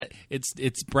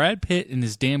It's Brad Pitt and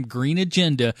his damn green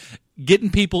agenda getting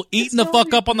people eating the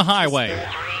fuck up on the highway.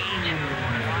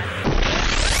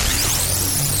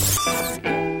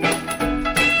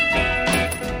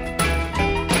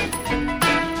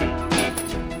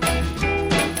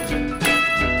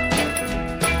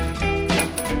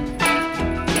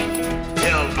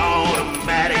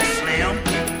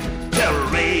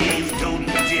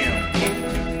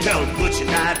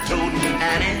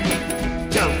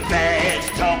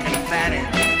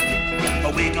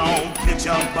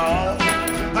 Ball,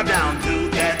 down to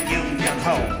that Union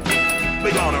Hall.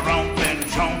 We're gonna romp and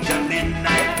tromp till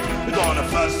midnight. We're gonna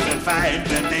fuss and fight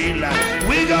till daylight.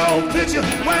 We gonna pitch a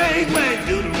wang, wang,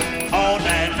 doodle all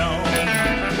night long.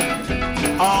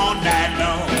 All night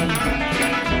long.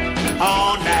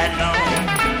 All night long.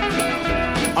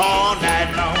 All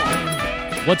night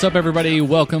long. What's up, everybody?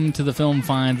 Welcome to the Film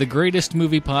Find, the greatest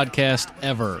movie podcast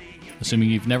ever. Assuming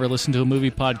you've never listened to a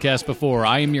movie podcast before,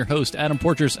 I am your host, Adam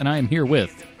Porchers, and I am here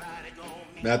with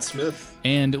Matt Smith.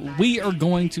 And we are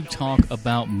going to talk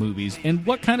about movies. And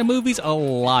what kind of movies? A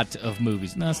lot of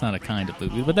movies. No, that's not a kind of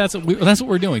movie, but that's what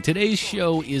we're doing. Today's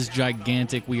show is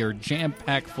gigantic. We are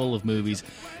jam-packed full of movies.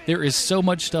 There is so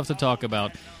much stuff to talk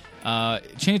about.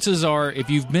 Chances are,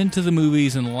 if you've been to the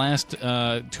movies in the last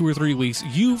 2 or 3 weeks,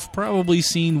 you've probably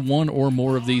seen one or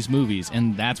more of these movies,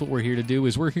 and that's what we're here to do.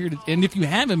 And if you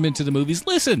haven't been to the movies,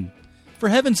 listen. For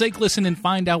heaven's sake, listen and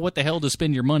find out what the hell to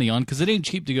spend your money on, because it ain't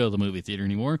cheap to go to the movie theater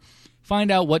anymore.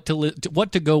 Find out what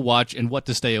to go watch and what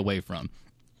to stay away from.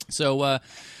 So,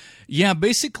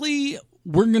 basically,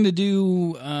 we're gonna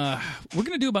do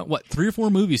about 3 or 4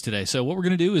 movies today. So what we're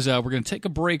gonna do is we're gonna take a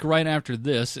break right after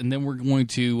this, and then we're going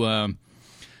to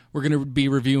be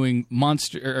reviewing I'm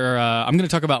gonna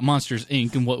talk about Monsters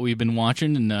Inc. and what we've been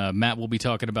watching, and Matt will be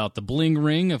talking about the Bling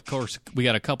Ring. Of course, we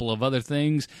got a couple of other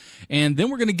things, and then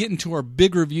we're gonna get into our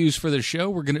big reviews for the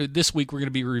show. This week we're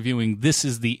gonna be reviewing This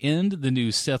Is the End, the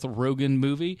new Seth Rogen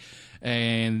movie.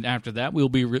 And after that, we'll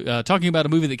be talking about a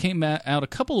movie that came out a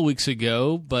couple of weeks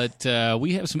ago, but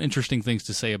we have some interesting things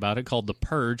to say about it, called The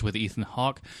Purge with Ethan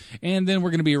Hawke. And then we're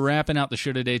going to be wrapping out the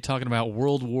show today talking about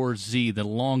World War Z, the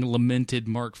long-lamented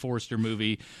Mark Forster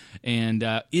movie. And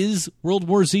is World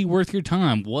War Z worth your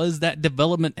time? Was that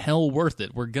development hell worth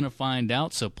it? We're going to find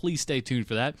out, so please stay tuned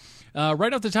for that.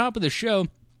 Right off the top of the show,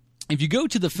 if you go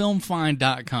to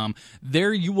thefilmfind.com,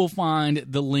 there you will find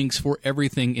the links for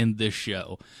everything in this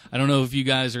show. I don't know if you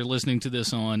guys are listening to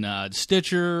this on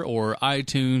Stitcher or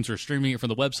iTunes or streaming it from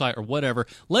the website or whatever.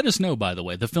 Let us know, by the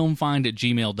way,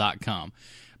 thefilmfind@gmail.com.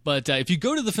 But if you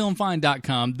go to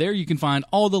thefilmfind.com, there you can find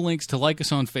all the links to like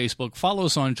us on Facebook, follow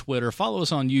us on Twitter, follow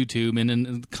us on YouTube, and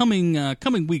in the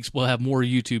coming weeks we'll have more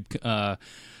YouTube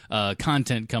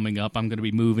content coming up. I'm going to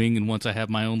be moving, and once I have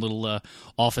my own little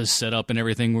office set up and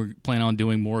everything, we're planning on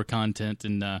doing more content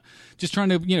and just trying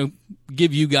to,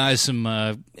 give you guys some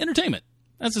entertainment.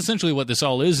 That's essentially what this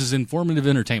all is informative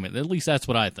entertainment. At least that's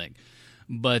what I think.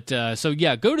 But, go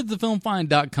to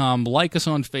thefilmfind.com, like us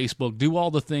on Facebook, do all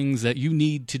the things that you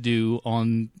need to do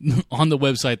on the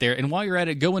website there. And while you're at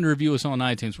it, go and review us on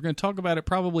iTunes. We're going to talk about it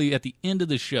probably at the end of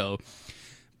the show.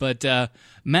 But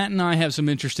Matt and I have some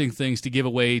interesting things to give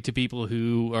away to people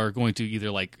who are going to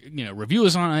either review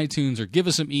us on iTunes or give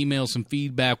us some emails, some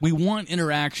feedback. We want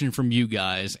interaction from you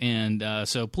guys, and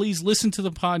so please listen to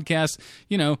the podcast.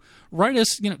 Write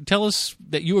us. Tell us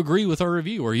that you agree with our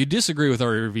review or you disagree with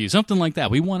our review, something like that.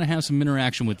 We want to have some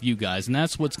interaction with you guys, and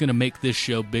that's what's going to make this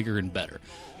show bigger and better.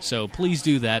 So please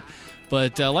do that.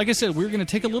 But like I said, we're going to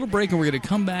take a little break, and we're going to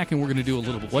come back, and we're going to do a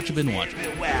little What You Been Watching.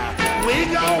 We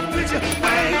gon' put you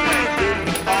way,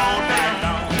 all night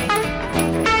long.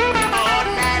 All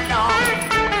night long.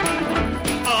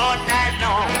 All night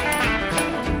long.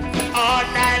 All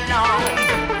night long.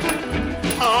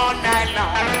 All night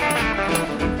long.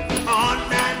 All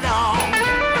night long.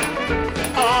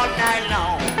 All night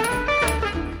long.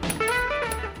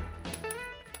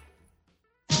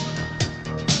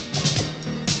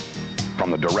 From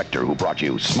the director who brought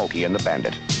you Smokey and the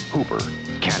Bandit, Hooper,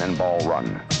 Cannonball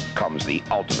Run, comes the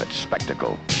ultimate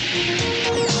spectacle.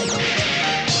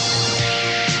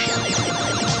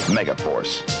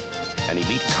 Megaforce, an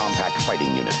elite compact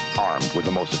fighting unit armed with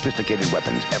the most sophisticated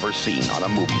weapons ever seen on a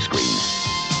movie screen.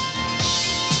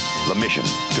 The mission,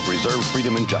 to preserve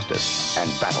freedom and justice and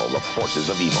battle the forces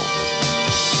of evil.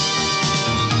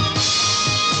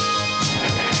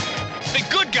 The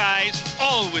good guys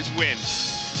always win,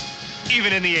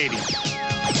 even in the 80s.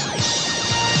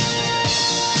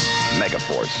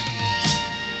 Megaforce.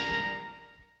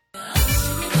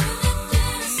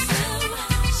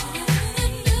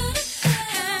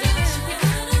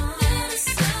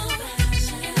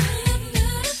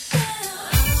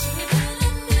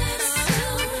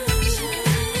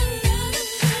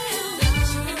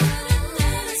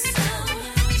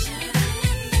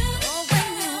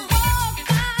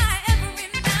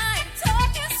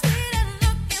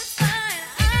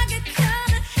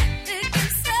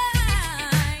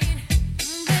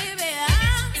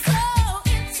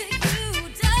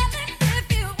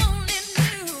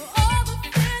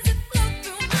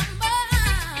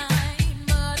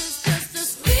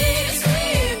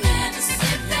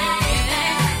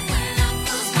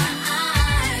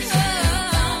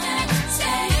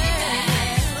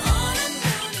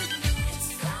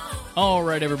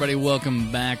 right, everybody, welcome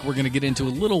back. We're going to get into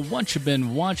a little what you've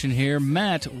been watching here.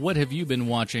 Matt, what have you been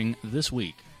watching this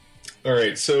week? All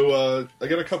right, so I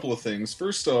got a couple of things.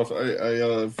 First off,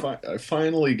 I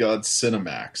finally got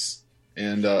Cinemax,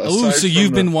 and so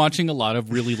you've been watching a lot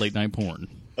of really late night porn.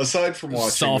 Aside from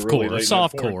watching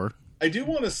softcore. I do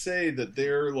want to say that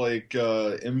they're like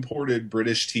imported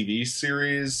British TV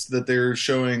series that they're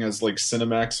showing as like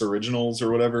Cinemax originals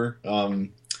or whatever.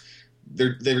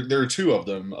 There are two of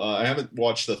them. I haven't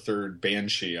watched the third,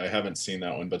 Banshee. I haven't seen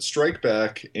that one, but Strike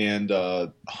Back and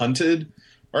Hunted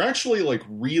are actually like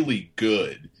really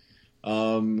good.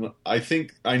 I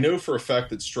know for a fact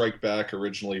that Strike Back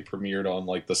originally premiered on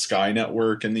like the Sky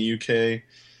Network in the UK,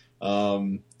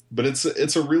 but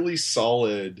it's a really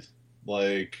solid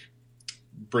like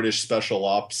British special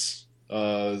ops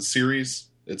series.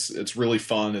 It's really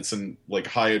fun. It's an like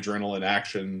high adrenaline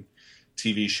action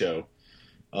TV show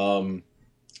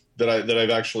that I've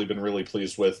actually been really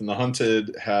pleased with. And The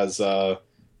Hunted has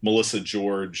Melissa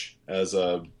George as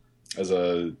a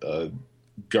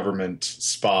government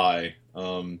spy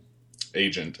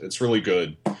agent. It's really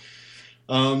good.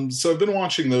 So I've been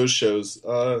watching those shows.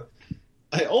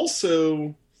 I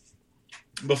also,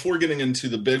 before getting into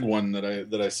the big one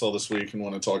that I saw this week and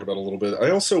want to talk about a little bit, I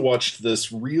also watched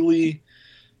this really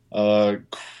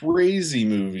crazy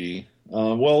movie.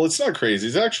 Well, it's not crazy.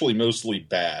 It's actually mostly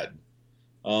bad.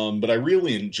 But I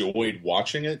really enjoyed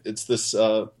watching it. It's this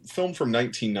film from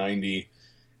 1990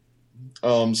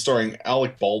 starring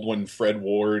Alec Baldwin, Fred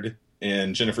Ward,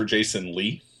 and Jennifer Jason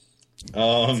Leigh.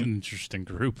 That's an interesting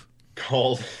group.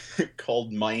 Called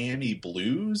Miami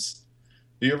Blues.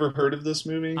 Have you ever heard of this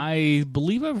movie? I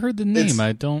believe I've heard the name.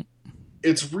 I don't.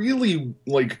 It's really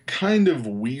like kind of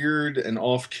weird and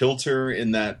off kilter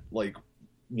in that like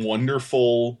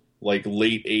wonderful like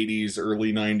late 80s,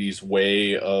 early 90s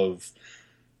way of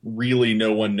really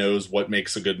no one knows what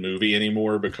makes a good movie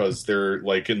anymore because they're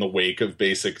like in the wake of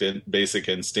Basic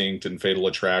Instinct and Fatal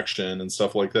Attraction and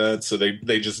stuff like that. So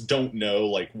they just don't know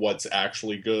like what's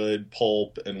actually good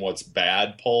pulp and what's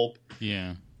bad pulp.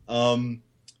 Yeah. Anyway,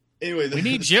 we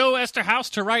need Joe Esterhaus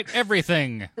to write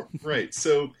everything. Right.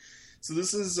 So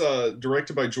this is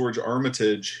directed by George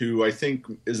Armitage, who I think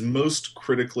is most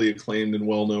critically acclaimed and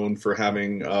well known for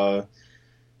having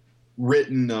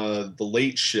written The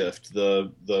Late Shift,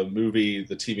 the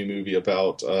TV movie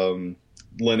about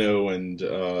Leno and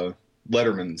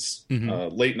Letterman's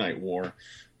late night war,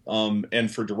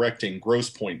 and for directing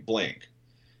Grosse Pointe Blank.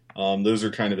 Those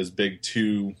are kind of his big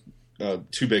two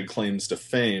big claims to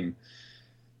fame.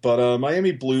 But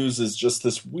Miami Blues is just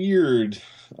this weird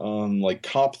like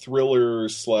cop thriller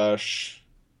slash.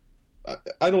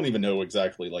 I don't even know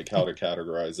exactly like how to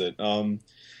categorize it.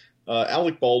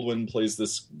 Alec Baldwin plays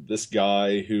this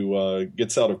guy who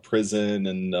gets out of prison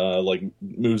and like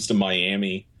moves to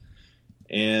Miami,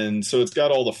 and so it's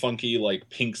got all the funky like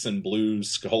pinks and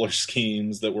blues color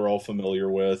schemes that we're all familiar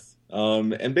with.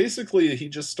 And basically, he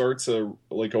just starts a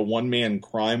one-man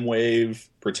crime wave,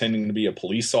 pretending to be a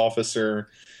police officer,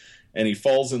 and he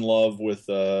falls in love with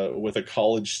a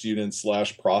college student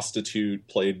slash prostitute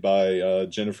played by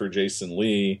Jennifer Jason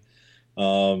Leigh.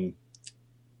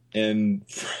 And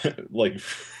like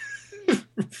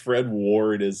Fred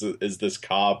Ward is this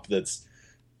cop that's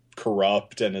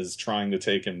corrupt and is trying to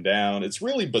take him down. It's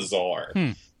really bizarre.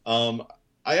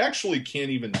 I actually can't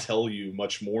even tell you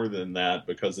much more than that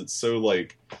because it's so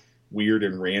like weird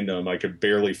and random. I could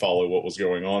barely follow what was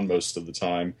going on most of the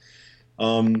time.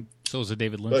 So it was a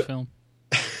David Lynch film?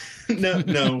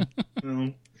 No.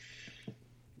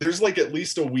 There's like at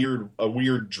least a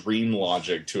weird dream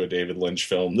logic to a David Lynch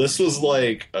film. This was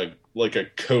like a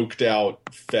coked out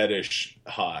fetish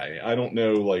high. I don't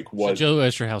know like what. So Joe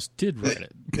Esterhaus did write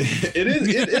it.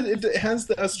 It has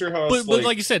the Esterhaus. But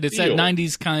like you said, it's feel. That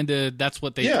 '90s kind of. That's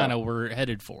what they kind of were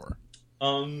headed for.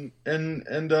 And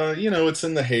it's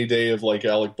in the heyday of like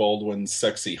Alec Baldwin's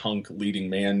sexy hunk leading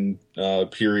man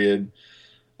period.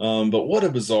 But what a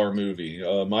bizarre movie,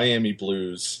 Miami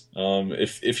Blues.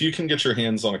 If you can get your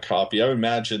hands on a copy, I would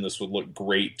imagine this would look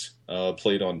great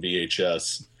played on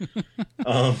VHS.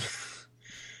 But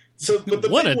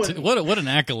what an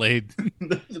accolade!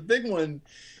 The big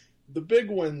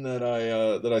one that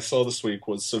I saw this week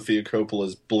was Sofia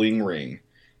Coppola's Bling Ring,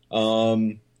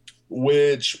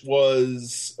 which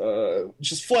was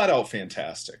just flat out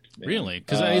fantastic. Man. Really?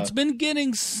 Because it's been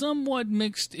getting somewhat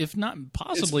mixed, if not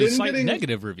possibly slightly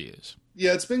negative reviews.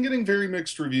 Yeah, it's been getting very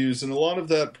mixed reviews, and a lot of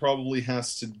that probably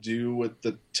has to do with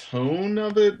the tone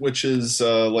of it, which is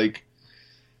like,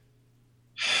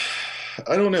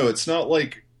 I don't know, it's not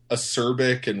like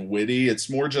acerbic and witty. It's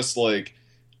more just like,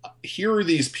 here are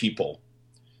these people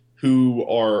who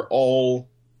are all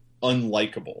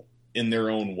unlikable in their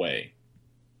own way.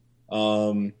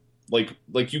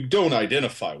 Like you don't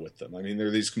identify with them. I mean,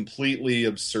 they're these completely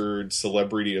absurd,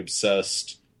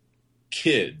 celebrity-obsessed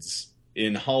kids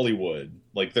in Hollywood,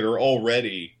 like, that are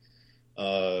already,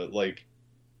 like,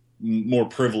 more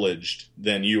privileged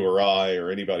than you or I or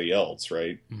anybody else,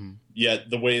 right? Mm-hmm. Yet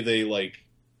the way they, like,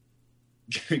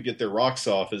 get their rocks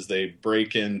off is they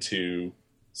break into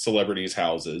celebrities'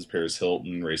 houses, Paris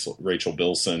Hilton, Rachel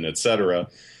Bilson, etc.,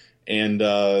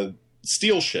 and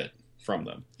steal shit from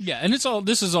them. Yeah, and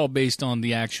this is all based on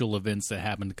the actual events that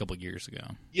happened a couple years ago.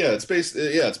 Yeah, it's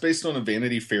based on a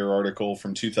Vanity Fair article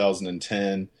from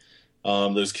 2010.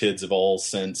 Those kids have all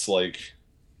since, like,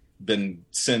 been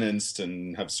sentenced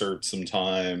and have served some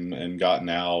time and gotten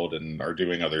out and are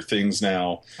doing other things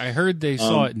now. I heard they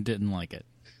saw it and didn't like it.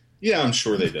 Yeah, I'm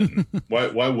sure they didn't.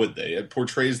 Why would they? It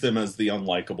portrays them as the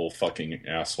unlikable fucking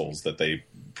assholes that they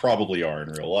probably are in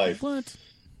real life. What?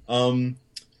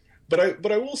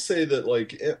 But I will say that,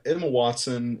 like, Emma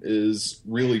Watson is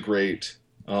really great.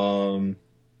 Like,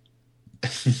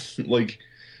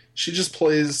 she just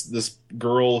plays this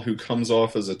girl who comes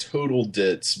off as a total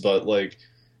ditz, but, like,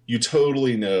 you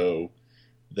totally know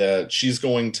that she's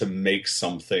going to make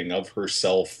something of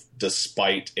herself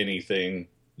despite anything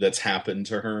that's happened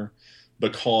to her,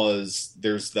 because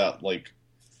there's that, like,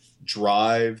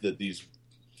 drive that these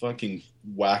fucking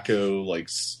wacko, like,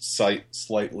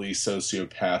 slightly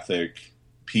sociopathic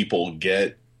people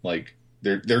get. Like,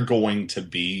 they're going to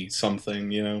be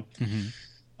something, you know?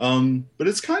 Mm-hmm. But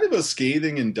it's kind of a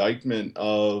scathing indictment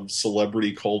of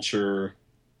celebrity culture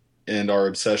and our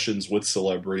obsessions with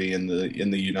celebrity in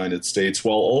the United States,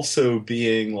 while also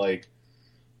being, like,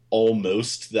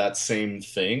 almost that same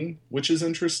thing, which is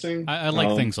interesting. I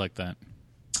like things like that.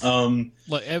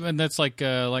 And that's like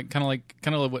kind of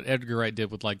like what Edgar Wright did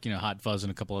with, like, you know, Hot Fuzz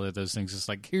and a couple of those things. It's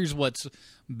like, here's what's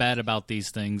bad about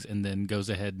these things, and then goes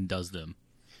ahead and does them.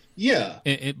 Yeah,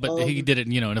 but he did it,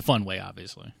 you know, in a fun way,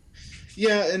 obviously.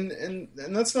 Yeah, and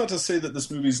that's not to say that this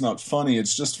movie's not funny.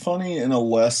 It's just funny in a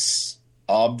less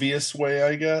obvious way,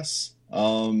 I guess.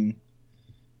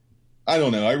 I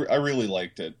don't know. I really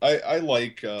liked it. I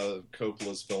like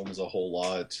Coppola's films a whole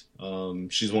lot.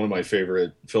 She's one of my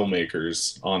favorite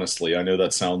filmmakers, honestly. I know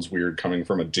that sounds weird coming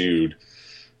from a dude.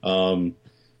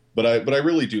 But I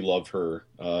really do love her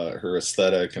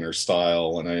aesthetic and her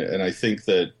style, and I think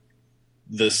that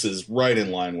this is right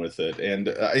in line with it. And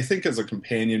I think as a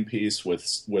companion piece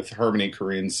with Harmony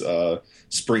Korine's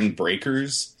Spring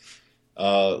Breakers,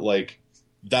 like,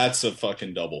 that's a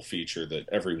fucking double feature that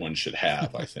everyone should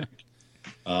have, I think.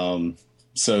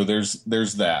 So there's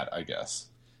that, I guess.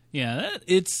 Yeah,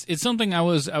 it's something I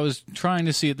was trying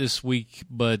to see it this week,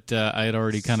 but I had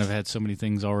already kind of had so many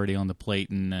things already on the plate,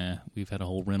 and we've had a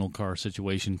whole rental car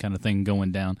situation kind of thing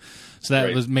going down, so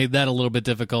that made that a little bit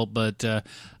difficult. But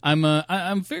I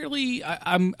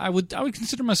would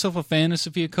consider myself a fan of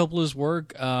Sofia Coppola's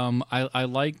work. I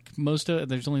like most of it.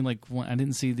 There's only like one. I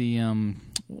didn't see the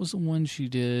what was the one she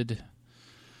did?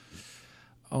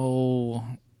 Oh.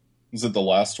 Is it the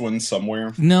last one,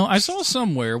 Somewhere? No, I saw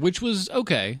Somewhere, which was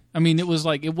okay. I mean, it was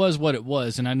what it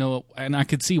was, and I know, and I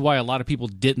could see why a lot of people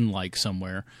didn't like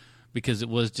Somewhere, because it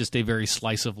was just a very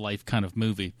slice of life kind of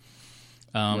movie.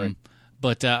 Right.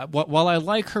 But while I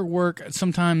like her work,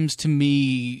 sometimes to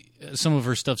me, some of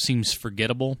her stuff seems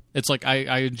forgettable. It's like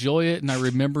I enjoy it, and I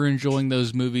remember enjoying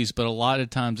those movies, but a lot of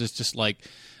times it's just like,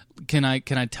 can I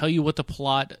tell you what the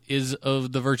plot is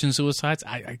of the Virgin Suicides?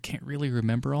 I can't really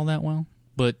remember all that well.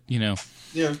 But, you know,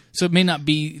 yeah. So it may not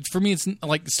be, for me, it's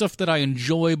like stuff that I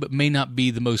enjoy, but may not be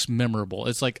the most memorable.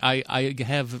 It's like I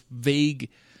have vague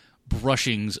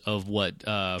brushings of what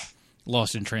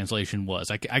Lost in Translation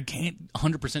was. I can't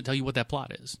 100% tell you what that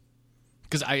plot is.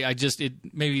 Because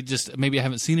maybe I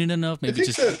haven't seen it enough. Maybe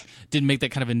it just didn't make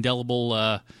that kind of indelible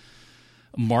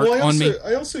mark on me.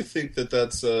 I also think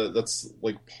that's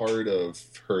like part of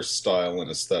her style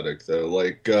and aesthetic, though.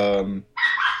 Like,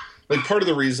 part of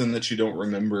the reason that you don't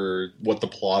remember what the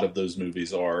plot of those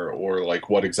movies are, or, like,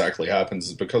 what exactly happens,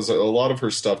 is because a lot of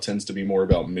her stuff tends to be more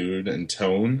about mood and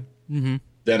tone than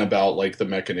about, like, the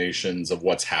machinations of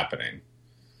what's happening.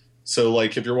 So,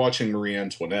 like, if you're watching Marie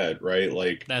Antoinette, right,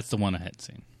 like... That's the one I had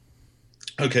seen.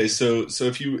 Okay, so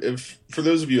if for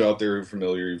those of you out there who are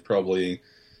familiar, you've probably,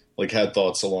 like, had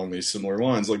thoughts along these similar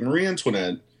lines. Like, Marie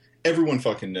Antoinette, everyone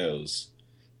fucking knows,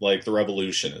 like, the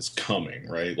revolution is coming,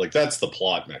 right? Like, that's the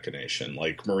plot machination.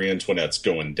 Like, Marie Antoinette's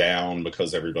going down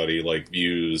because everybody, like,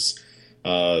 views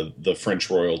the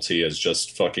French royalty as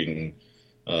just fucking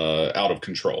out of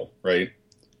control, right?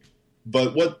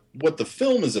 But what the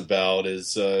film is about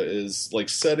is like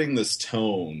setting this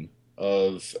tone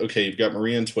of, okay, you've got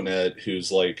Marie Antoinette,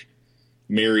 who's like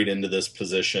married into this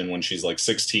position when she's like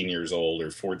 16 years old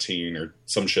or 14 or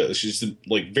some shit. She's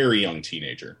like very young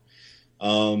teenager.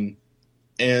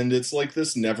 And it's like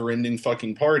this never-ending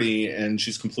fucking party, and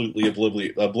she's completely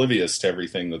oblivious to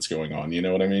everything that's going on. You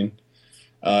know what I mean?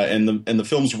 And the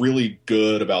film's really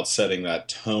good about setting that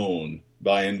tone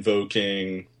by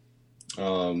invoking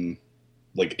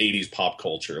like 80s pop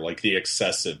culture, like the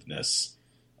excessiveness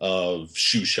of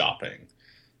shoe shopping,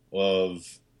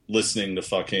 of listening to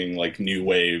fucking like new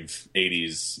wave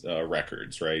 80s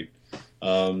records, right?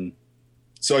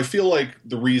 So I feel like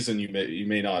the reason you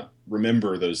may not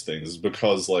remember those things is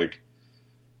because like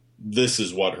this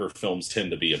is what her films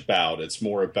tend to be about. It's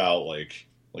more about like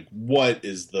what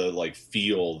is the like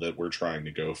feel that we're trying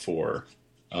to go for,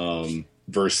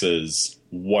 versus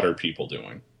what are people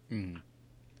doing. Mm.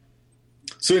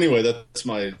 So anyway, that's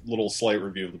my little slight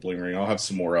review of the Bling Ring. I'll have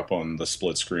some more up on the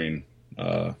split screen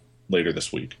later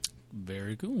this week.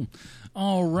 Very cool.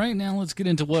 All right, now let's get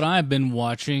into what I've been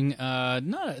watching.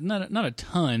 Not a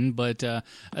ton, but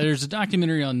there's a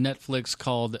documentary on Netflix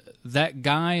called "That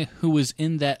Guy Who Was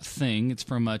in That Thing." It's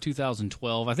from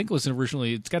 2012. I think it was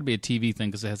originally. It's got to be a TV thing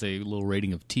because it has a little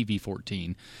rating of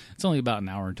TV-14. It's only about an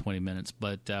hour and 20 minutes,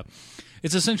 but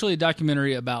it's essentially a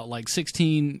documentary about like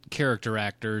 16 character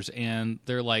actors and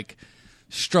their like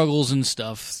struggles and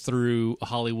stuff through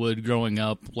Hollywood growing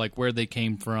up, like where they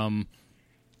came from.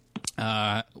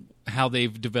 How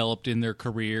they've developed in their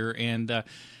career, and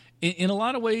in a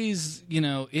lot of ways, you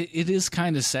know, it is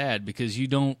kind of sad because you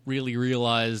don't really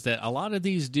realize that a lot of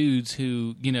these dudes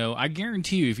who, you know, I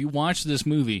guarantee you, if you watch this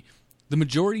movie, the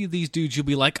majority of these dudes, you'll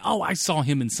be like, oh, I saw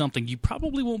him in something. You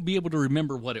probably won't be able to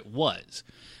remember what it was,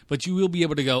 but you will be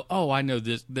able to go, oh, I know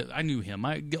this. I knew him.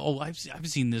 I've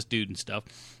seen this dude and stuff.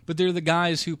 But they're the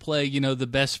guys who play, you know, the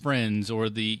best friends or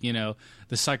the, you know,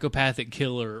 the psychopathic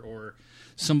killer or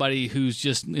somebody who's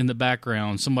just in the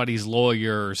background, somebody's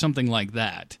lawyer or something like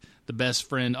that. The best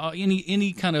friend,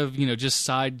 any kind of, you know, just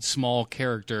side small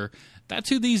character. That's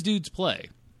who these dudes play.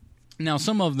 Now,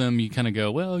 some of them you kind of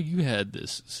go, well, you had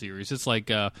this series. It's like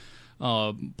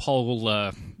Paul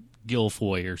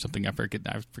Guilfoyle or something. I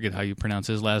forget how you pronounce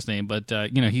his last name, but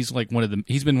you know, he's like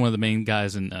he's been one of the main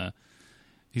guys in.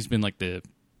 He's been like the.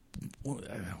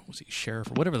 Was he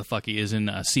sheriff or whatever the fuck he is in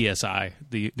CSI,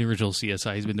 the original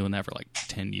CSI? He's been doing that for like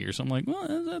 10 years. So I'm like,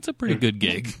 well, that's a pretty good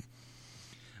gig.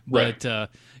 Right. But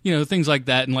you know, things like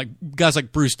that, and like guys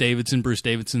like Bruce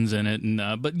Davidson's in it,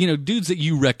 and but you know, dudes that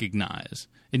you recognize,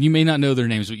 and you may not know their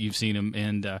names, but you've seen them.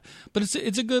 And but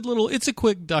it's a good little, it's a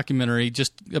quick documentary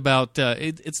just about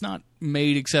it's not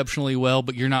made exceptionally well,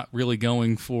 but you're not really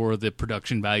going for the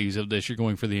production values of this. You're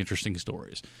going for the interesting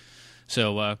stories.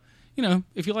 So. You know,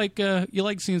 if you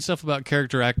like seeing stuff about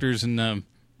character actors, and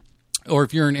or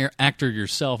if you're an actor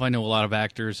yourself, I know a lot of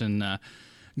actors, and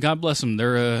God bless them.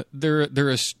 They're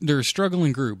a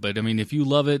struggling group, but I mean, if you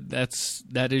love it,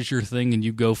 that is your thing, and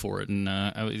you go for it. And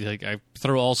I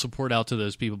throw all support out to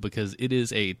those people because it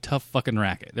is a tough fucking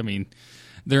racket. I mean,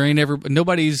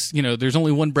 nobody's, you know, there's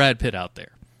only one Brad Pitt out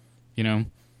there. You know,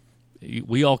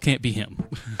 we all can't be him.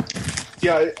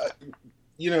 Yeah.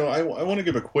 You know, I want to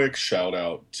give a quick shout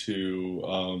out to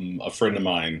a friend of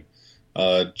mine,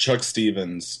 Chuck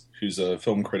Stevens, who's a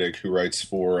film critic who writes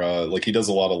for, he does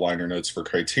a lot of liner notes for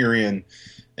Criterion,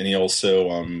 and he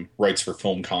also writes for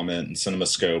Film Comment and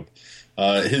CinemaScope.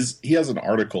 He has an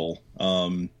article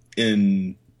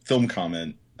in Film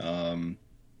Comment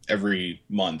every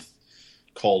month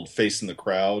called Face in the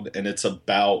Crowd, and it's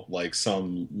about like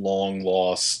some long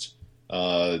lost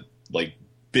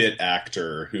bit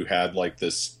actor who had like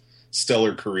this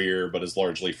stellar career but is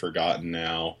largely forgotten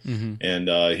now. Mm-hmm.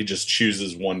 And he just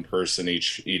chooses one person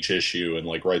each issue and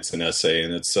like writes an essay,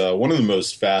 and it's one of the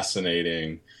most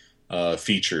fascinating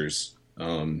features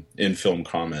in Film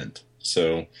Comment.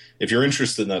 So if you're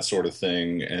interested in that sort of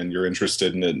thing, and you're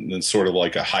interested in sort of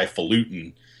like a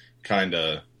highfalutin kind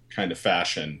of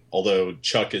fashion, although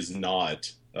Chuck is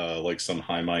not like some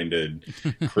high-minded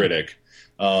critic,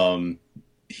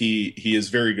 He is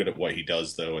very good at what he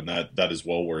does, though, and that is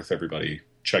well worth everybody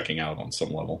checking out on some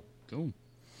level. Cool.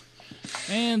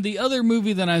 And the other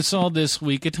movie that I saw this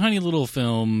week, a tiny little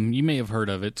film, you may have heard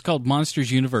of it. It's called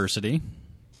Monsters University.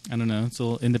 I don't know, it's a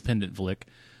little independent flick.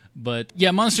 But,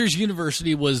 yeah, Monsters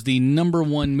University was the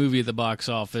 #1 movie at the box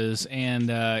office, and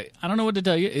I don't know what to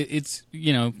tell you. It's,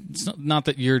 you know, it's not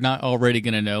that you're not already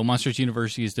going to know. Monsters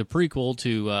University is the prequel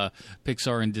to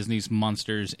Pixar and Disney's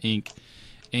Monsters, Inc.,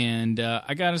 and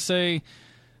I gotta say,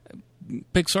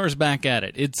 Pixar's back at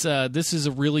it. It's this is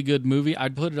a really good movie.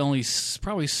 I'd put it only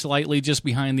probably slightly just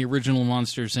behind the original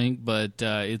Monsters Inc., but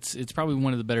it's probably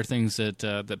one of the better things that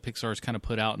Pixar's kind of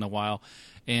put out in a while.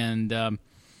 And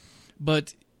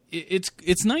but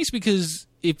it's nice because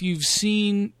if you've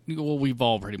seen, well, we've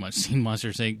all pretty much seen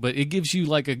Monsters Inc., but it gives you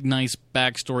like a nice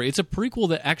backstory. It's a prequel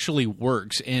that actually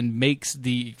works and makes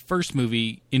the first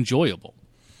movie enjoyable.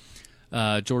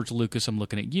 George Lucas, I'm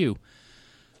looking at you.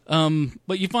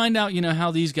 But you find out, how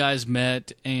these guys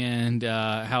met and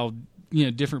how,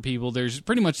 different people. There's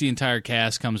pretty much the entire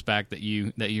cast comes back that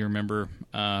you remember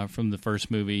from the first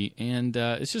movie, and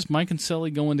it's just Mike and Sully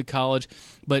going to college.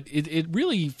 But it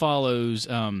really follows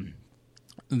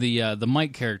the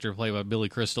Mike character played by Billy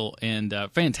Crystal, and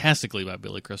fantastically by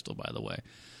Billy Crystal, by the way.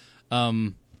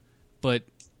 But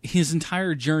his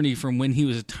entire journey from when he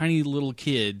was a tiny little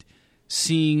kid,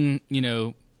 seeing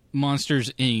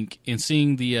Monsters Inc. and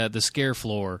seeing the scare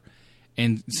floor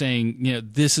and saying,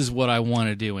 this is what I want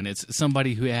to do. And it's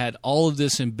somebody who had all of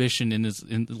this ambition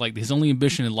his only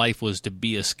ambition in life was to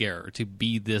be a scarer, to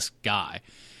be this guy.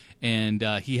 And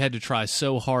he had to try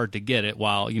so hard to get it,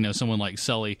 while, someone like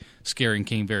Sully, scaring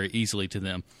came very easily to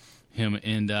him.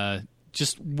 And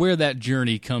just where that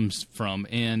journey comes from.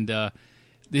 And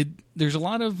there's a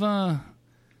lot of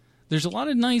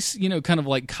nice, kind of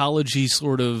like college-y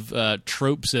sort of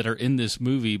tropes that are in this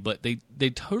movie, but they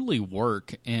totally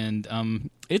work, and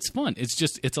it's fun.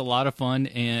 It's a lot of fun,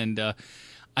 and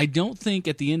I don't think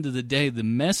at the end of the day the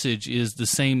message is the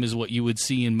same as what you would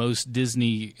see in most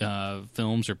Disney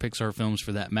films or Pixar films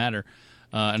for that matter.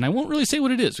 And I won't really say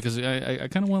what it is because I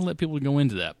kind of want to let people go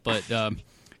into that, but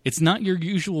it's not your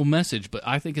usual message, but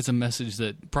I think it's a message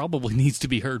that probably needs to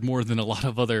be heard more than a lot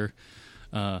of other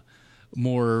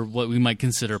more what we might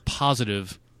consider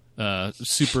positive,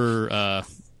 super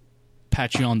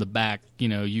pat you on the back,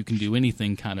 you can do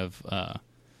anything kind of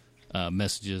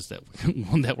messages that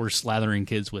we're slathering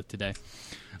kids with today.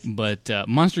 But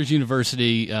Monsters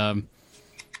University,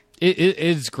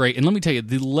 it's great. And let me tell you,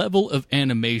 the level of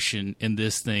animation in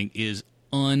this thing is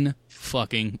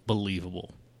unfucking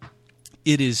believable.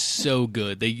 It is so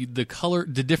good.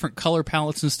 The different color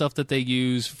palettes and stuff that they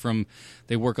use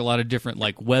they work a lot of different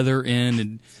like weather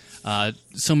in and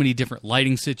so many different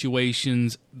lighting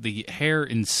situations. The hair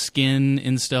and skin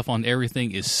and stuff on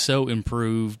everything is so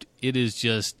improved. It's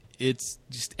just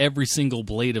every single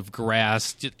blade of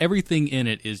grass, just everything in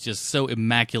it is just so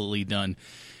immaculately done.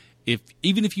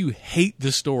 Even if you hate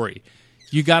the story,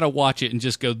 you got to watch it and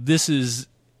just go, this is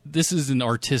an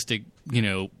artistic,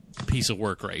 piece of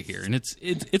work right here, and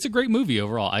it's a great movie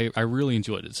overall. I really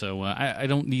enjoyed it, so I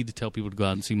don't need to tell people to go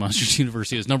out and see Monsters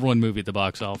University. It's #1 movie at the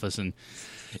box office, and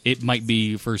it might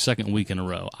be for a second week in a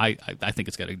row. I think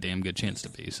it's got a damn good chance to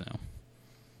be. So,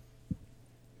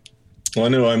 well, I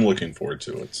know I'm looking forward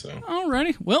to it. So,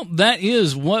 alrighty, well, that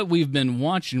is what we've been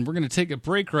watching. We're going to take a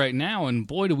break right now, and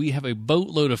boy, do we have a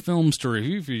boatload of films to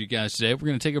review for you guys today. We're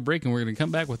going to take a break, and we're going to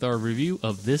come back with our review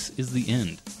of This Is the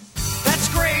End. That's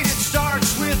great. It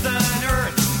starts with an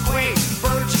earthquake,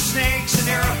 birds and snakes, an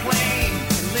airplane,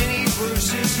 and Lenny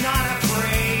Bruce is not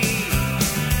afraid.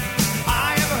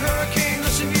 I have a hurricane.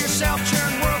 Listen to yourself.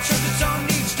 Churn world serves its own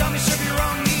needs. Dummy serve your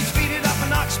own needs. Beat it up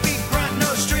and knock, speak, grunt,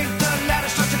 no strength. The ladder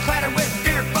starts to clatter with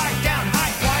fear. Fight down,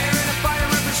 high wire and a fire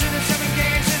represented 7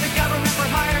 games in the government for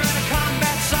hire and a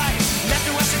combat site. Left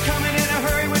and west are coming in a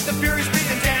hurry with the furies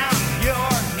breathing down your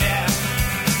neck.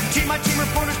 Team by team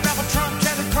reporters babble Trump,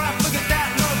 tethered crop. Look at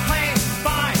that, no plane,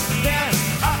 fine, then,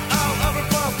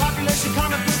 overflow, population,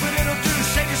 common food, but it'll do.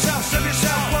 Save yourself, serve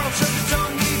yourself, world serves its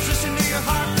own needs. Listen to your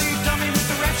heart, please, dummy, with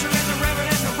the rapture and the reverend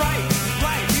and the right.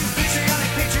 You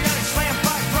patriotic, slam,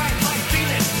 fight, right, like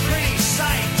feeling, pretty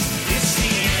sight. It's the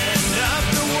end of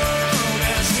the world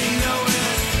as we know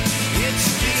it. It's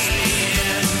the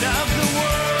end of the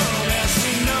world as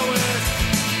we know it.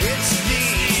 It's the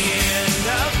end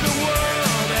of the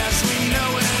world as we know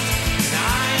it. And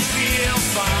I feel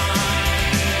fine.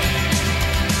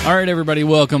 All right, everybody,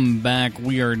 welcome back.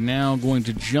 We are now going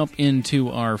to jump into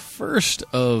our first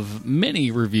of many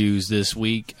reviews this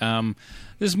week.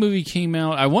 This movie came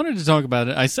out. I wanted to talk about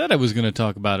it. I said I was going to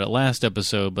talk about it last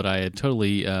episode, but I had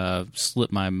totally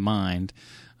slipped my mind.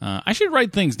 I should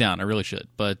write things down. I really should.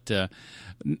 But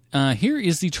here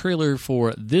is the trailer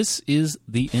for This Is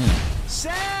the End.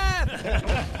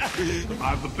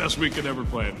 I'm the best we could ever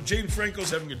plan. James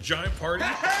Franco's having a giant party.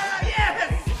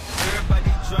 Yes!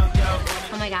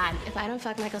 Oh my god, if I don't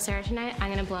fuck Michael Cera tonight, I'm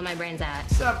gonna blow my brains out.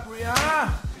 What's up, Brianna?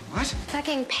 What?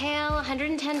 Fucking pale,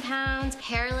 110 pounds,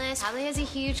 hairless, probably has a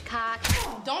huge cock.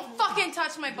 Don't fucking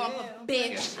touch my bumper,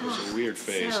 bitch. It's a weird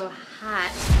face. So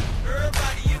hot.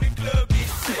 Everybody in the club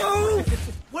is Oh!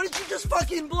 What did you just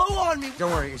fucking blow on me?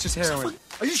 Don't worry, it's just heroin.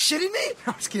 Are you shitting me?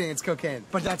 I'm just kidding, it's cocaine.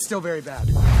 But that's still very bad.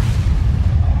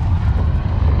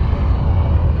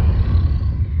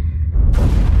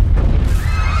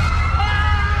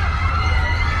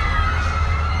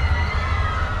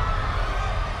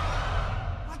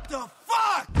 What the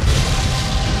fuck?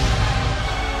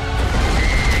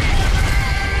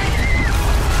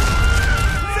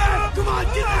 Zach, come on,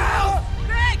 get in the house!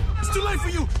 Nick! It's too late for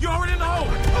you. You're already in the hole.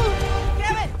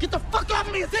 Damn it! Get the fuck off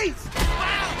of me, Aziz!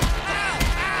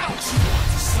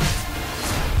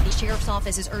 The sheriff's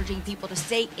office is urging people to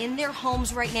stay in their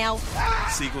homes right now.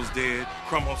 Siegel's dead.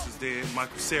 Krumholz is dead.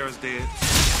 Michael Cera's dead.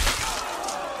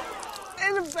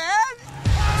 In the bed?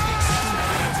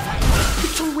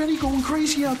 It's already going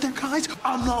crazy out there, guys.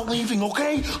 I'm not leaving,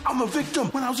 okay? I'm a victim.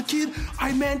 When I was a kid, I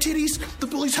had man titties. The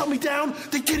bullies held me down.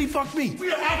 They titty fucked me.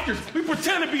 We are actors. We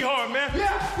pretend to be hard, man.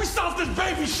 Yeah. We solved this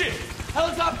baby shit.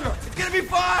 Helicopter! It's gonna be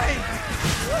fine!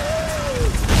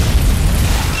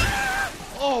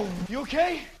 Oh, you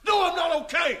okay? No, I'm not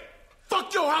okay.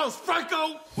 Fuck your house,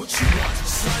 Franco. What you want,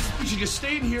 son? We should just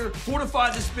stay in here,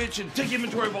 fortify this bitch, and take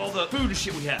inventory of all the food and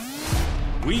shit we have.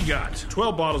 We got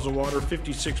 12 bottles of water,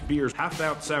 56 beers,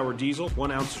 half-ounce sour diesel,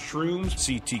 1 ounce of shrooms,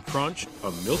 CT Crunch,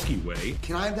 a Milky Way.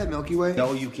 Can I have that Milky Way?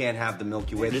 No, you can't have the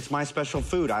Milky Way. It's my special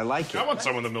food. I like it. I want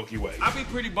some of the Milky Way. I'd be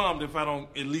pretty bummed if I don't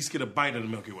at least get a bite of the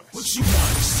Milky Way. What you want,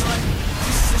 son?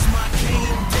 This is my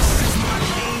game, this is my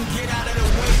lane. Get out of the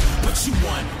way. What you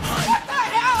want, hun? What the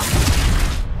hell?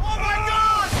 Oh my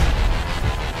God!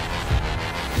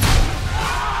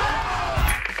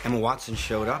 Emma Watson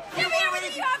showed up. Give me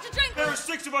everything you have to drink. There are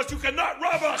 6 of us. You cannot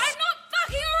rob us. I'm not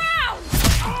fucking around.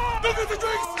 Look at the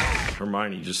drinks.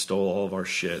 Hermione just stole all of our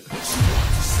shit.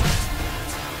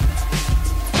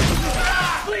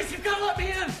 Please, you've got to let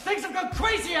me in. Things have gone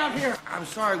crazy out here. I'm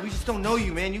sorry, we just don't know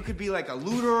you, man. You could be like a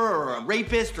looter or a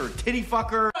rapist or a titty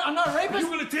fucker. I'm not a rapist. You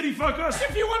gonna titty fuck us?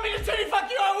 If you want me to titty fuck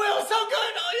you, I will. It's so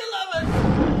good. Oh, you love it.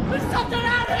 There's something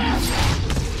out here.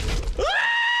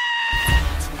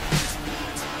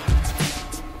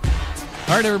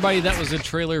 All right, everybody, that was a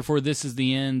trailer for This Is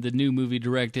the End, the new movie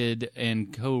directed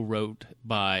and co-wrote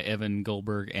by Evan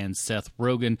Goldberg and Seth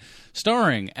Rogen,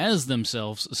 starring as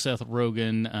themselves Seth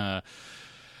Rogen,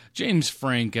 James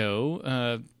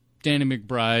Franco, Danny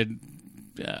McBride,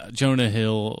 Jonah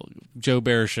Hill, Jay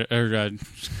Baruchel.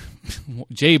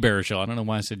 I don't know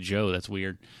why I said Joe. That's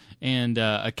weird. And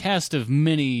a cast of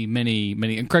many,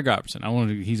 and Craig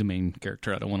Robertson. He's a main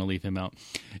character. I don't want to leave him out.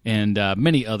 And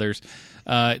many others.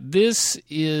 This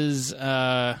is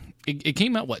it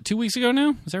came out 2 weeks ago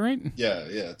now? Is that right?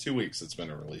 Yeah, 2 weeks it's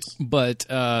been a release. But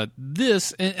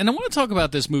this, and I want to talk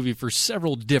about this movie for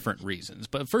several different reasons.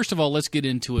 But first of all, let's get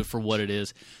into it for what it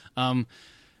is. So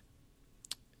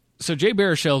Jay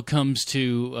Baruchel comes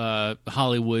to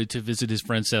Hollywood to visit his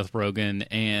friend Seth Rogen,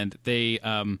 and they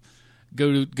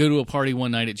go to a party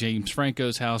one night at James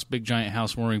Franco's house, big giant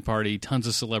housewarming party. Tons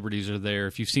of celebrities are there.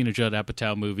 If you've seen a Judd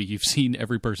Apatow movie, you've seen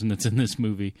every person that's in this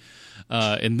movie,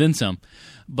 and then some.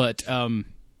 But and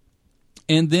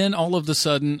then all of a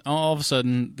sudden,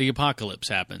 the apocalypse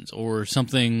happens, or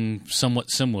something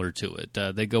somewhat similar to it.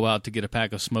 They go out to get a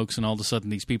pack of smokes, and all of a sudden,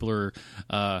 these people are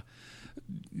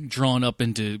drawn up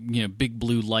into big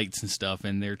blue lights and stuff,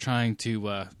 and they're trying to.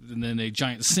 And then a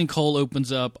giant sinkhole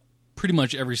opens up. Pretty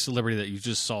much every celebrity that you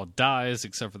just saw dies,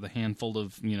 except for the handful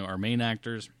of our main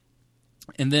actors,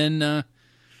 and then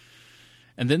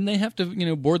they have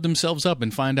to board themselves up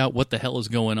and find out what the hell is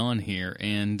going on here,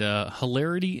 and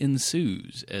hilarity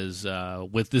ensues as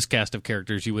with this cast of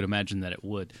characters you would imagine that it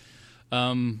would.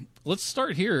 Let's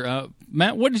start here,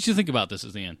 Matt. What did you think about This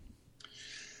Is the End?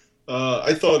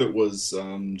 I thought it was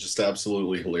just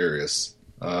absolutely hilarious.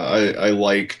 I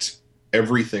liked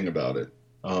everything about it.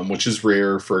 Which is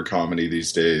rare for a comedy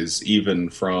these days, even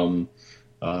from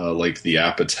like the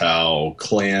Apatow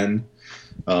clan,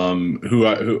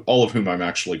 who all of whom I'm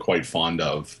actually quite fond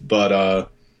of. But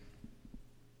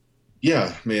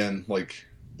yeah, man, like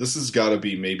this has got to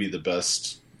be maybe the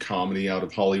best comedy out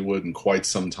of Hollywood in quite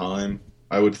some time,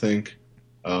 I would think.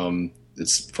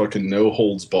 It's fucking no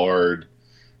holds barred,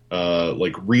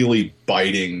 like really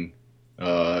biting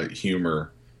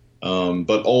humor.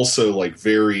 But also like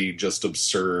very just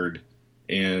absurd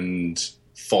and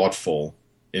thoughtful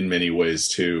in many ways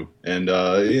too. And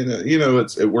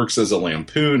it works as a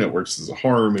lampoon, it works as a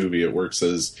horror movie, it works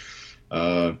as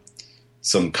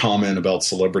some comment about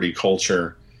celebrity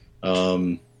culture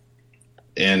and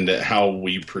how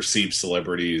we perceive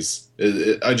celebrities.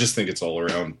 I just think it's all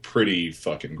around pretty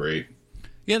fucking great.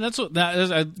 Yeah, that's what that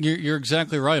is. You're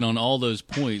exactly right on all those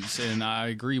points, and I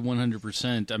agree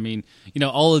 100%. I mean,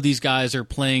 all of these guys are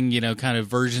playing, kind of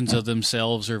versions of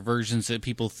themselves or versions that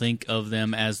people think of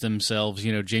them as themselves.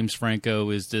 James Franco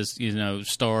is this,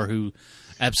 star who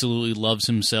absolutely loves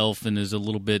himself and is a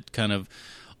little bit kind of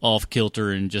off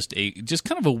kilter and just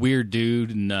kind of a weird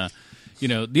dude. And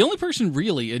the only person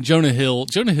really, and Jonah Hill,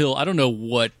 I don't know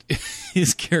what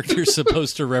his character is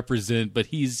supposed to represent, but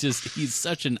he's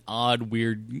such an odd,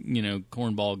 weird,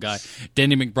 cornball guy.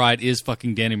 Danny McBride is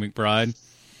fucking Danny McBride.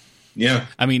 Yeah.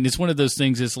 I mean, it's one of those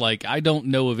things, it's like, I don't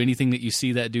know of anything that you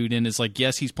see that dude in. It's like,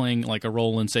 yes, he's playing like a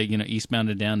role in, say, Eastbound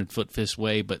and Down and Foot Fist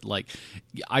Way, but like,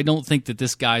 I don't think that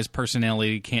this guy's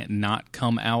personality can't not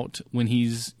come out when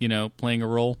he's, playing a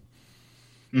role.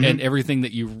 Mm-hmm. And everything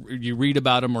that you read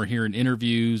about him or hear in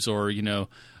interviews or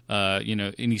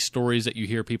any stories that you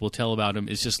hear people tell about him,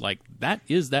 is just like, that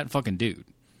is that fucking dude,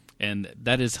 and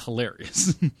that is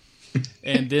hilarious.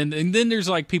 and then there's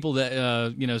like people that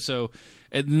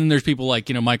and then there's people like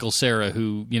Michael Cera,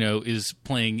 who is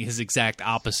playing his exact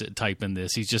opposite type in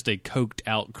this. He's just a coked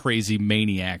out crazy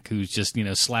maniac who's just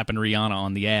slapping Rihanna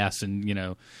on the ass and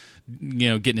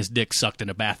getting his dick sucked in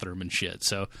a bathroom and shit.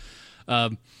 So.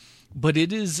 But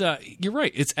it is, you're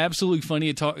right. It's absolutely funny.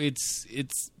 It's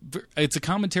a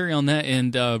commentary on that,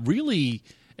 and really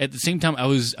at the same time, I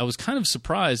was kind of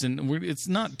surprised, and it's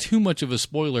not too much of a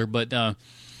spoiler, but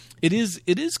it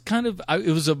is kind of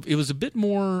it was a bit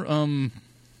more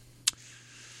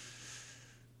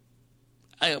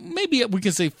maybe we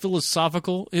can say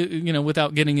philosophical,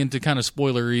 without getting into kind of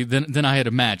spoilery than I had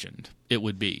imagined it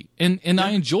would be, and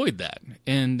I enjoyed that,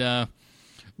 and.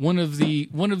 One of the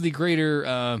greater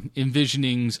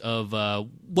envisionings of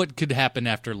what could happen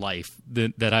after life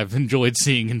that I've enjoyed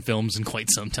seeing in films in quite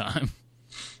some time.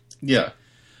 Yeah,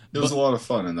 it was a lot of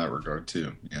fun in that regard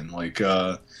too, and like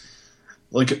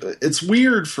it's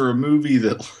weird for a movie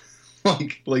that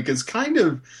like it's kind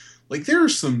of like there are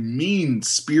some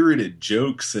mean-spirited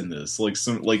jokes in this. Like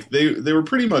they were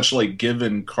pretty much like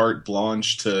given carte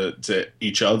blanche to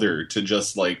each other to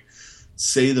just like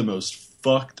say the most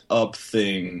fucked up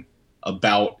thing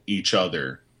about each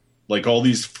other, like all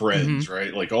these friends, mm-hmm.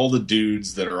 right? Like all the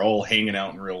dudes that are all hanging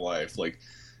out in real life, like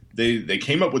they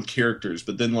came up with characters,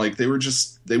 but then like they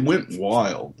went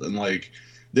wild, and like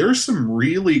there are some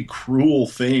really cruel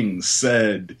things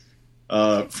said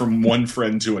from one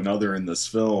friend to another in this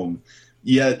film,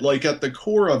 yet like at the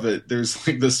core of it there's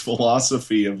like this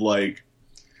philosophy of like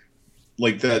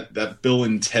that Bill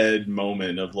and Ted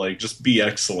moment of like just be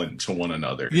excellent to one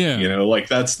another. Yeah. Like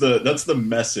that's the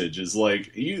message, is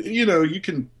like you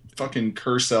can fucking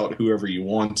curse out whoever you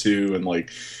want to and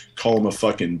like call him a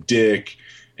fucking dick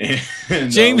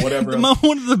and James, whatever.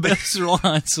 One of the best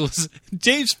lines was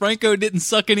James Franco didn't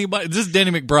suck anybody. This is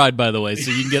Danny McBride, by the way, so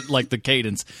you can get like the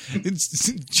cadence.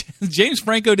 James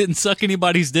Franco didn't suck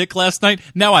anybody's dick last night.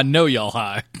 Now I know y'all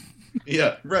high.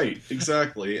 Yeah, right,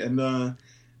 exactly, and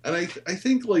I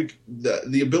think like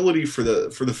the ability for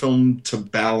the film to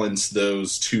balance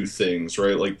those two things,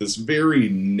 right? Like this very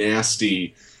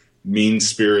nasty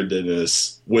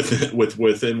mean-spiritedness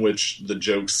within which the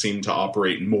jokes seem to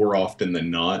operate more often than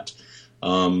not,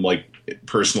 like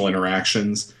personal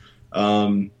interactions,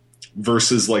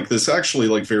 versus like this actually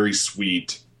like very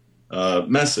sweet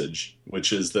message,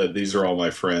 which is that these are all my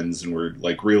friends and we're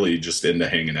like really just into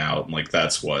hanging out, and like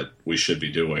that's what we should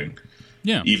be doing.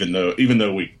 Yeah. Even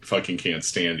though we fucking can't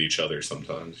stand each other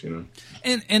sometimes,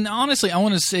 And honestly, I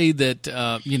want to say that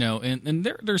and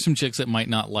there's some chicks that might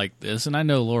not like this, and I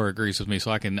know Laura agrees with me, so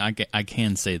I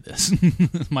can say this.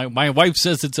 my wife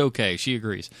says it's okay; she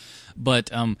agrees.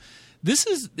 But this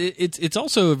is it's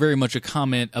also very much a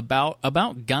comment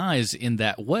about guys in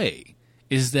that way.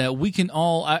 Is that we can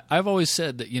all? I've always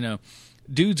said that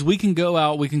dudes, we can go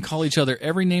out, we can call each other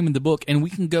every name in the book, and we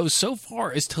can go so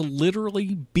far as to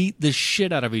literally beat the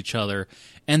shit out of each other,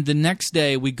 and the next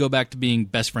day we go back to being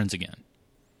best friends again.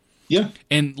 Yeah.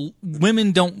 And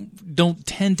women don't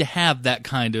tend to have that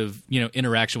kind of,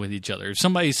 interaction with each other. If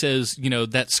somebody says,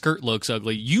 that skirt looks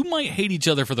ugly, you might hate each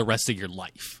other for the rest of your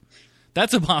life.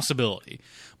 That's a possibility.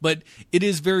 But it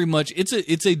is very much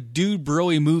it's a dude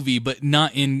broy movie, but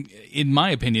not in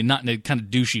my opinion, not in a kind of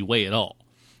douchey way at all.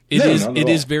 It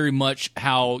is very much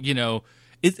how,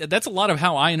 that's a lot of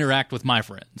how I interact with my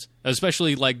friends,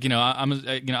 especially like, I'm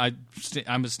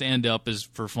a stand-up is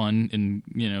for fun and,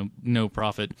 no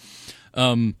profit.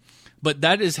 But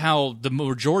that is how the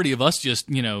majority of us just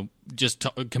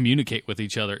communicate with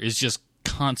each other, is just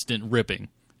constant ripping.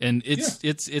 And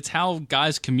it's how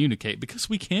guys communicate, because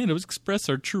we can't express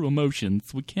our true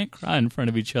emotions. We can't cry in front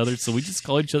of each other, so we just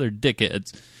call each other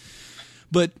dickheads.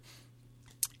 But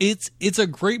It's a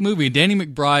great movie. Danny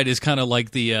McBride is kind of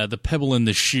like the pebble in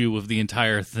the shoe of the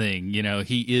entire thing. You know,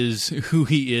 he is who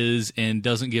he is and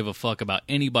doesn't give a fuck about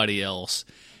anybody else,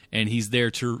 and he's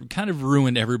there to kind of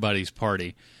ruin everybody's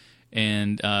party.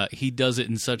 And he does it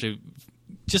in such a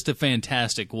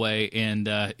fantastic way.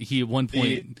 And he at one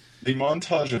point, the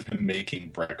montage of him making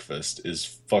breakfast is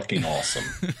fucking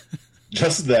awesome.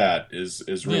 Just that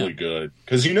is really good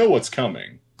because you know what's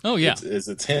coming. Oh, yeah.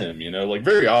 It's him, you know, like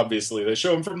very obviously. They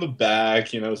show him from the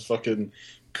back, you know, his fucking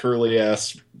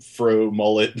curly-ass fro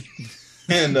mullet.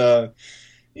 And,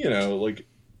 you know, like,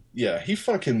 yeah, he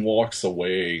fucking walks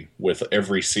away with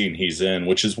every scene he's in,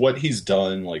 which is what he's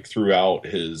done, like, throughout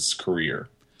his career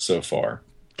so far.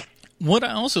 What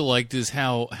I also liked is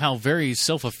how very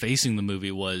self-effacing the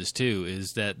movie was, too,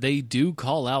 is that they do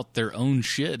call out their own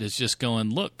shit. It's just going,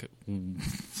 look,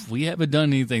 we haven't done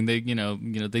anything. They, you know,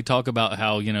 they talk about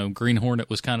how, you know, Green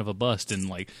Hornet was kind of a bust and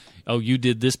like, oh, you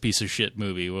did this piece of shit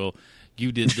movie. Well,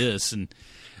 you did this.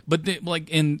 But they,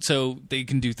 and so they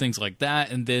can do things like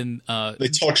that. And then they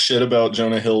talk shit about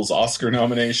Jonah Hill's Oscar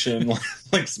nomination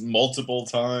like multiple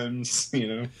times, you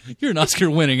know. You're an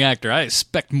Oscar-winning actor. I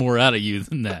expect more out of you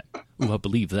than that. Ooh, I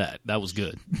believe that. That was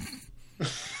good.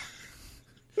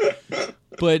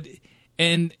 But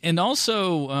and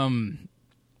also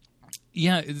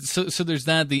yeah, so there's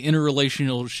that, the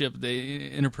interpersonal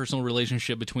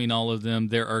relationship between all of them.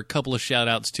 There are a couple of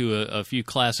shout-outs to a few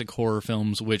classic horror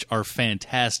films which are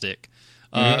fantastic.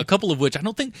 A couple of which I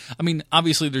don't think, I mean,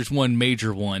 obviously there's one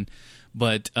major one,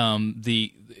 but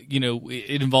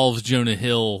it involves Jonah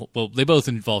Hill. Well, they both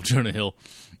involve Jonah Hill.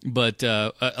 But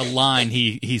a line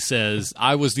he says,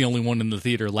 I was the only one in the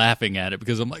theater laughing at it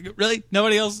because I'm like, really?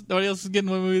 Nobody else is getting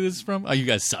what movie this is from? Oh, you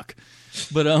guys suck.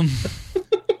 But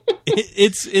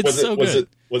it's so good.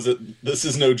 Was it this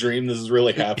is no dream, this is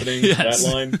really happening? Yes.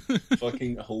 That line?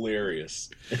 Fucking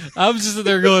hilarious. I was just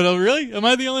there going, oh, really? Am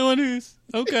I the only one who's...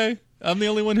 Okay. I'm the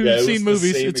only one who's seen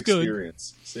movies. It's good.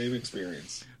 Same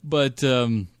experience. But...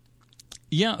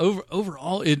 yeah,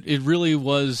 overall, it really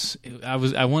was.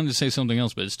 I wanted to say something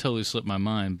else, but it's totally slipped my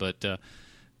mind. But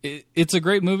it's a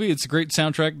great movie. It's a great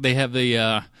soundtrack. They have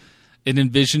an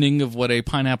envisioning of what a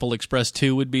Pineapple Express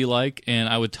 2 would be like, and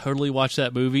I would totally watch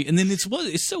that movie. And then it's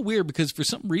so weird because for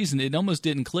some reason it almost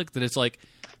didn't click that it's like,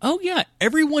 oh yeah,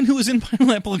 everyone who was in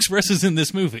Pineapple Express is in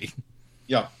this movie.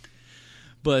 Yeah,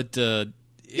 but yeah,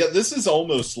 this is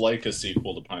almost like a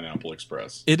sequel to Pineapple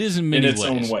Express. It is in many ways.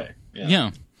 In its own way.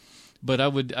 Yeah. But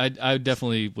I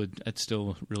definitely would. I'd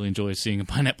still really enjoy seeing a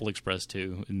Pineapple Express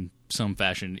 2 in some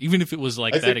fashion, even if it was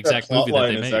like that exact movie that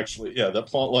they made. Actually, yeah, that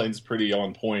plot line's pretty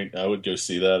on point. I would go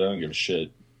see that. I don't give a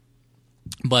shit.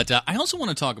 But I also want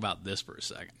to talk about this for a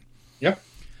second. Yeah.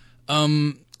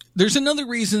 There's another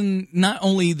reason, not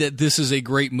only that this is a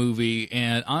great movie,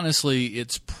 and honestly,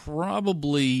 it's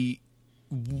probably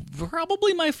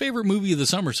my favorite movie of the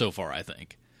summer so far. I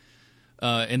think,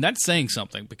 and that's saying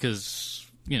something because.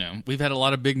 You know, we've had a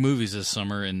lot of big movies this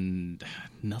summer, and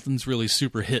nothing's really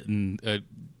super hit in a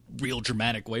real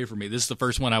dramatic way for me. This is the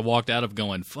first one I walked out of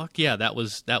going, "Fuck yeah, that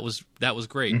was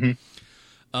great."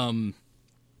 Mm-hmm.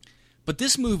 But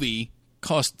this movie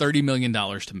cost $30 million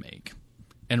to make,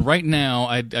 and right now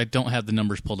I don't have the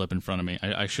numbers pulled up in front of me.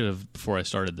 I should have before I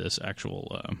started this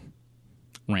actual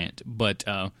rant, but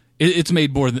it's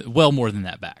made more than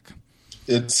that back.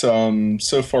 It's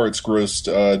so far it's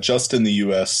grossed just in the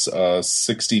U.S.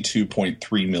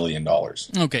 $62.3 million.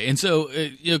 Okay, and so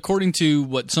according to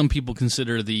what some people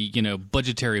consider the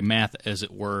budgetary math, as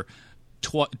it were,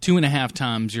 2.5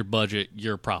 times your budget,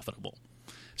 you're profitable.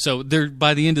 So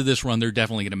by the end of this run, they're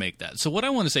definitely going to make that. So what I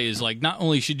want to say is, like, not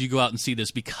only should you go out and see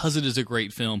this because it is a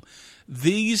great film,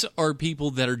 these are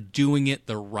people that are doing it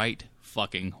the right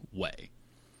fucking way.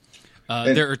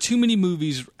 There are too many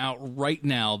movies out right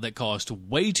now that cost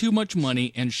way too much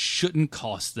money and shouldn't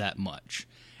cost that much.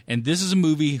 And this is a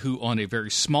movie who, on a very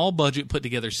small budget, put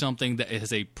together something that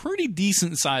has a pretty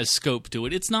decent-sized scope to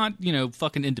it. It's not,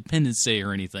 fucking Independence Day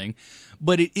or anything,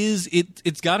 but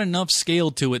it's got enough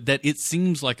scale to it that it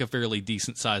seems like a fairly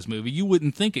decent-sized movie. You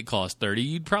wouldn't think it cost $30.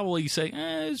 You'd probably say,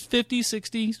 it's 50,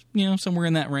 60, somewhere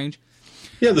in that range.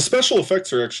 Yeah, the special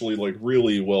effects are actually like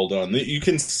really well done. You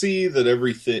can see that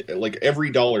everything, like every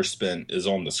dollar spent, is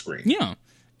on the screen. Yeah,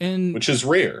 and which is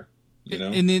rare.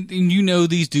 And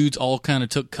these dudes all kind of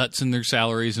took cuts in their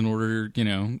salaries in order,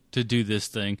 to do this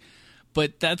thing.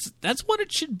 But that's what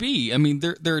it should be. I mean,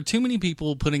 there are too many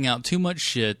people putting out too much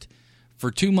shit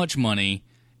for too much money.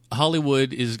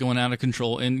 Hollywood is going out of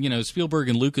control, and Spielberg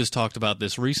and Lucas talked about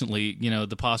this recently.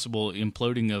 The possible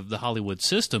imploding of the Hollywood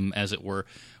system, as it were,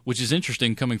 which is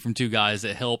interesting, coming from two guys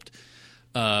that helped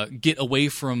get away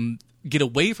from get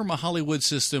away from a Hollywood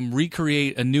system,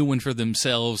 recreate a new one for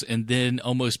themselves, and then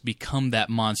almost become that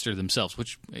monster themselves,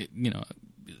 which,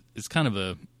 is kind of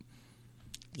a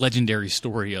legendary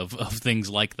story of things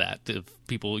like that, of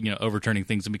people, overturning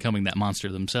things and becoming that monster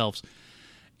themselves.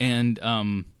 And,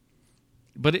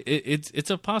 but it's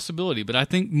a possibility. But I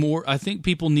think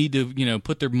people need to,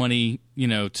 put their money,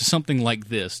 to something like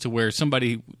this, to where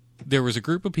there was a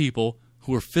group of people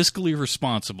who were fiscally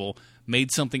responsible,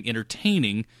 made something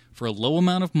entertaining for a low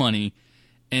amount of money,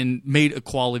 and made a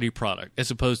quality product,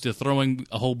 as opposed to throwing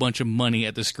a whole bunch of money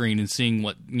at the screen and seeing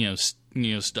what,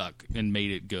 stuck and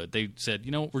made it good. They said,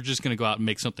 we're just going to go out and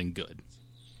make something good.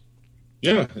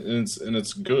 Yeah, and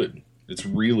it's good. It's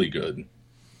really good.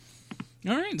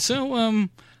 All right, so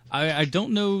I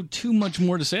don't know too much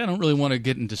more to say. I don't really want to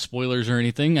get into spoilers or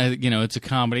anything. It's a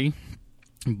comedy,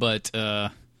 but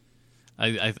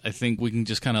I think we can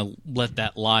just kind of let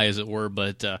that lie, as it were.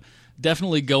 But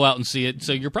definitely go out and see it.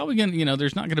 So you're probably going to,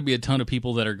 there's not going to be a ton of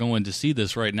people that are going to see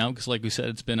this right now because, like we said,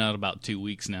 it's been out about 2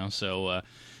 weeks now. So,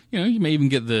 you may even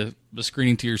get the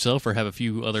screening to yourself or have a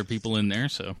few other people in there.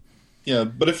 So. Yeah,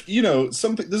 but if,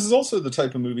 this is also the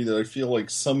type of movie that I feel like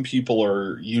some people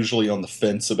are usually on the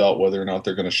fence about whether or not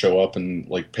they're going to show up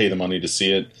and, pay the money to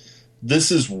see it.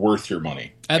 This is worth your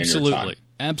money. Absolutely. And your time.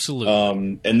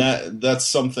 Absolutely. And that's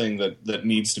something that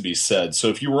needs to be said. So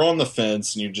if you were on the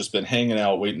fence and you've just been hanging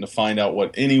out waiting to find out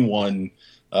what anyone,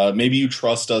 maybe you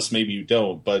trust us, maybe you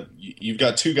don't, but you've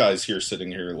got two guys here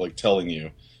sitting here telling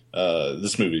you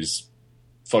this movie's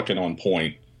fucking on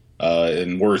point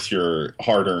and worth your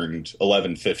hard-earned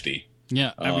 $11.50.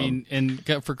 Yeah, I mean, and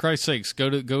for Christ's sakes,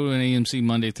 go to an AMC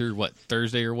Monday through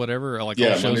Thursday or whatever. All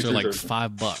shows are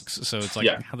 $5, so it's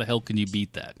how the hell can you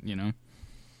beat that?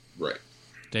 Right.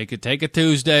 Take a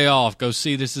Tuesday off. Go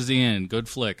see This Is the End. Good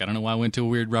flick. I don't know why I went to a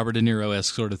weird Robert De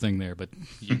Niro-esque sort of thing there, but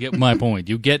you get my point.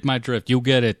 You get my drift. You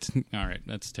get it. All right,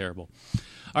 that's terrible.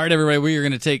 All right, everybody, we are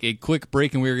going to take a quick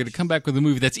break, and we are going to come back with a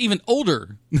movie that's even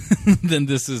older than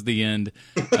This Is the End.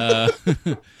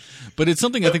 But it's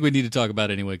something I think we need to talk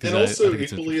about anyway. And also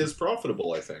equally as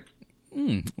profitable, I think.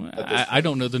 I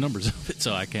don't know the numbers of it,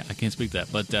 so I can't speak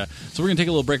that. But so we're going to take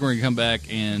a little break, and we're going to come back,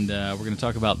 and we're going to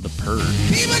talk about The Purge.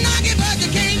 Keep on knocking, but you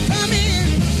can't come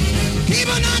in. Keep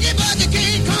on knocking, but you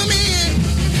can't come in.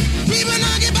 Keep on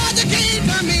knocking, but you can't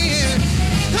come in.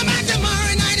 Come back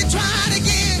tomorrow night and try it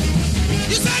again.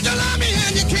 You said you love me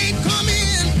and you can't come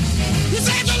in. You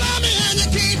said you love me and you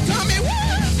can't come in. Woo!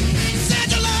 You said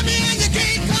you love me and you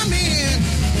can't come in.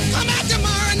 Come back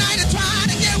tomorrow night and try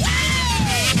it again. Woo!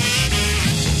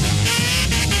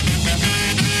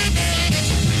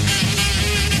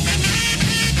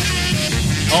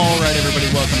 All right, everybody,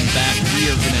 welcome back.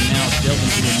 We are going to now delve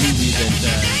into a movie that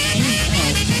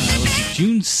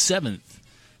June 7th,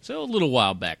 so a little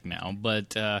while back now.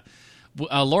 But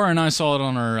Laura and I saw it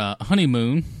on our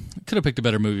honeymoon. Could have picked a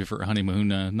better movie for a honeymoon.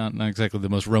 Not exactly the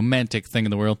most romantic thing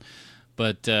in the world.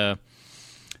 But so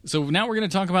now we're going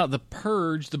to talk about The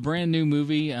Purge, the brand new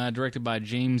movie directed by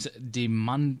James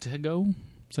DeMonaco.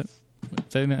 Is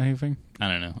that how you think? I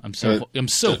don't know. I'm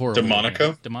so horrible.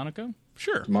 DeMonaco? DeMonaco?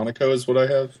 Sure. DeMonaco is what I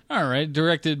have. All right.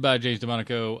 Directed by James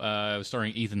DeMonaco,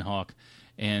 starring Ethan Hawke.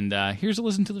 And here's a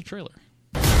listen to the trailer.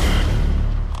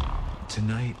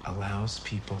 Tonight allows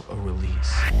people a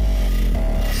release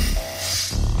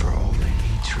for all the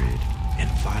hatred and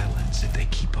violence that they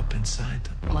keep up inside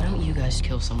them. Why don't you guys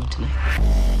kill someone tonight?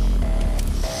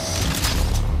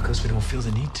 Because we don't feel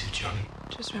the need to, Joey.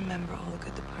 Just remember all the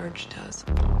good the Purge does.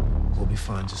 We'll be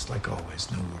fine just like always.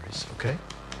 No worries, okay?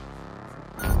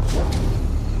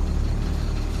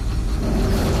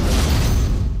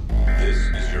 This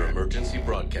is your emergency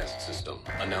broadcast system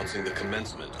announcing the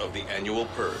commencement of the annual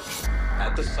Purge.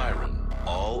 At the siren,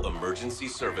 all emergency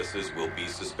services will be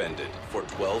suspended for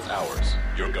 12 hours.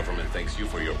 Your government thanks you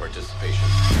for your participation.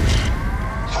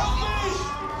 Help me!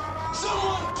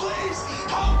 Someone, please,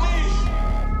 help me!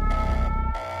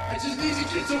 I just need to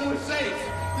get somewhere safe.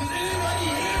 Does anybody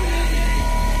hear me?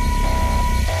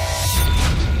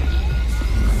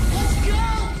 Let's go!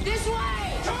 This way!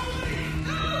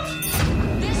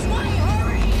 This way,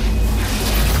 hurry!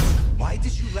 Why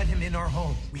did you let him in our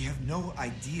home? We have no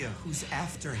idea who's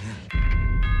after him.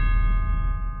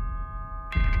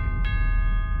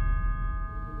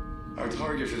 Our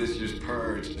target for this year's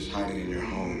Purge is hiding in your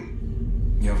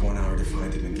home. You have 1 hour to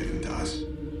find him and give him to us,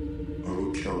 or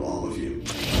we'll kill all of you.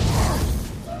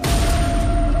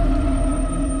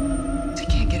 They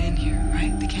can't get in here,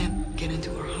 right? They can't get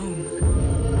into our home.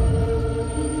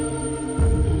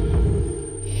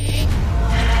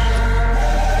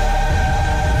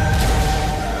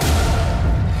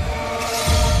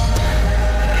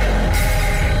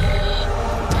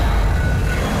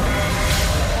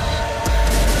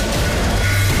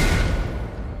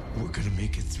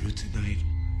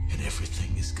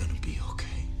 everything is gonna be okay.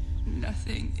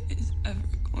 Nothing is ever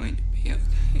going to be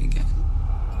okay again.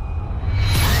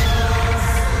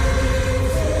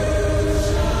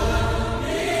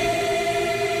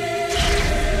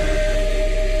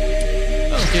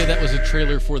 Okay, that was a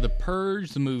trailer for The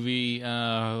Purge, the movie,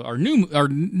 our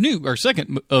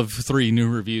second of 3 new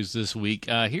reviews this week.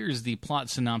 Here's the plot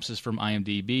synopsis from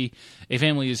IMDb. A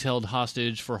family is held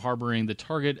hostage for harboring the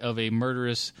target of a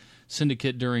murderous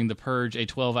syndicate during The Purge, a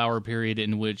 12-hour period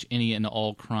in which any and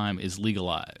all crime is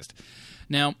legalized.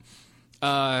 Now,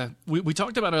 we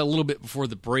talked about it a little bit before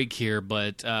the break here,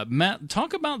 but Matt,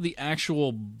 talk about the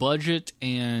actual budget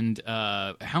and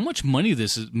how much money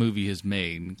this movie has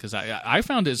made. Because I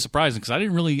found it surprising because I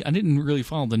didn't really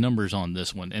follow the numbers on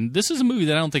this one. And this is a movie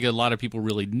that I don't think a lot of people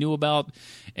really knew about,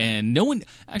 and no one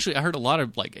actually. I heard a lot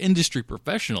of like industry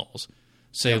professionals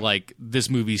say like this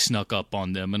movie snuck up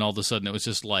on them, and all of a sudden it was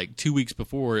just like 2 weeks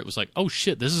before it was like, oh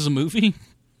shit, this is a movie.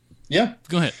 Yeah.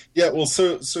 Go ahead. Yeah, well,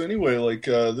 so anyway, like,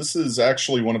 this is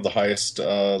actually one of the highest,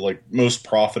 most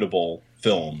profitable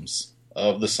films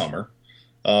of the summer.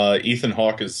 Ethan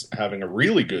Hawke is having a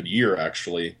really good year,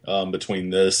 actually,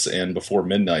 between this and Before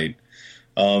Midnight.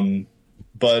 But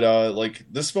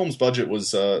this film's budget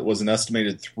was an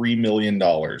estimated $3 million.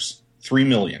 $3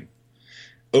 million.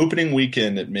 Opening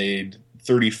weekend, it made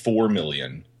 $34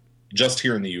 million, just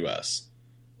here in the U.S.,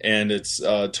 and its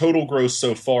total gross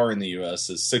so far in the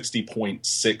U.S. is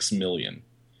 $60.6 million.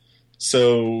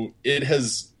 So it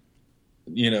has,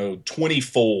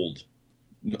 20-fold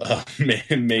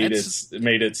made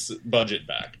its budget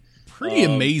back. Pretty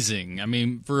amazing. I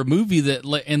mean, for a movie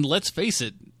that, and let's face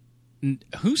it,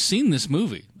 who's seen this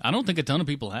movie? I don't think a ton of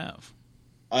people have.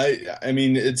 I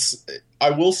mean,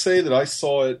 I will say that I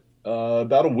saw it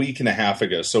about a week and a half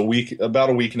ago. So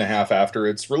about a week and a half after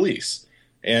its release.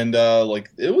 And,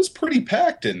 it was pretty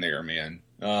packed in there, man,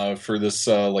 for this,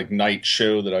 night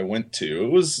show that I went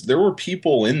to. There were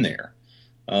people in there.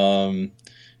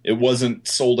 It wasn't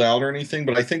sold out or anything,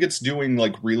 but I think it's doing,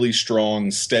 really strong,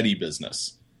 steady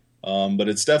business. But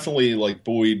it's definitely,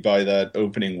 buoyed by that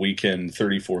opening weekend,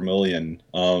 $34 million.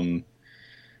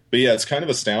 But yeah, it's kind of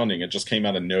astounding. It just came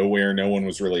out of nowhere. No one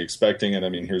was really expecting it. I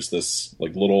mean, here's this,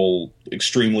 little,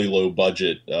 extremely low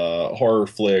budget, horror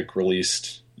flick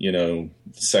released,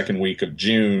 second week of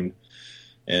June,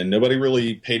 and nobody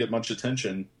really paid it much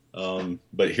attention.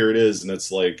 But here it is, and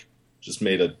it's just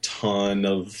made a ton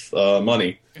of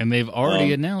money. And they've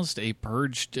already announced a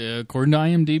Purge. According to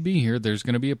IMDb, here there's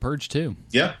going to be a Purge 2.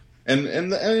 Yeah, and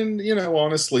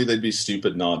honestly, they'd be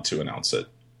stupid not to announce it.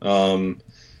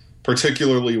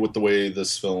 Particularly with the way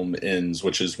this film ends,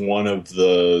 which is one of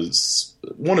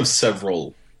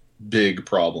several big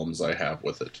problems I have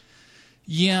with it.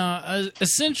 Yeah,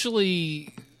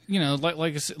 essentially, like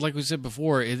we said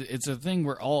before, it's a thing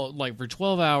where for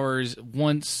 12 hours,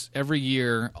 once every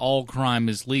year, all crime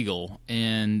is legal,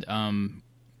 and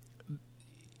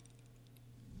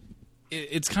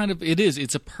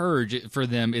it's a purge for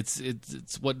them. It's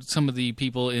what some of the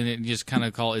people in it just kind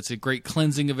of call it's a great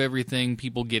cleansing of everything.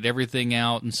 People get everything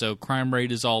out, and so crime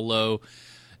rate is all low.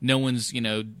 No one's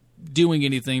doing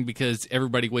anything because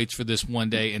everybody waits for this one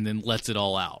day and then lets it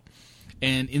all out.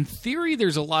 And in theory,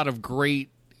 there's a lot of great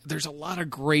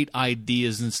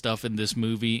ideas and stuff in this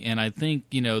movie, and I think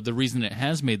the reason it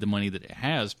has made the money that it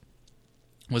has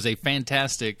was a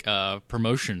fantastic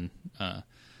promotion.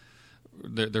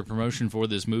 Their promotion for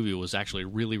this movie was actually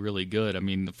really, really good. I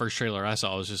mean, the first trailer I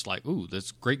saw was just like, ooh, that's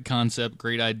great concept,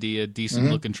 great idea, decent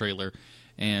looking trailer,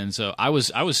 and so I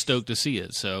was stoked to see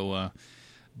it. So,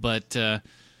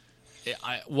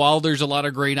 while there's a lot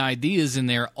of great ideas in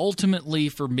there, ultimately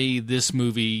for me, this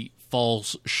movie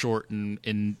falls short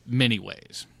in many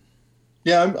ways.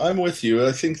 Yeah, I'm with you.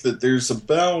 I think that there's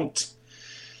about,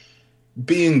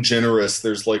 being generous,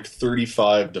 there's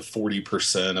 35 to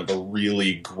 40% of a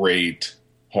really great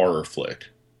horror flick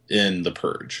in The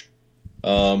Purge.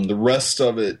 The rest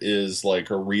of it is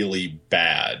a really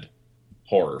bad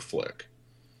horror flick.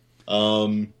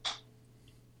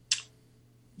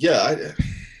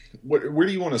 Where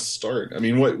do you want to start? I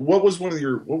mean, what was one of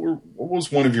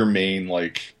your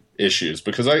main issues?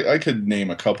 Because I could name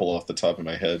a couple off the top of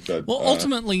my head, but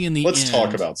ultimately in the let's end,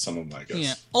 talk about some of them, I guess.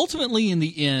 Yeah, ultimately in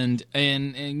the end,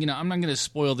 and I'm not going to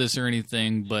spoil this or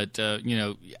anything, but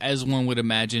as one would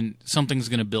imagine, something's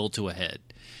going to build to a head.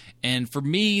 And for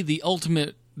me, the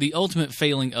ultimate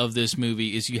failing of this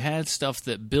movie is you had stuff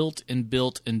that built and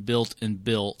built and built and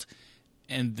built,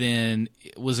 and then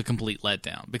it was a complete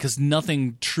letdown because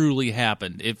nothing truly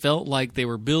happened. It felt like they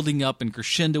were building up and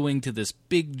crescendoing to this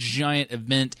big giant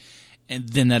event, and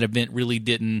then that event really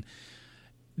didn't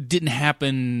didn't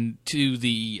happen to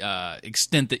the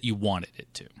extent that you wanted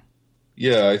it to.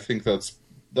 Yeah, I think that's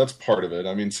part of it.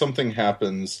 I mean, something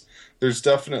happens. There's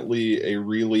definitely a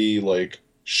really like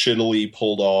shittily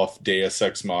pulled off Deus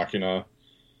Ex Machina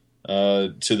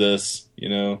to this, you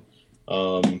know,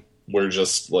 where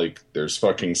just like there's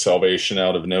fucking salvation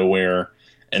out of nowhere,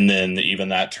 and then even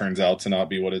that turns out to not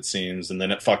be what it seems, and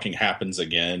then it fucking happens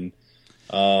again.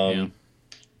 And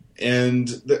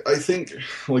I think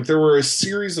like there were a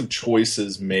series of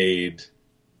choices made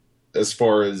as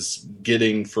far as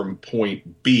getting from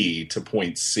point B to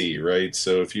point C, right?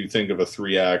 So if you think of a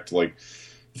 3-act, like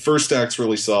the first act's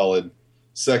really solid,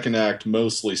 second act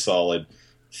mostly solid,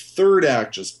 third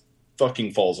act just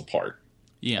fucking falls apart.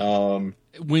 Yeah.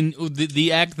 When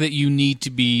the act that you need to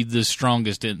be the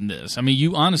strongest in this, I mean,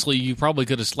 you probably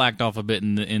could have slacked off a bit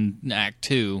in Act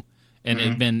 2, and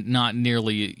it'd been not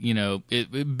nearly, you know,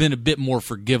 it'd been a bit more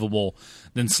forgivable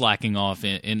than slacking off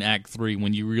in Act 3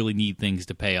 when you really need things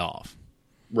to pay off.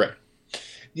 Right.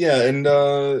 Yeah, and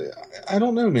I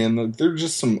don't know, man. There are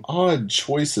just some odd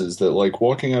choices that, like,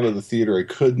 walking out of the theater, I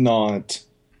could not,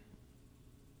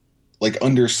 like,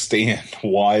 understand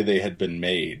why they had been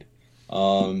made.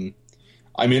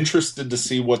 I'm interested to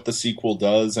see what the sequel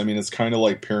does. I mean, it's kind of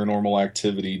like Paranormal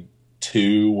Activity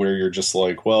 2, where you're just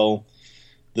like, well,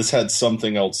 this had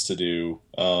something else to do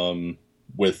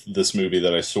with this movie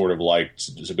that I sort of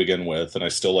liked to begin with, and I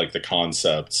still like the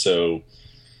concept. So,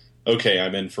 okay,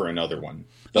 I'm in for another one.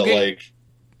 But, like,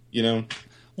 you know,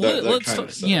 that kind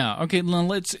of stuff. Yeah, okay,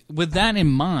 with that in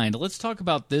mind, let's talk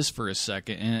about this for a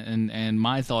second and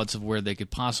my thoughts of where they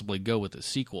could possibly go with the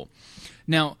sequel.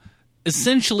 Now,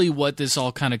 essentially what this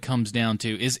all kind of comes down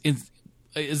to is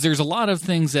there's a lot of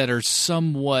things that are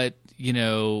somewhat, you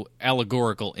know,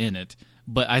 allegorical in it,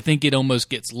 but I think it almost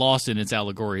gets lost in its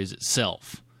allegories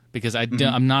itself, because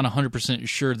I'm not 100%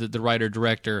 sure that the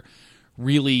writer-director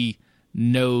really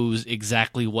knows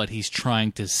exactly what he's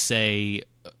trying to say,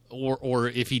 or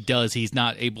if he does, he's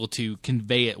not able to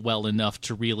convey it well enough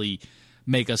to really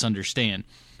make us understand.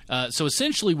 So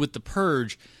essentially with The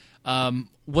Purge,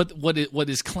 what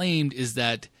is claimed is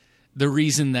that the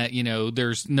reason that, you know,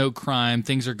 there's no crime,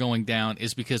 things are going down,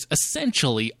 is because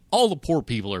essentially all the poor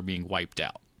people are being wiped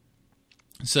out.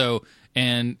 So,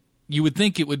 and you would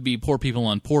think it would be poor people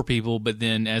on poor people, but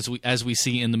then as we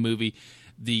see in the movie,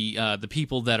 the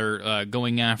people that are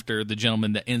going after the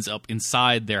gentleman that ends up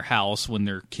inside their house when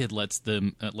their kid lets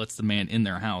the man in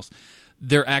their house,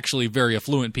 they're actually very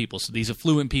affluent people. So these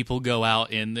affluent people go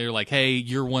out and they're like, hey,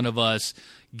 you're one of us.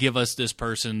 Give us this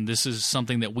person. This is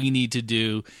something that we need to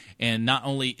do. And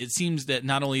it seems that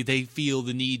not only they feel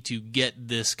the need to get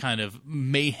this kind of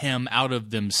mayhem out of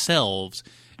themselves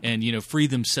and, you know, free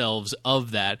themselves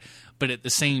of that, but at the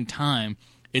same time,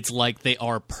 it's like they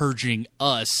are purging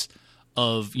us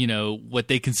of, you know, what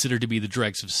they consider to be the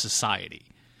dregs of society.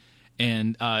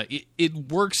 And it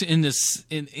works in a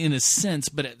sense,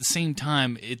 but at the same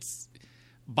time, it's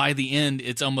by the end,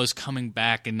 it's almost coming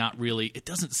back and not really. It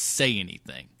doesn't say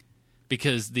anything,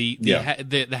 because the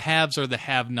haves are the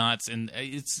have-nots, and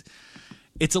it's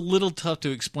a little tough to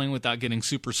explain without getting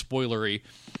super spoilery.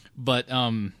 But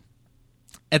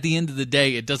at the end of the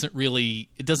day, it doesn't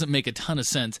make a ton of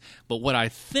sense. But what I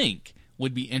think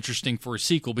would be interesting for a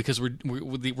sequel, because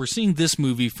we're seeing this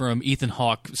movie from Ethan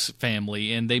Hawke's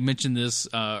family, and they mentioned this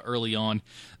early on,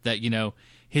 that, you know,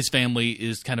 his family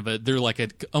is they're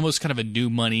like almost kind of a new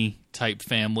money type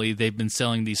family. They've been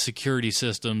selling these security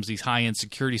systems, these high-end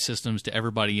security systems to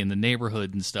everybody in the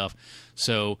neighborhood and stuff,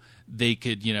 so they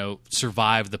could, you know,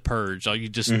 survive the purge. You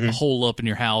just hole up in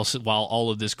your house while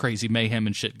all of this crazy mayhem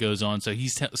and shit goes on. So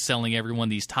he's selling everyone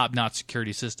these top-notch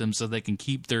security systems so they can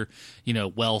keep their, you know,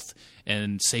 wealth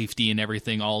and safety and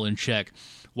everything all in check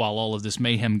while all of this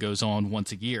mayhem goes on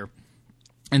once a year.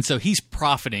 And so he's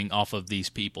profiting off of these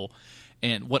people.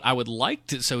 And what I would like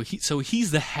to, so he's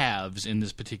the haves in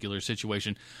this particular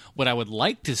situation. What I would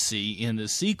like to see in the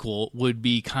sequel would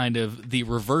be kind of the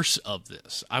reverse of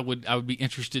this. I would be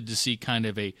interested to see kind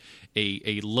of a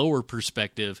lower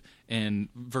perspective and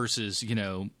versus, you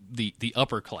know, the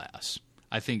upper class.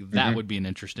 I think that would be an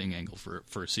interesting angle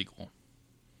for a sequel.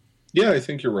 Yeah, I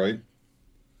think you're right.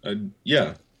 I'd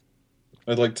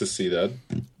like to see that.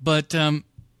 But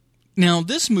now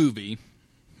this movie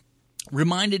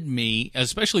reminded me,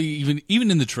 especially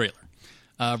even in the trailer,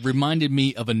 reminded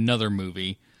me of another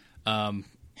movie, a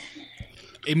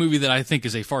movie that I think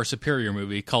is a far superior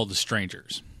movie called The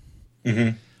Strangers.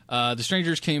 The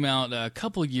Strangers came out a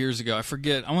couple of years ago. I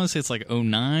forget. I want to say it's like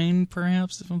 2009,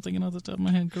 perhaps, if I'm thinking off the top of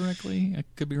my head correctly. I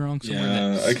could be wrong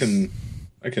somewhere. Yeah,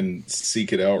 I can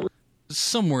seek it out.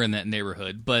 Somewhere in that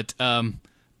neighborhood. But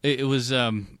it was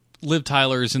Liv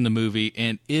Tyler is in the movie,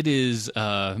 and it is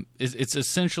it's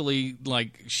essentially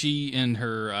like she and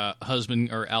her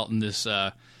husband are out in this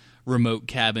remote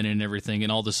cabin and everything,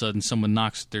 and all of a sudden someone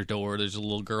knocks at their door. There's a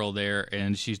little girl there,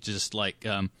 and she's just like,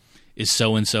 is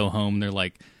so-and-so home? They're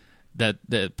like,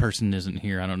 that person isn't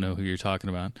here. I don't know who you're talking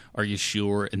about. Are you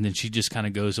sure? And then she just kind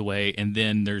of goes away, and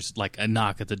then there's like a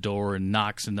knock at the door and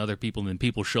knocks and other people, and then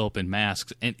people show up in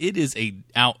masks, and it is a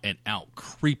out-and-out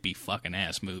creepy fucking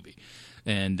ass movie.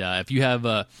 And if you have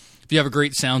a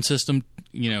great sound system,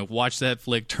 watch that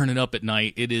flick, turn it up at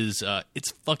night. It is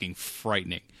it's fucking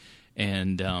frightening.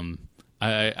 And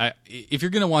if you're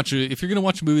gonna watch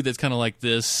a movie that's kind of like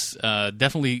this,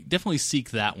 definitely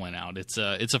seek that one out. It's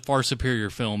a far superior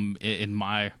film in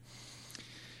my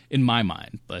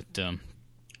mind. But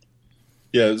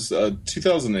yeah, it was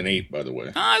 2008, by the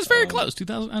way. It's very close.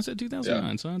 2000. I said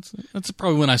 2009, yeah. So that's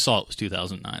probably when I saw it was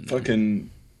 2009. Fucking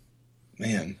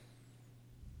man.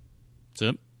 What's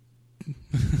up?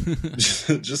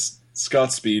 Just Scott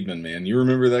Speedman, man. You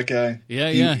remember that guy?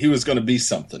 Yeah. He was going to be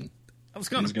something. I was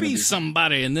going to be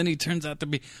somebody, and then he turns out to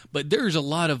be. But there's a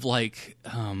lot of like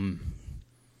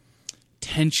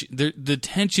tension. The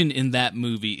tension in that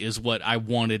movie is what I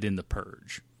wanted in The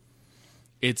Purge.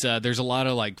 It's there's a lot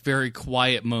of like very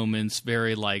quiet moments,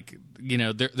 very like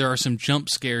there are some jump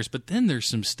scares, but then there's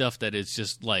some stuff that is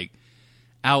just like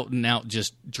out and out,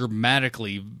 just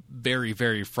dramatically very,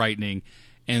 very frightening.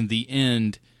 And the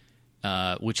end,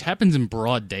 which happens in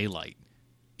broad daylight,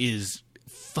 is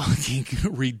fucking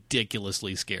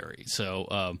ridiculously scary.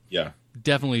 So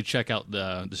definitely check out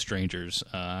the Strangers.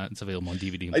 It's available on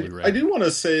DVD and Blu-ray. I do want to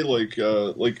say like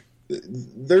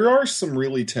there are some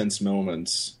really tense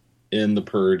moments in The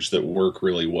Purge that work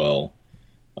really well.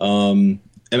 And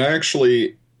I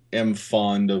actually am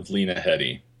fond of Lena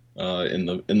Headey in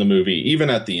the movie, even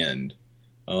at the end.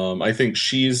 I think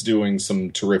she's doing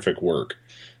some terrific work.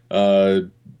 But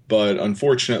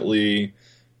unfortunately,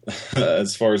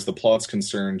 as far as the plot's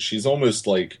concerned, she's almost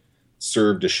like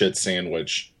served a shit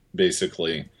sandwich,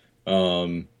 basically,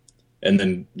 and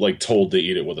then like told to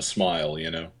eat it with a smile,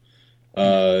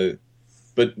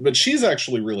 But she's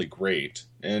actually really great,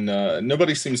 and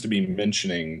nobody seems to be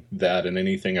mentioning that in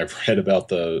anything I've read about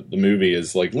the movie.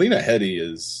 Is like Lena Headey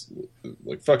is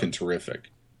like fucking terrific.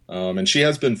 And she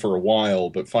has been for a while,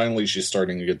 but finally she's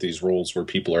starting to get these roles where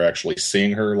people are actually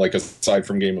seeing her, like aside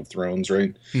from Game of Thrones,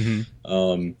 right?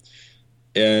 Mm-hmm.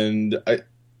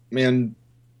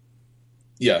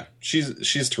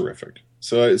 She's terrific.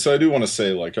 So I do want to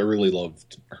say, like, I really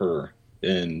loved her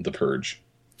in The Purge.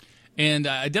 And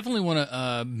I definitely want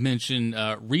to mention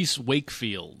Reese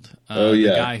Wakefield.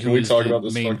 The guy who Can we is talk the about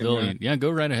this main fucking villain. guy? Yeah,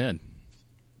 go right ahead.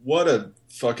 What a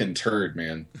fucking turd,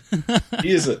 man.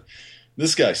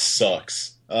 This guy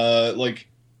sucks. Like,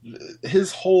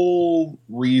 his whole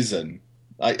reason,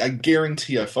 I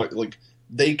guarantee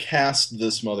they cast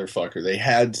this motherfucker. They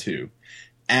had to,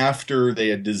 after they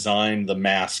had designed the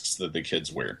masks that the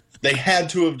kids wear. They had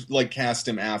to have, like, cast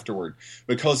him afterward,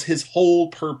 because his whole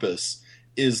purpose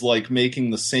is, like,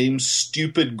 making the same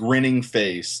stupid grinning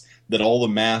face that all the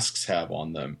masks have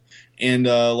on them. And,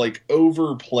 like,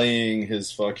 overplaying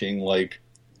his fucking, like,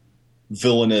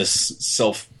 villainous,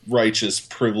 self-righteous,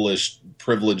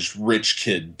 privileged rich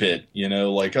kid bit,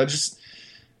 Like,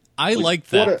 I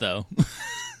liked that, though.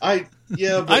 I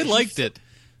liked it.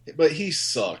 But he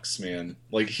sucks, man.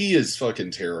 Like, he is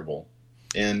fucking terrible.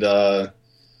 And,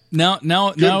 Now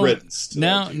riddance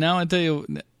now I tell you,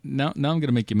 now I'm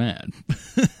gonna make you mad.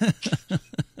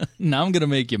 Now I'm gonna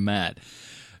make you mad,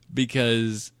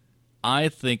 because I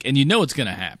think, and it's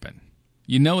gonna happen.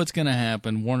 It's gonna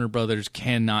happen. Warner Brothers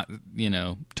cannot,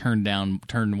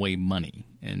 turn away money,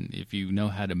 and if you know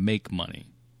how to make money,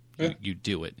 you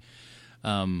do it.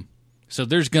 So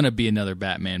there's gonna be another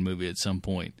Batman movie at some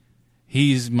point.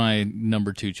 He's my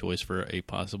number 2 choice for a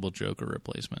possible Joker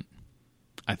replacement.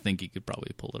 I think he could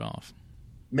probably pull it off.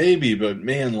 Maybe, but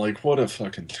man, like, what a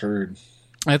fucking turd.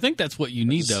 I think that's what you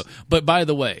need, though. But by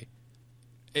the way,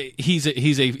 he's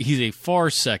a far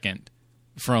second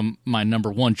from my number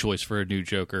 1 choice for a new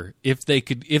Joker. If they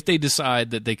decide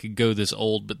that they could go this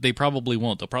old, but they probably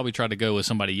won't. They'll probably try to go with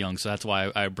somebody young, so that's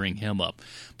why I bring him up.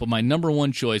 But my number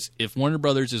 1 choice, if Warner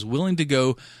Brothers is willing to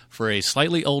go for a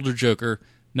slightly older Joker,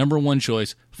 number 1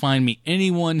 choice, find me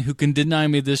anyone who can deny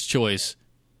me this choice.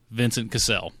 Vincent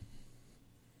Cassel.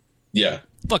 Yeah.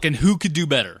 Fucking who could do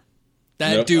better?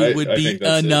 That dude would be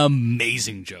an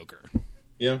amazing Joker.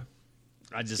 Yeah.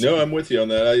 I'm with you on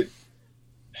that.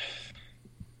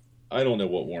 I don't know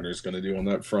what Warner's going to do on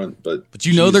that front, but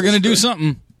they're going to do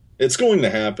something. It's going to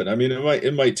happen. I mean,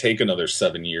 it might take another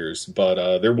 7 years,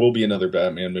 but there will be another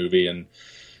Batman movie, and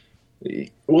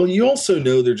Well, you also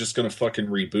know they're just going to fucking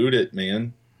reboot it,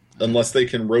 man. Unless they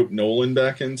can rope Nolan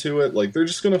back into it, like they're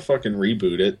just going to fucking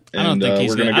reboot it, and I don't think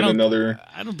we're going to get another.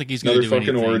 I don't think he's going to do fucking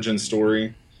anything. origin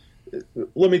story.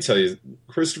 Let me tell you,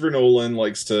 Christopher Nolan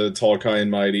likes to talk high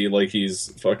and mighty like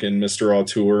he's fucking Mr.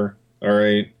 Auteur, all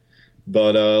right?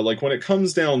 But like when it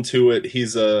comes down to it,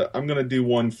 he's I'm going to do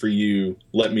one for you,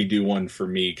 let me do one for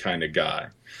me kind of guy.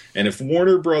 And if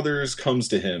Warner Brothers comes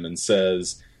to him and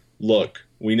says, look,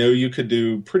 we know you could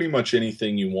do pretty much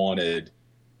anything you wanted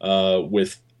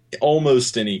with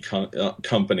almost any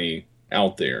company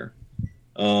out there.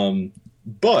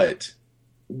 But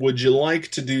would you like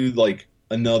to do like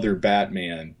another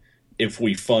Batman if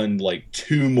we fund like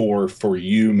 2 more for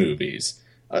you movies?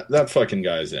 That fucking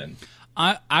guy's in.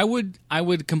 I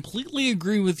would completely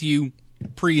agree with you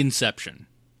pre-Inception.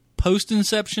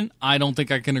 Post-Inception, I don't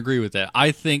think I can agree with that. I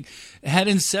think had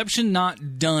Inception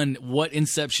not done what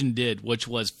Inception did, which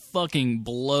was fucking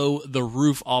blow the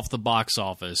roof off the box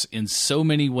office in so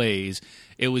many ways,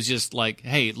 it was just like,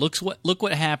 hey, look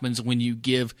what happens when you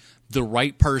give the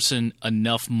right person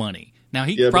enough money. Now,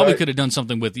 he probably could have done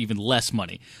something with even less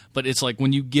money, but it's like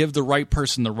when you give the right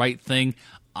person the right thing,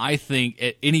 I think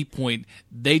at any point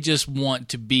they just want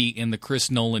to be in the Chris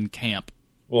Nolan camp,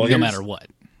 no matter what.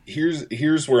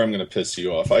 Here's where I'm going to piss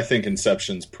you off. I think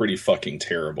Inception's pretty fucking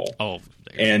terrible. Oh,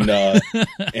 and I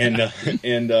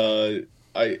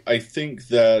think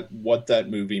that what that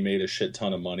movie made a shit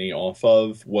ton of money off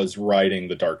of was riding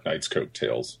the Dark Knight's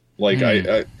coattails. Like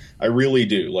I really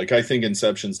do. Like I think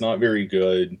Inception's not very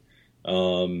good.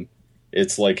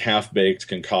 It's like half-baked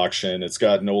concoction. It's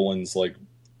got Nolan's like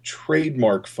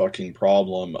trademark fucking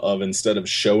problem of instead of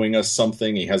showing us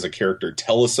something, he has a character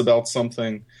tell us about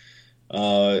something.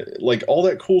 Like all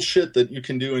that cool shit that you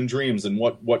can do in dreams, and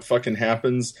what fucking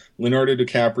happens? Leonardo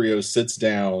DiCaprio sits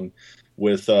down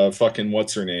with fucking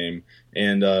what's her name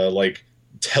and like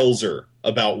tells her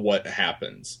about what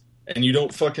happens, and you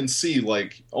don't fucking see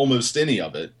like almost any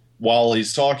of it while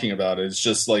he's talking about it. It's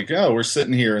just like, oh, we're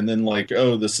sitting here, and then like,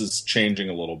 oh, this is changing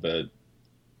a little bit.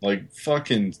 Like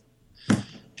fucking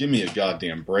give me a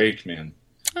goddamn break, man.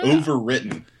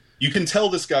 Overwritten. You can tell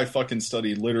this guy fucking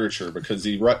studied literature because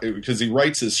he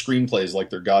writes his screenplays like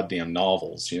they're goddamn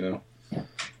novels, you know.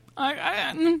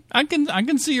 I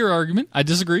can see your argument. I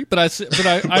disagree, but I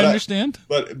understand.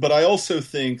 But I also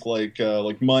think like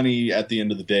money at the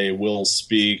end of the day will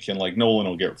speak, and like Nolan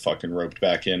will get fucking roped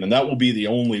back in, and that will be the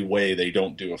only way they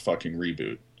don't do a fucking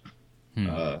reboot.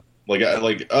 Other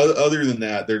than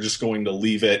that, they're just going to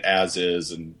leave it as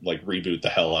is and like reboot the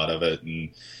hell out of it and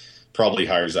probably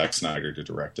hire Zack Snyder to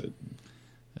direct it.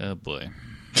 Oh boy.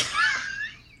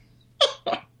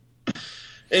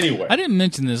 Anyway, I didn't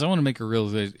mention this. I want to make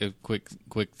a quick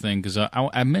thing because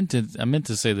I meant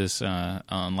to say this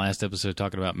on last episode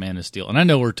talking about Man of Steel, and I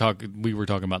know we were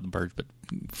talking about The Purge, but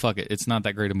fuck it, it's not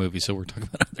that great a movie, so we're talking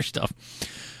about other stuff.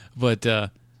 But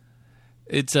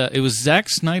it was Zack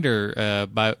Snyder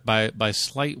by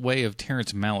slight way of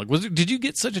Terrence Malick. Did you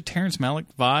get such a Terrence Malick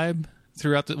vibe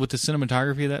throughout with the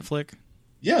cinematography of that flick?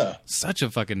 Yeah, such a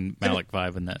fucking Malick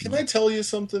vibe in that. Can I tell you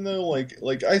something though?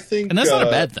 Like I think, and that's not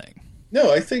a bad thing. No,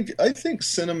 I think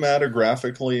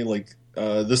cinematographically, like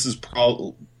this is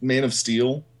Man of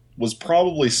Steel was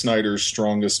probably Snyder's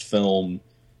strongest film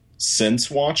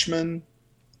since Watchmen,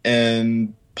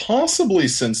 and possibly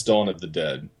since Dawn of the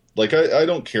Dead. Like I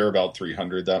don't care about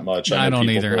 300 that much. I don't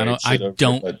either.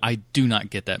 I do not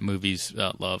get that movie's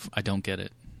love. I don't get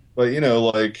it. But you know,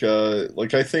 like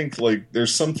I think like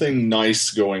there's something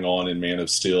nice going on in Man of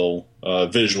Steel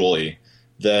visually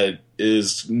that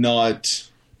is not.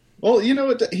 Well, you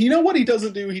know what he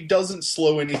doesn't do? He doesn't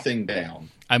slow anything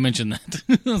down. I mentioned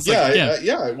that.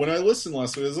 Yeah. When I listened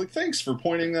last week, I was like, thanks for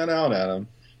pointing that out, Adam.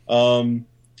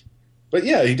 But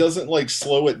yeah, he doesn't like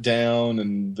slow it down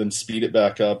and then speed it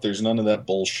back up. There's none of that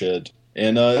bullshit.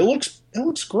 And it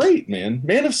looks great, man.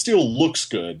 Man of Steel looks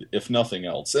good, if nothing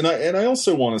else. And I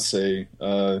also want to say,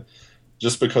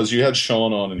 just because you had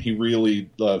Sean on and he really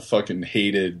fucking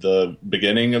hated the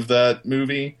beginning of that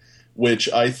movie,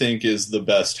 which I think is the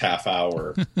best half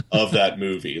hour of that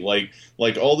movie. Like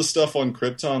all the stuff on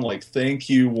Krypton, like thank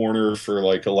you, Warner, for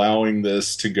like allowing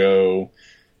this to go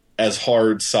as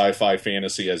hard sci-fi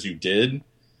fantasy as you did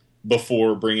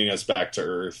before bringing us back to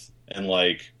Earth. And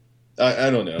like, I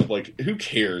don't know, like who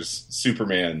cares?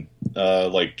 Superman,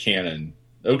 like canon.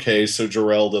 Okay, so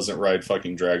Jor-El doesn't ride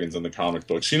fucking dragons in the comic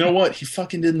books. You know what? He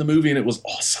fucking did in the movie and it was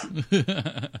awesome.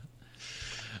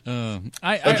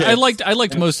 I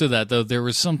liked most of that though. There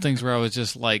were some things where I was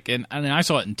just like, and I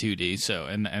saw it in 2D, so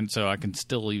and so I can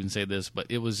still even say this, but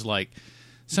it was like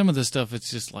some of the stuff,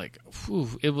 it's just like,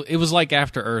 whew, it was like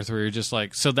After Earth, where you're just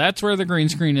like, so that's where the green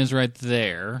screen is right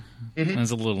there. Mm-hmm.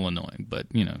 That's a little annoying, but,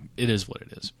 it is what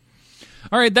it is.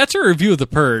 All right, that's a review of The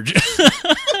Purge.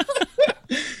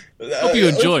 Hope you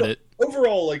enjoyed it.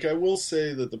 Overall, I will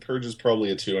say that The Purge is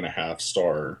probably a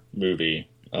 2.5-star movie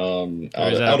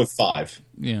out of 5.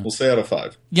 Yeah. We'll say out of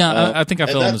 5. Yeah, I think I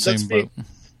fell in the same boat.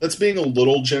 That's being a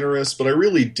little generous, but I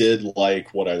really did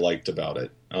like what I liked about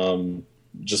it.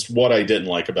 Just what I didn't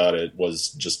like about it was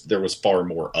just there was far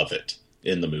more of it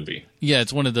in the movie. Yeah,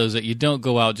 it's one of those that you don't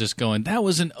go out just going, that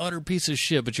was an utter piece of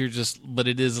shit, but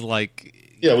it is like,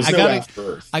 yeah, it was After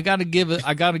Earth. I gotta give it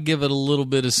a little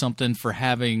bit of something for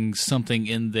having something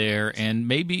in there, and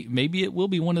maybe it will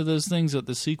be one of those things that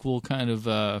the sequel kind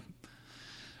of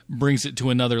brings it to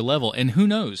another level. And who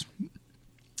knows?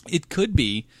 It could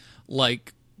be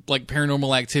like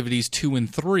Paranormal Activities 2 and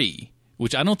 3,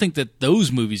 which I don't think that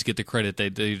those movies get the credit they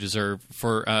deserve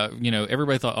for.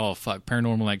 Everybody thought, oh fuck,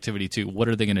 Paranormal Activity 2, what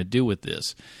are they going to do with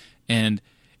this? And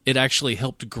it actually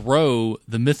helped grow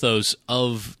the mythos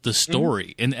of the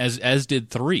story, and as did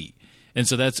 3. And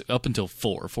so that's up until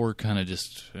 4. 4 kind of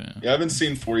just. Yeah, I haven't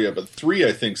seen 4 yet, but 3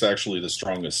 I think is actually the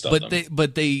strongest of them.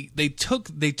 They took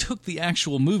the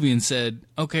actual movie and said,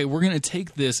 okay, we're going to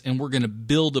take this and we're going to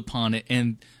build upon it.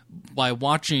 And by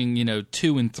watching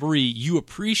 2 and 3, you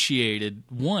appreciated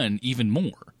 1 even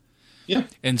more. Yeah.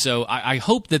 And so I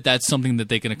hope that that's something that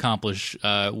they can accomplish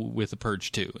with The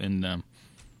Purge 2. And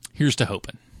here's to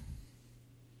hoping.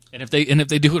 And if they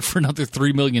do it for another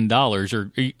 $3 million,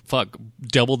 or fuck,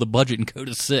 double the budget and go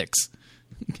to 6,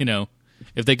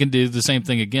 if they can do the same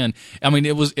thing again, I mean,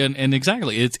 it was and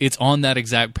exactly it's on that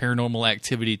exact Paranormal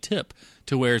Activity tip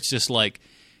to where it's just like,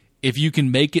 if you can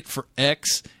make it for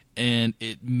X and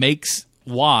it makes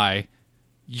Y,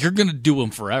 you're gonna do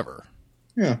them forever.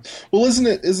 Yeah. Well, isn't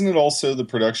it also the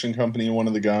production company, one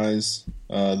of the guys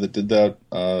that did that?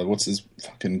 What's his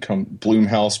fucking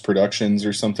Bloomhouse Productions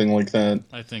or something like that?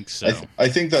 I think so. I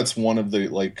think that's one of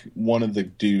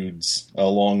the dudes,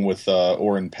 along with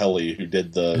Oren Peli, who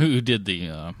did the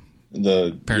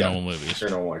Paranormal movies,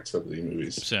 Paranormal Activity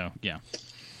movies. So yeah.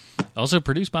 Also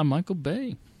produced by Michael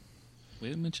Bay. We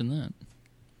didn't mention that.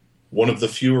 One of the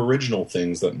few original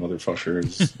things that motherfucker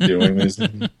is doing is.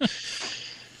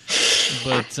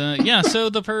 But so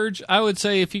The Purge, I would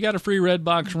say if you got a free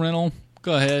Redbox rental,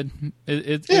 go ahead.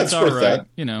 It's all right,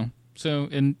 that. So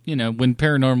and when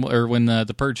Paranormal or when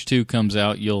The Purge 2 comes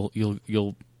out, you'll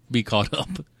be caught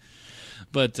up.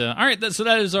 But all right, so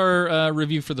that is our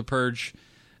review for The Purge.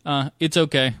 It's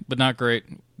okay, but not great.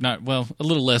 A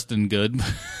little less than good.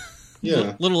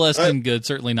 Yeah, a little less than good.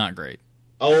 Certainly not great.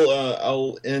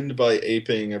 I'll end by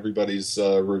aping everybody's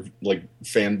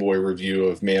fanboy review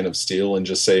of Man of Steel and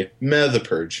just say, meh, The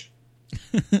Purge.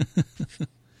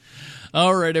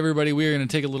 All right, everybody, we are going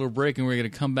to take a little break, and we're going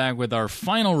to come back with our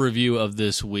final review of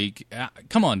this week.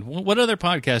 Come on, what other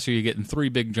podcast are you getting 3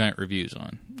 big giant reviews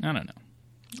on? I don't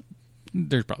know.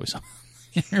 There's probably some.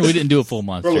 We didn't do a full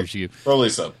Monsters review. Probably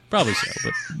so. But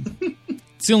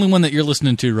it's the only one that you're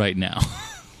listening to right now.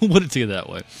 Put it to you that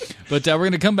way. But we're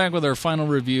going to come back with our final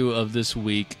review of this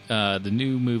week, the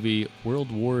new movie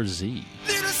World War Z.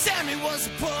 Little Sammy was a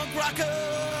punk rocker.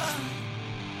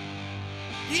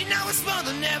 You know his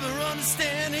mother never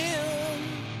understand him.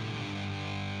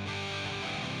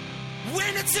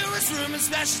 Went into his room and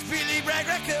smashed his Billy Bragg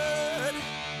record.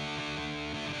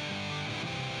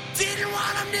 Didn't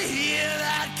want him to hear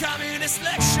that communist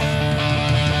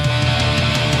lecture.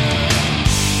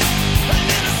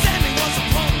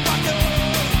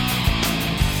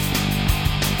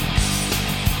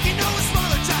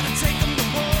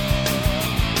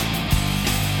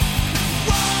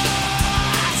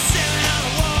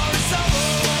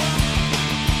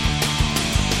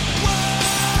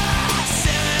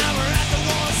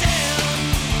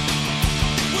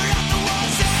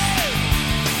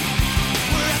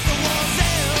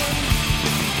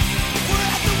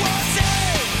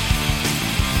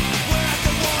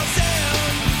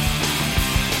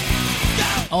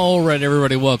 All right,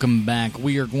 everybody, welcome back.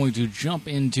 We are going to jump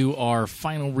into our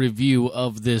final review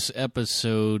of this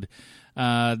episode.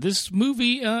 This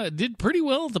movie did pretty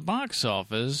well at the box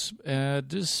office,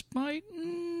 despite,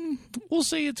 we'll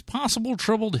say, its possible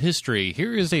troubled history.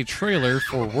 Here is a trailer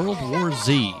for World War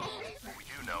Z.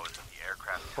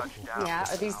 Yeah,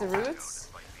 are these the roots?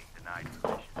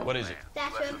 What is it?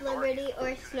 Statue of Liberty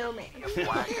or snowman?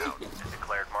 Blackout.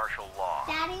 Declared martial law.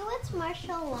 Daddy, what's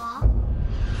martial law?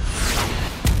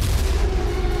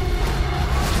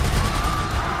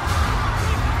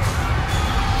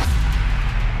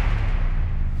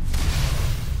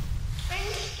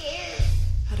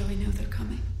 How do we know they're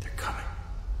coming? They're coming.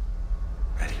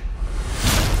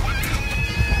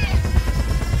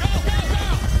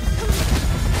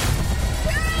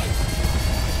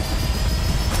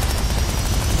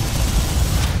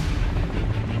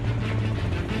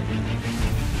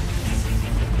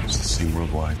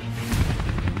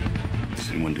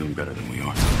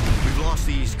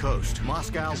 closed.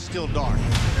 Moscow's still dark.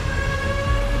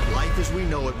 Life as we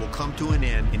know it will come to an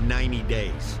end in 90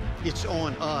 days. It's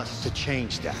on us to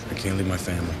change that. I can't leave my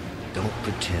family. Don't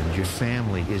pretend your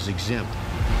family is exempt.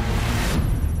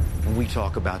 When we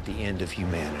talk about the end of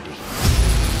humanity.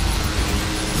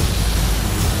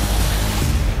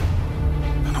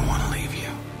 I don't want to leave you.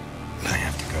 I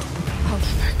have to go. Hold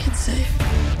Americans safe.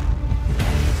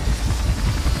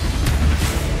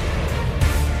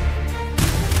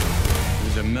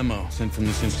 There's a memo sent from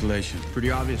this installation.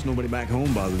 Pretty obvious nobody back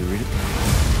home bothered to read it.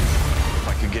 If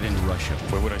I could get into Russia,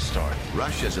 where would I start?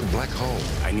 Russia's a black hole.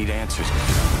 I need answers.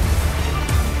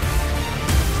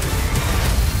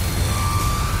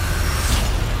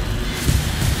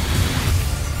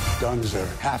 Guns are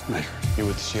half measure. You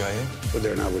with the CIA? But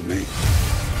they're not with me.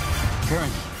 Karen.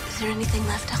 Is there anything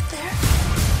left out there?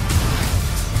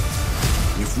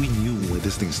 If we knew where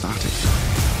this thing started,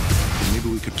 maybe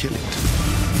we could kill it.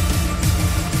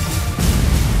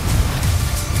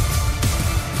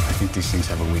 I think these things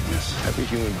have a weakness. Every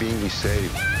human being we save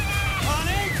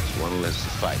is one less to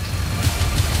fight.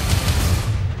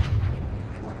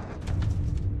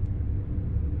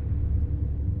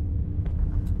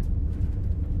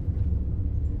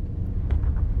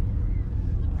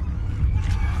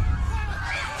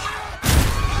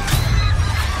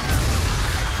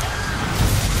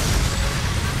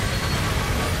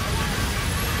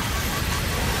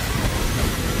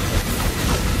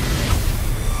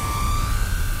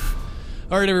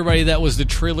 All right, everybody, that was the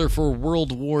trailer for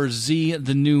World War Z,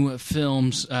 the new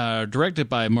films, directed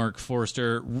by Mark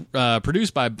Forster,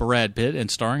 produced by Brad Pitt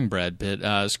and starring Brad Pitt,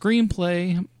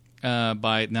 screenplay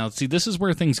by... Now, see, this is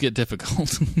where things get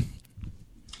difficult.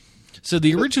 So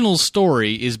the original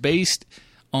story is based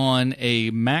on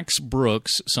a Max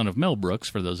Brooks, son of Mel Brooks,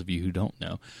 for those of you who don't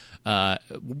know,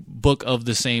 book of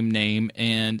the same name,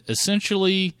 and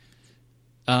essentially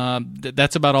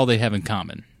that's about all they have in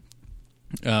common.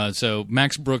 So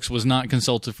Max Brooks was not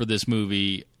consulted for this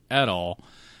movie at all.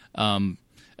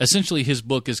 Essentially, his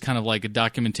book is kind of like a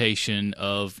documentation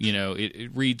of,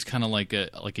 it reads kind of like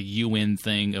a UN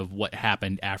thing of what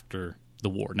happened after the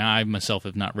war. Now, I myself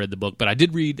have not read the book, but I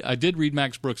did read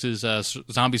Max Brooks's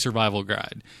Zombie Survival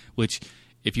Guide, which,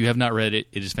 if you have not read it,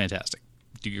 it is fantastic.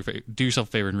 Do yourself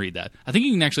a favor and read that. I think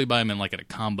you can actually buy them in like a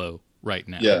combo right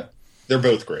now. Yeah, they're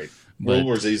both great. World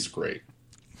War Z is great.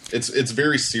 It's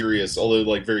very serious, although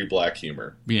like very black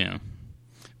humor. Yeah,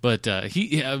 but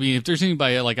if there's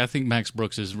anybody I think Max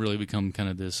Brooks has really become kind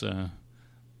of this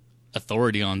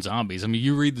authority on zombies. I mean,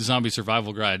 you read the Zombie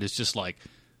Survival Guide, it's just like,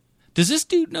 does this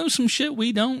dude know some shit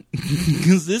we don't?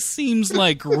 Because this seems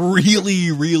like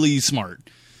really, really smart.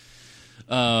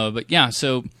 But yeah,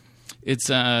 so it's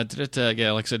like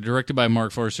I said, directed by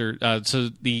Mark Forster.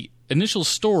 So the initial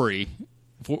story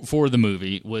for the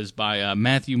movie was by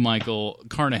Matthew Michael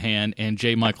Carnahan and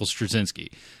J. Michael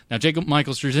Straczynski. Now, J.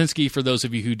 Michael Straczynski, for those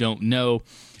of you who don't know,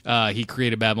 he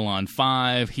created Babylon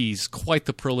 5. He's quite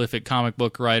the prolific comic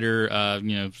book writer.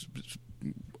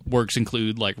 Works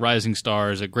include like Rising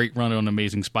Stars, a great run on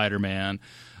Amazing Spider-Man.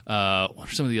 What are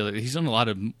some of the other? He's done a lot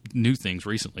of new things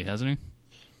recently, hasn't he?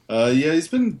 Yeah, he's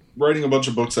been writing a bunch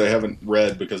of books I haven't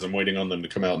read because I'm waiting on them to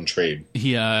come out in trade.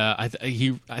 I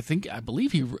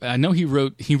know he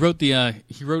wrote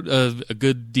a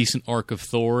good decent arc of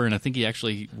Thor, and I think he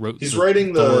actually wrote. He's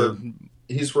writing the.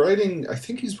 He's writing. I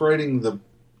think he's writing the.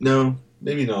 No,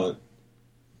 maybe not.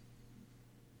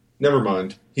 Never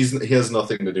mind. He has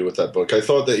nothing to do with that book. I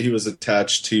thought that he was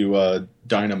attached to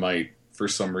Dynamite for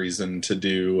some reason to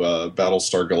do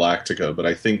Battlestar Galactica, but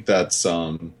I think that's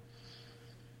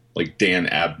like Dan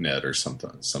Abnett or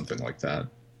something like that.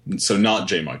 So not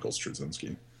J. Michael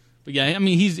Straczynski. But yeah, I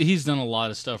mean he's done a lot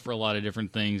of stuff for a lot of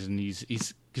different things, and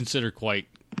he's considered quite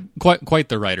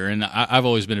the writer. And I've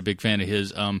always been a big fan of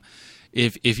his.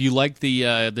 If you like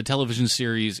the television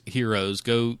series Heroes,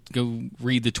 go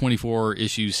read the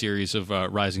 24-issue series of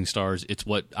Rising Stars. It's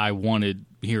what I wanted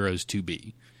Heroes to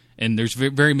be, and there's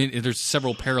there's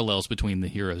several parallels between the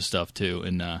Heroes stuff too,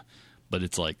 and but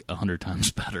it's like 100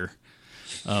 times better.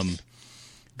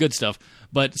 Good stuff.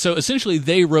 But so essentially,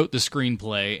 they wrote the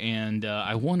screenplay, and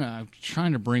I'm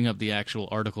trying to bring up the actual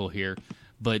article here,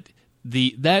 but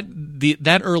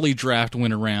that early draft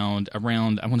went around I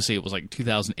want to say it was like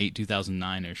 2008,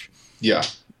 2009-ish. Yeah.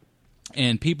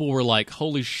 And people were like,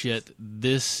 holy shit,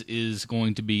 this is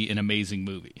going to be an amazing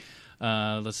movie.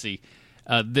 Let's see.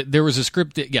 There was a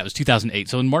script it was 2008.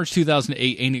 So in March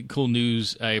 2008, Ain't It Cool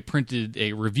News printed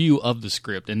a review of the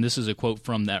script, and this is a quote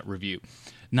from that review.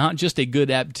 Not just a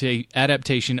good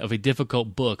adaptation of a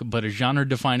difficult book, but a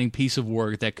genre-defining piece of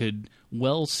work that could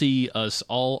well see us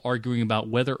all arguing about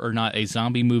whether or not a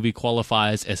zombie movie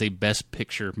qualifies as a Best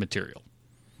Picture material.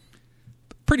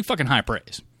 Pretty fucking high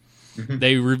praise. Mm-hmm.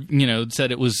 They,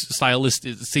 said it was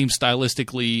stylistic. It seems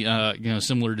stylistically,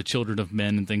 similar to Children of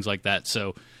Men and things like that.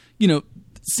 So,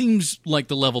 seems like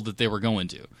the level that they were going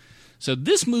to. So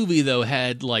this movie, though,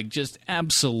 had like just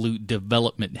absolute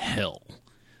development hell.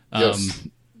 Yes.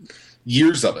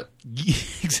 Years of it.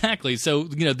 Exactly. So,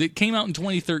 it came out in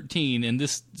 2013, and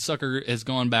this sucker has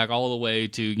gone back all the way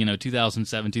to,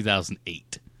 2007,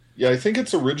 2008. Yeah, I think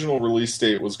its original release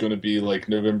date was going to be like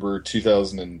November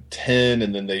 2010,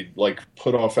 and then they like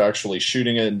put off actually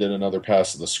shooting it and did another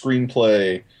pass of the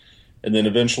screenplay. And then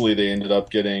eventually they ended up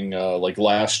getting,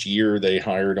 last year they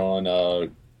hired on,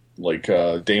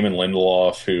 Damon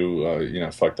Lindelof,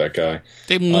 who, fuck that guy.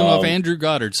 Damon Lindelof and Drew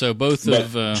Goddard, so both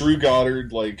of... Drew Goddard,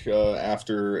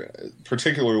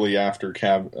 particularly after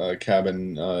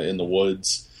Cabin in the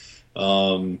Woods,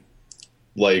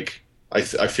 I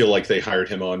feel like they hired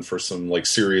him on for some,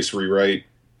 serious rewrite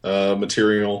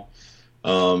material.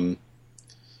 But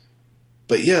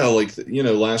yeah,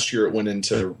 last year it went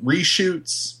into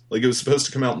reshoots. It was supposed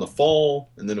to come out in the fall,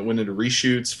 and then it went into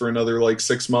reshoots for another,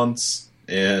 6 months.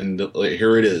 And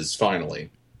here it is, finally.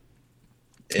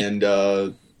 And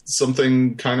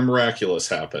something kind of miraculous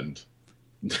happened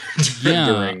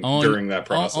during that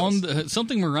process.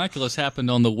 Something miraculous happened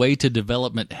on the way to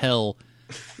development hell.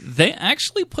 They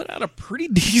actually put out a pretty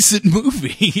decent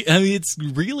movie. I mean, it's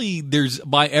really,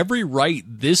 by every right,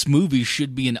 this movie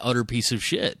should be an utter piece of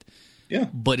shit. Yeah.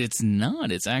 But it's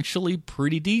not. It's actually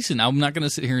pretty decent. I'm not going to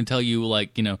sit here and tell you,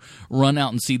 run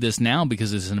out and see this now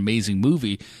because it's an amazing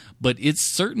movie. But it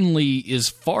certainly is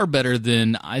far better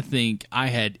than I think I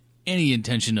had any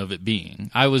intention of it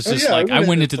being. I was just I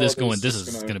went into this going, this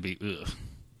is going to be, ugh.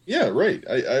 Yeah, right.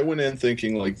 I went in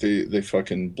thinking, they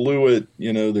fucking blew it.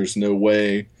 There's no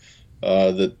way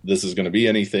that this is going to be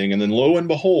anything. And then lo and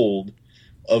behold,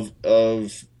 of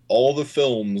all the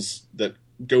films that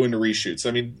go into reshoots.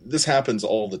 I mean, this happens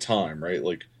all the time, right?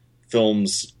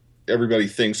 Films everybody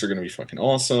thinks are going to be fucking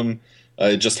awesome.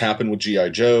 It just happened with G.I.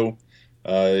 Joe.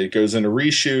 It goes into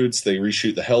reshoots. They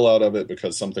reshoot the hell out of it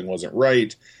because something wasn't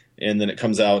right. And then it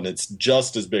comes out and it's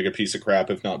just as big a piece of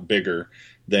crap, if not bigger,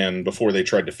 than before they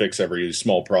tried to fix every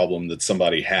small problem that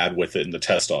somebody had with it in the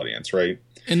test audience, right?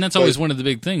 And that's always one of the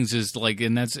big things is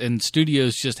and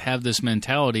studios just have this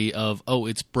mentality of, oh,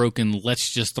 it's broken,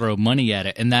 let's just throw money at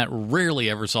it. And that rarely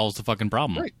ever solves the fucking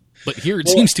problem. Right. But here it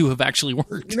seems to have actually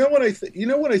worked. You know what I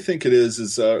think it is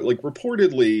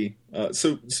reportedly,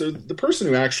 so the person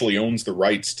who actually owns the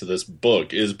rights to this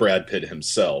book is Brad Pitt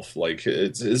himself.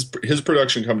 It's his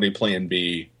production company Plan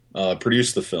B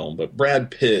produced the film, but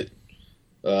Brad Pitt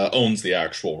owns the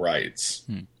actual rights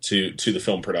to the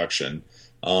film production.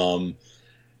 And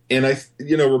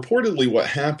reportedly what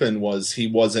happened was he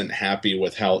wasn't happy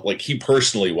with how, he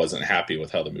personally wasn't happy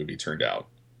with how the movie turned out.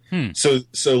 So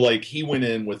he went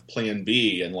in with Plan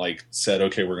B and said,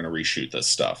 okay, we're going to reshoot this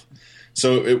stuff.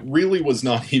 So it really was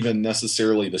not even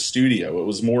necessarily the studio. It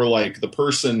was more like the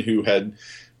person who had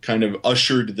kind of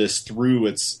ushered this through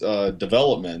its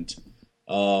development,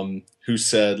 who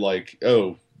said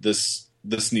oh, this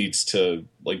needs to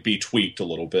be tweaked a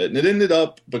little bit. And it ended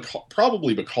up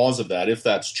probably because of that, if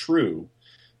that's true,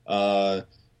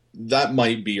 that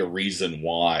might be a reason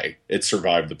why it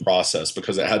survived the process,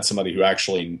 because it had somebody who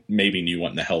actually maybe knew what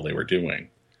in the hell they were doing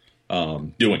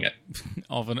it.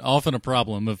 Often a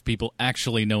problem of people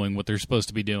actually knowing what they're supposed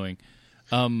to be doing.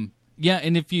 Yeah,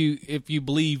 and if you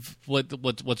believe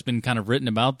what's been kind of written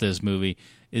about this movie,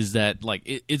 is that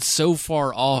it's so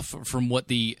far off from what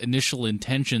the initial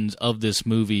intentions of this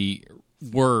movie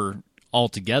were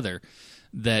altogether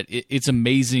that it's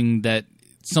amazing that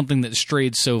something that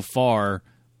strayed so far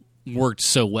worked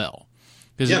so well,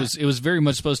 because it was very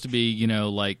much supposed to be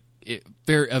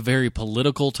a very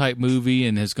political type movie,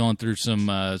 and has gone through some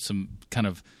kind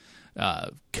of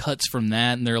cuts from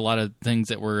that, and there are a lot of things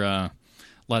that were a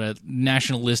lot of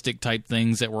nationalistic type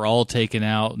things that were all taken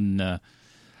out, and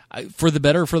for the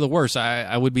better or for the worse,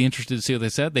 I would be interested to see what they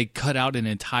said. They cut out an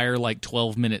entire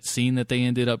 12-minute scene that they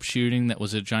ended up shooting that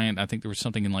was a giant, I think there was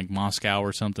something in Moscow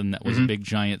or something that was a big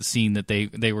giant scene that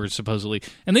they were supposedly,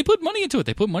 and they put money into it.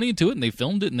 They put money into it and they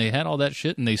filmed it and they had all that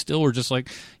shit, and they still were just you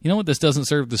know what, this doesn't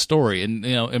serve the story. And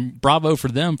and bravo for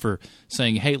them for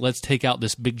saying, hey, let's take out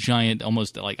this big giant,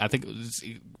 almost I think it was,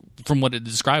 from what it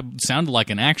described, sounded like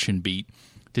an action beat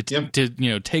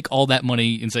to take all that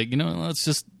money and say,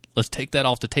 let's take that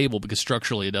off the table because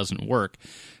structurally it doesn't work.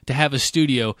 To have a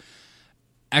studio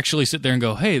actually sit there and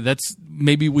go, hey,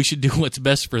 maybe we should do what's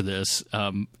best for this,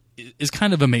 is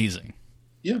kind of amazing.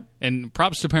 Yeah. And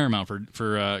props to Paramount for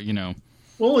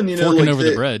well, and forking over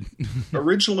the bread.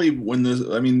 Originally,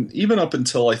 even up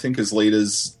until I think as late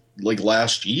as like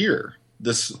last year,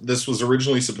 this was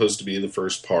originally supposed to be the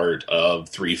first part of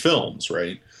 3 films,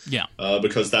 right? Yeah.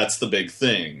 Because that's the big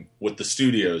thing with the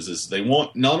studios is they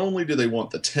want, not only do they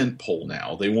want the tent pole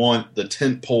now, they want the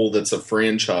tent pole that's a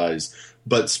franchise,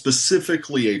 but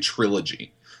specifically a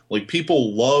trilogy. Like,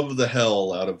 people love the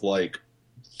hell out of like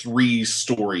 3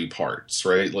 story parts,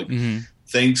 right? Like,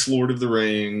 thanks Lord of the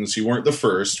Rings, you weren't the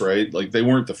first, right? Like, they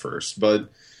weren't the first, but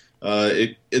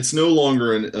it's no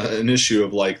longer an issue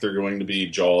of like they're going to be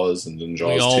Jaws and then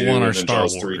Jaws 2 want our and then Star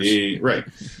Jaws Wars. 3D, right?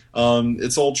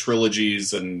 It's all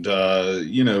trilogies and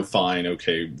fine,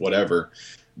 okay, whatever.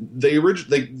 They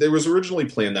was originally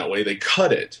planned that way. They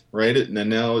cut it, right? And then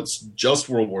now it's just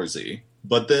World War Z.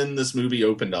 But then this movie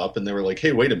opened up and they were like,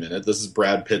 hey, wait a minute, this is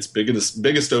Brad Pitt's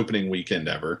biggest opening weekend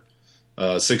ever.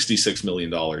 $66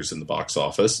 million in the box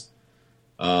office,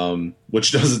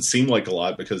 which doesn't seem like a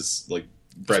lot because like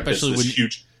Brad Pitt's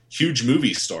this huge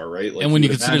movie star, right? Like, and when you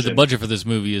consider the budget for this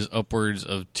movie is upwards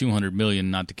of $200 million,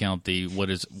 not to count what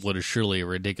is surely a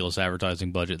ridiculous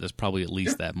advertising budget, that's probably at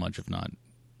least that much, if not.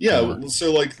 Yeah, more.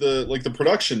 so like the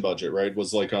production budget, right,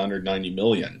 was like $190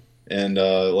 million, and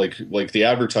like the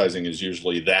advertising is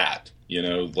usually that,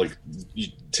 like you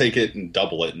take it and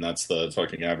double it, and that's the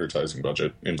fucking advertising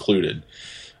budget included,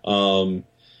 and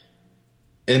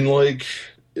like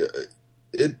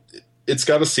it's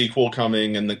got a sequel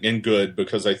coming and good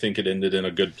because I think it ended in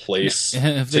a good place.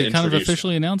 Have they kind of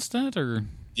officially announced that, or?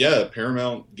 Yeah,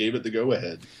 Paramount gave it the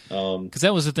go-ahead. Because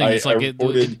that was the thing. It's like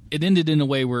it ended in a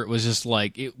way where it was just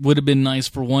like, it would have been nice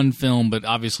for one film, but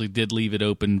obviously did leave it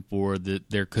open for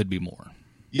there could be more.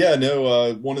 Yeah,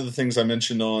 no, one of the things I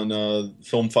mentioned on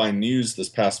Film Find News this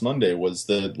past Monday was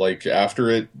that, like, after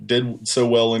it did so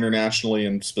well internationally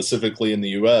and specifically in the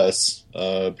U.S.,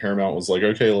 Paramount was like,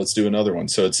 okay, let's do another one.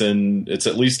 So it's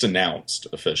at least announced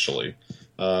officially.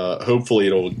 Hopefully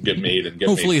it'll get made and get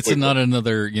hopefully made it's quickly. not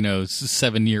another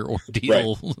 7-year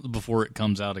ordeal before it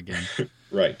comes out again.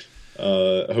 Right.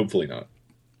 Hopefully not.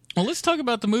 Well, let's talk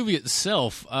about the movie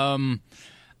itself. I'll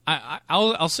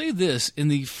say this: in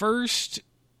the first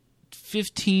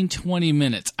 15-20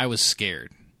 minutes, I was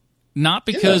scared. Not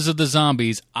because of the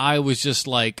zombies. I was just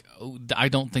like, I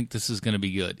don't think this is going to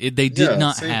be good. They did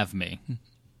not have me.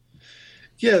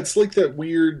 Yeah, it's like that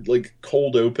weird, like,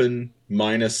 cold open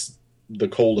minus the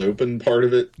cold open part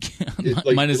of it.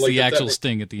 Minus the actual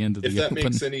sting at the end of the open. If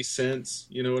that makes any sense,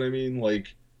 you know what I mean? Like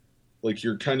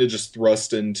you're kind of just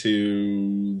thrust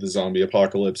into the zombie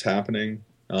apocalypse happening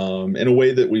in a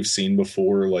way that we've seen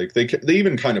before. Like, they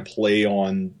even kind of play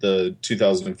on the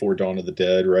 2004 Dawn of the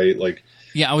Dead, right? Like,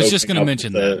 yeah, I was just going to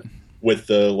mention that. With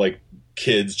the, like,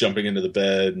 kids jumping into the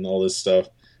bed and all this stuff.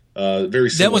 Very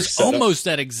similar. That was setup. almost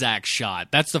that exact shot.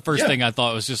 That's the first thing I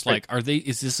thought. It was just like,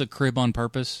 is this a crib on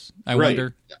purpose? I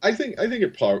wonder. I think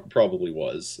it probably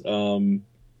was.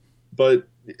 But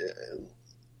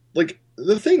like,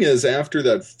 the thing is, after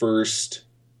that first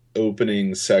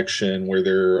opening section where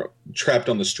they're trapped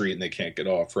on the street and they can't get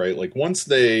off, right? Like, once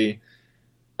they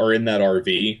are in that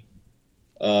RV,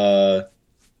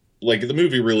 like, the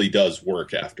movie really does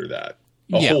work after that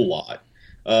a whole lot.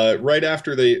 Right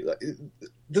after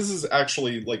this is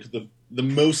actually like the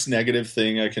most negative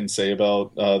thing I can say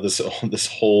about this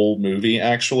whole movie.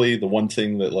 Actually, the one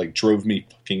thing that, like, drove me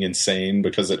fucking insane,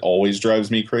 because it always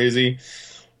drives me crazy.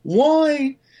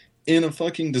 Why, in a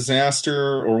fucking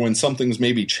disaster, or when something's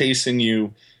maybe chasing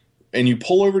you, and you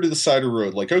pull over to the side of the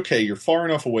road, like, okay, you're far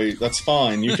enough away, that's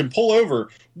fine, you can pull over.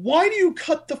 Why do you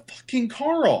cut the fucking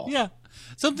car off? Yeah.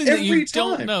 Something that you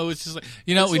don't know. It's just like,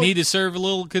 we need to serve a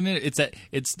little.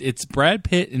 It's Brad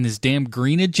Pitt and his damn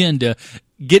green agenda,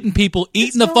 getting people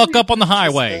eating the fuck up on the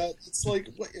highway. It's like,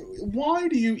 why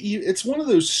do you eat? It's one of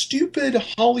those stupid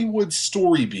Hollywood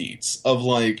story beats of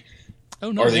like,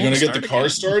 are they going to get the car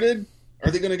started?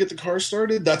 Are they going to get the car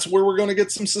started? That's where we're going to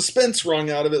get some suspense wrung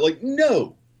out of it. Like,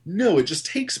 no, it just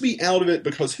takes me out of it,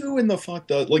 because who in the fuck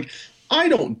does? Like, I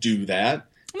don't do that.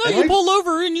 No, you pull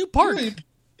over and you park.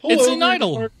 It's an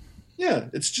idle. Yeah,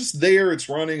 it's just there. It's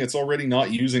running. It's already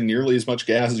not using nearly as much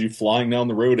gas as you flying down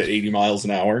the road at 80 miles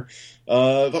an hour.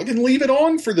 Fucking leave it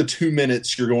on for the 2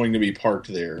 minutes you're going to be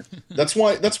parked there. That's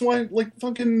why like,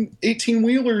 fucking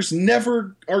 18-wheelers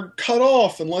never are cut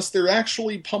off unless they're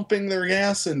actually pumping their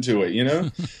gas into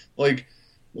it, Like,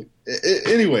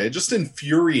 anyway, it just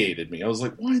infuriated me. I was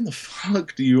like, why in the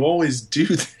fuck do you always do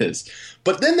this?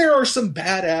 But then there are some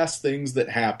badass things that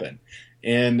happen.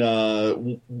 And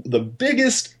the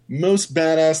biggest, most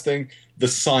badass thing, the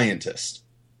scientist.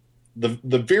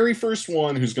 The very first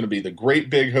one, who's going to be the great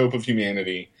big hope of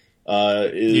humanity,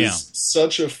 is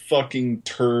such a fucking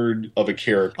turd of a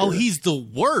character. Oh, he's the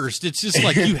worst. It's just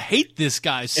like, you hate this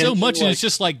guy so much, and it's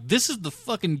just like, this is the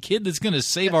fucking kid that's going to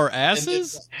save our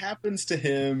asses? And what happens to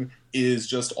him is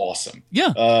just awesome.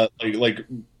 Yeah. Like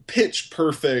pitch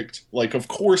perfect. Like, of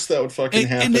course that would fucking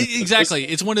happen. Exactly.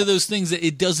 It's one of those things that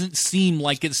it doesn't seem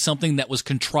like it's something that was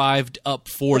contrived up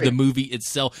for the movie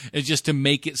itself. It's just to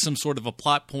make it some sort of a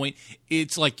plot point.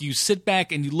 It's like you sit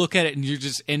back and you look at it and you're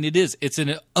just, and it is.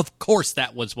 Of course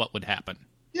that was what would happen.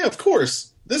 Yeah, of course.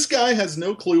 This guy has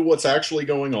no clue what's actually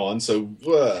going on, so...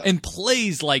 And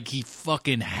plays like he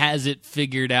fucking has it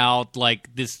figured out,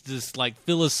 like this like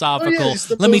philosophical,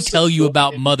 let me tell you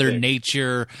about Mother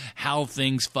Nature, how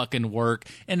things fucking work.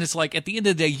 And it's like, at the end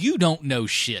of the day, you don't know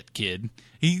shit, kid.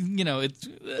 He ends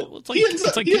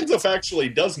up actually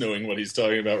does knowing what he's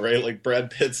talking about, right? Like, Brad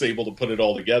Pitt's able to put it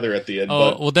all together at the end.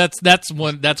 Well, that's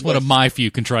one of my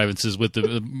few contrivances with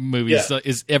the movie.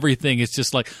 Is everything is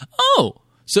just like,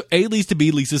 so A leads to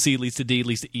B, leads to C, leads to D,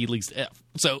 leads to E, leads to F.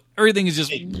 So everything is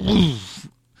just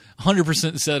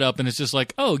 100% set up, and it's just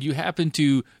like, you happen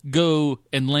to go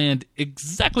and land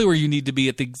exactly where you need to be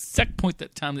at the exact point,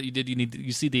 that time that you did.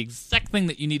 You see the exact thing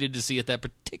that you needed to see at that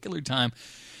particular time.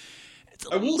 It's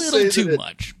a little too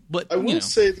much, but I will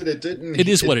say that it didn't. It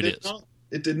is what it is.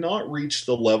 It did not reach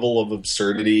the level of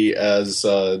absurdity as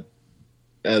Roland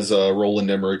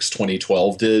Emmerich's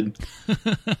 2012 did,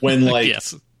 when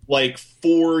like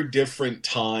 4 different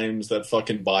times that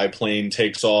fucking biplane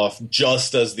takes off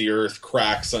just as the earth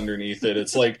cracks underneath it.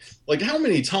 It's like how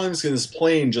many times can this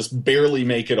plane just barely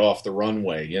make it off the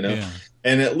runway, you know? Yeah.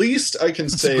 And at least I can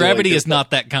say gravity is not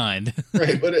that kind.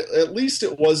 Right, but at least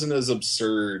it wasn't as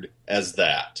absurd as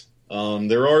that.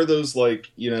 There are those,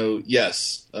 like, you know,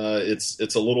 yes,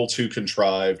 it's a little too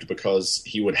contrived because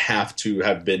he would have to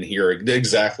have been here at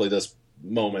exactly this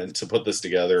moment to put this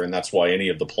together, and that's why any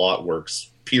of the plot works,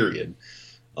 period.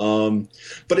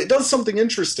 But it does something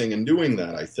interesting in doing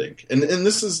that, I think. And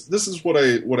this is what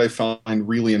I find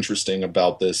really interesting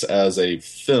about this as a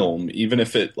film, even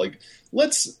if it, like,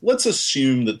 let's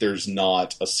assume that there's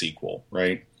not a sequel,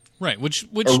 right? Right, which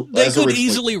they could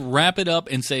easily wrap it up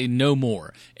and say no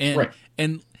more.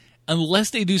 And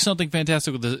unless they do something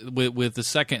fantastic with the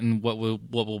second and what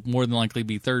will more than likely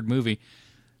be third movie,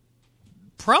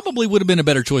 probably would have been a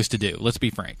better choice to do. Let's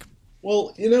be frank.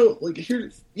 Well, you know, like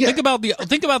here, yeah. Think about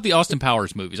the Austin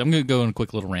Powers movies. I'm going to go on a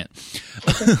quick little rant.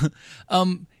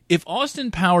 If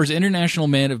Austin Powers' International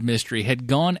Man of Mystery had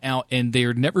gone out and there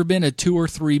had never been a 2 or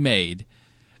 3 made,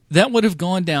 that would have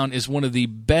gone down as one of the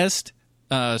best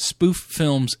spoof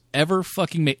films ever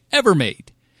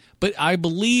made. But I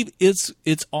believe its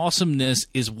awesomeness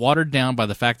is watered down by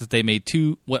the fact that they made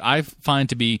 2 what I find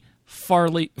to be far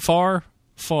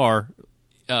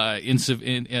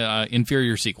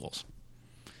inferior sequels.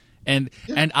 And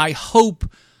I hope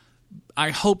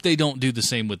they don't do the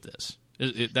same with this.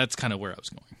 That's kind of where I was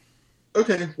going.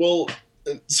 Okay, well,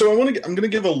 so I'm going to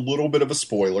give a little bit of a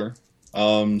spoiler.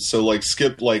 So like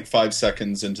skip like 5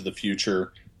 seconds into the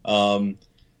future.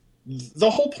 The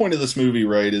whole point of this movie,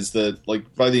 right, is that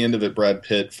like by the end of it, Brad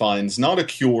Pitt finds not a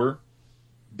cure,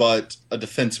 but a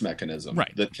defense mechanism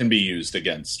that can be used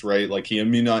against, right? Like he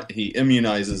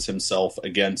immunizes himself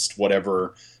against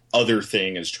whatever other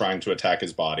thing is trying to attack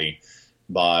his body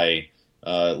by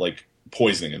like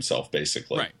poisoning himself,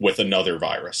 basically, with another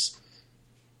virus.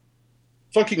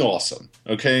 Fucking awesome,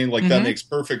 okay? Like that makes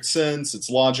perfect sense. It's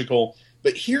logical.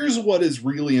 But here's what is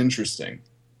really interesting.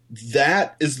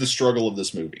 That is the struggle of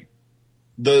this movie.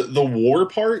 The war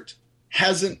part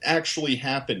hasn't actually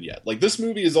happened yet. Like, this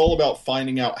movie is all about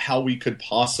finding out how we could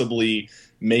possibly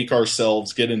make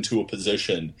ourselves get into a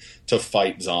position to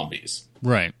fight zombies.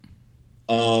 Right.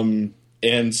 And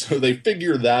so they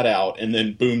figure that out, and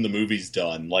then boom, the movie's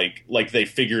done. Like they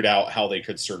figured out how they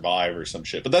could survive or some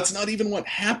shit. But that's not even what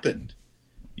happened,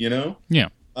 you know? Yeah.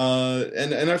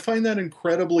 And I find that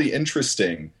incredibly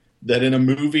interesting, that in a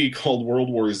movie called World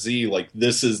War Z, like,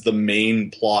 this is the main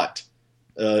plot,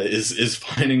 is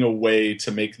finding a way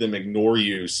to make them ignore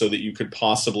you so that you could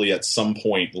possibly at some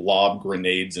point lob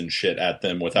grenades and shit at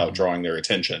them without drawing their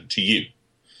attention to you.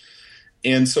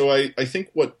 And so I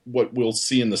think what we'll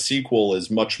see in the sequel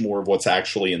is much more of what's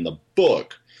actually in the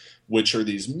book, which are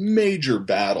these major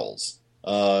battles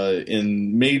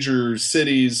in major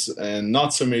cities and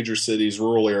not so major cities,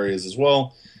 rural areas as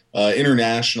well,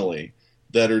 internationally,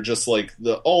 that are just like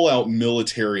the all-out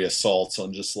military assaults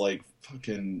on just like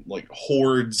fucking like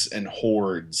hordes and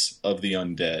hordes of the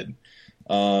undead.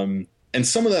 And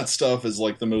some of that stuff is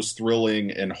like the most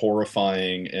thrilling and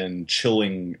horrifying and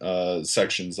chilling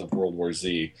sections of World War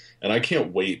Z, and I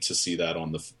can't wait to see that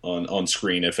on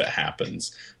screen if it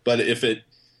happens. But if it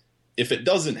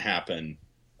doesn't happen,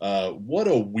 what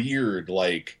a weird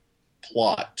like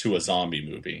plot to a zombie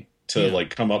movie to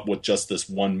like come up with just this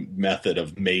one method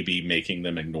of maybe making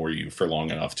them ignore you for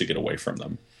long enough to get away from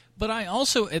them. But I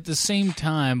also, at the same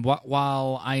time,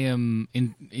 while I am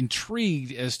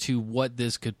intrigued as to what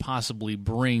this could possibly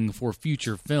bring for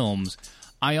future films,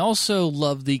 I also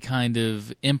love the kind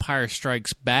of Empire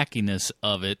Strikes Backiness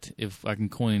of it, if I can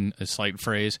coin a slight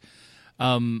phrase,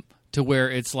 to where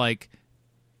it's like,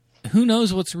 who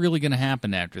knows what's really going to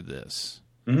happen after this?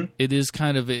 Mm-hmm. It is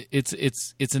kind of it's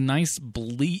a nice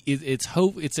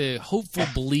it's a hopeful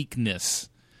bleakness.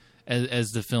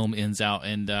 As the film ends out,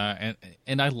 and I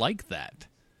like that.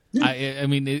 Yeah. I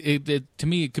mean, it to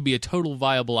me, it could be a total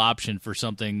viable option for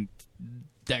something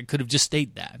that could have just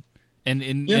stayed that,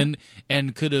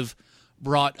 and could have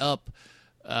brought up,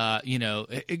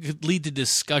 it could lead to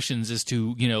discussions as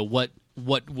to what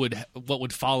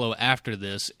would follow after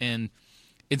this, and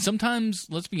sometimes,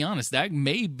 let's be honest, that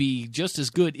may be just as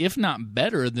good, if not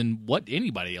better, than what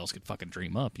anybody else could fucking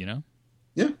dream up. Yeah.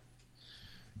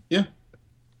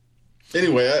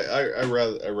 Anyway, I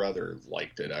rather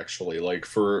liked it, actually. Like,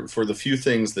 for the few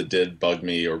things that did bug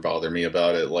me or bother me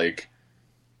about it, like,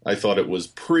 I thought it was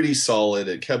pretty solid.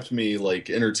 It kept me, like,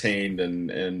 entertained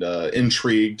and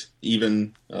intrigued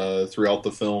even throughout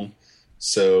the film.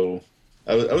 So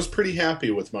I was pretty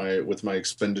happy with my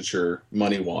expenditure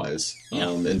money-wise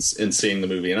in seeing the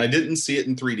movie. And I didn't see it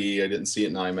in 3D. I didn't see it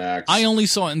in IMAX. I only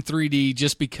saw it in 3D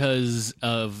just because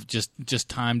of just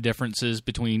time differences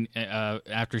between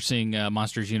after seeing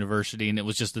Monsters University, and it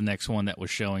was just the next one that was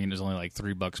showing, and it was only like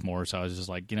 $3 more. So I was just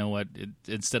like, you know what?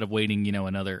 Instead of waiting,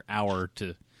 another hour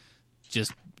to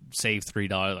just save $3,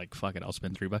 like, fuck it, I'll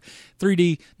spend $3.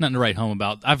 3D, nothing to write home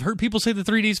about. I've heard people say the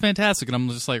 3D is fantastic, and I'm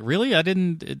just like, really?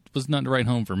 It was nothing to write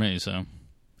home for me, so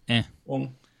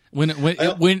Well,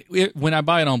 when I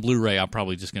buy it on Blu-ray, I'm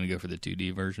probably just going to go for the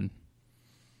 2D version.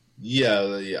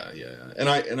 Yeah.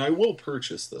 And I will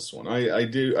purchase this one. I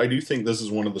do think this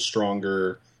is one of the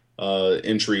stronger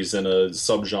entries in a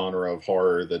subgenre of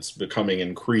horror that's becoming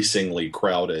increasingly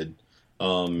crowded.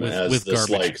 With this, garbage.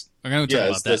 Like, I'm going to talk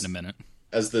about that in a minute.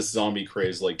 As this zombie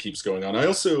craze like keeps going on. I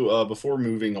also, before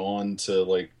moving on to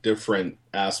like different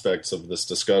aspects of this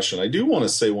discussion, I do want to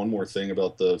say one more thing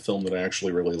about the film that I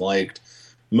actually really liked,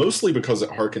 mostly because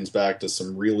it harkens back to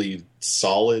some really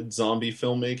solid zombie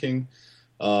filmmaking,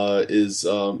 is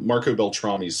Marco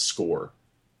Beltrami's score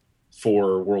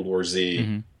for World War Z.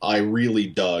 Mm-hmm. I really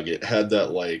dug. It had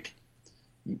that like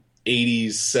 80s,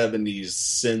 70s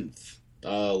synth,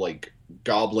 like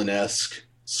goblin-esque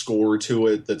score to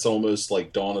it that's almost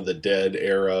like Dawn of the Dead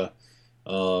era,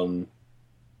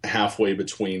 halfway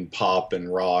between pop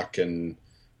and rock and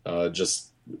just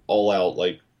all out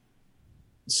like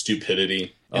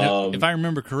stupidity. And if I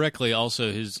remember correctly,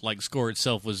 also his like score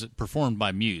itself was performed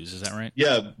by Muse. Is that right?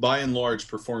 Yeah, by and large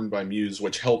performed by Muse,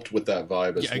 which helped with that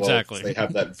vibe as well. Exactly. They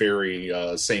have that very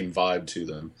same vibe to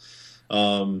them.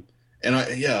 And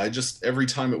I just every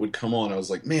time it would come on, I was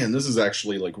like, man, this is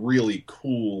actually like really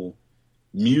cool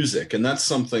music, and that's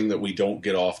something that we don't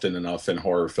get often enough in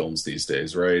horror films these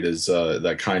days, right? Is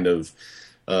that kind of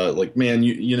like, man,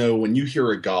 you know, when you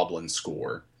hear a Goblin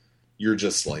score, you're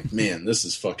just like, man, this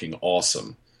is fucking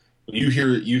awesome. You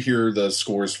hear the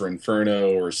scores for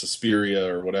Inferno or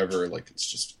Suspiria or whatever, like it's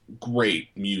just great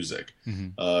music,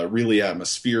 really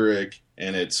atmospheric,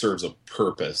 and it serves a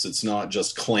purpose. It's not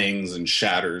just clings and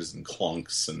shatters and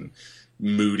clunks and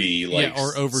moody, like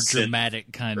or over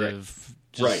dramatic kind of.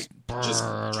 Just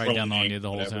right down on you the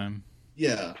whole time.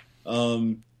 Yeah.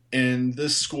 And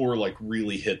this score like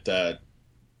really hit that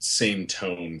same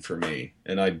tone for me,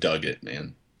 and I dug it,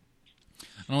 man.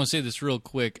 I want to say this real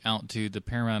quick out to the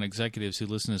Paramount executives who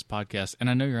listen to this podcast, and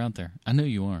I know you're out there. I know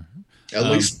you are. At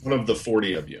least one of the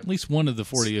 40 of you. At least one of the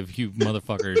 40 of you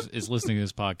motherfuckers is listening to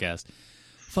this podcast.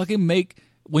 Fucking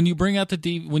when you bring out the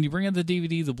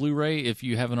DVD, the Blu-ray, if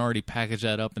you haven't already packaged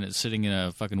that up and it's sitting in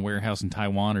a fucking warehouse in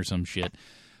Taiwan or some shit,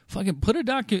 fucking put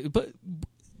a but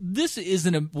this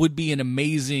would be an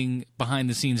amazing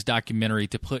behind-the-scenes documentary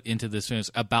to put into this film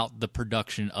about the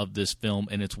production of this film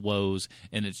and its woes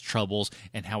and its troubles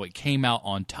and how it came out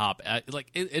on top.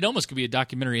 Like it almost could be a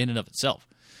documentary in and of itself.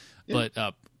 Yeah.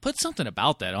 But put something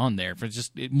about that on there for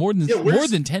just more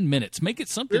than 10 minutes. Make it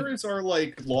something. Where is our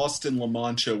like Lost in La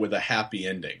Mancha with a happy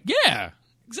ending? Yeah,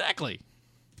 exactly.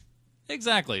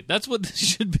 That's what this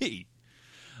should be.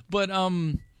 But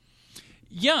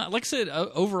Yeah, like I said,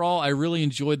 overall, I really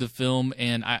enjoyed the film,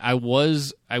 and I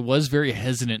was very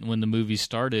hesitant when the movie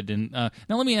started. And now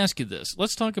let me ask you this: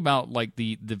 let's talk about like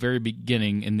the very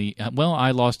beginning. In the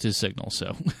I lost his signal,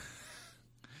 so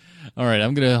all right,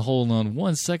 I'm gonna hold on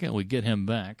 1 second. We get him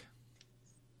back.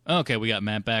 Okay, we got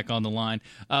Matt back on the line.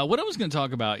 What I was going to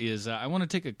talk about is I want to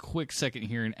take a quick second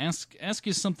here and ask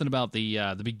you something about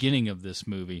the beginning of this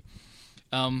movie.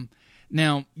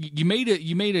 Now, you made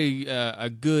a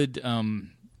good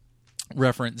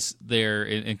reference there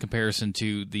in comparison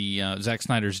to the Zack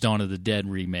Snyder's Dawn of the Dead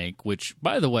remake, which,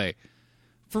 by the way,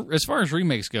 as far as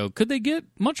remakes go, could they get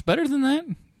much better than that?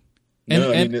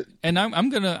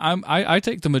 I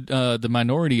take the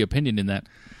minority opinion in that.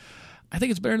 I think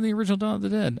it's better than the original Dawn of the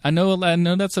Dead. I know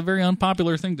that's a very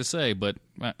unpopular thing to say, but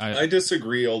I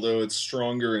disagree. Although it's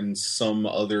stronger in some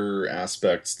other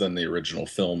aspects than the original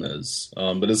film is,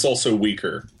 but it's also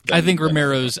weaker. I think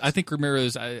Romero's. I think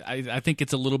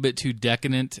it's a little bit too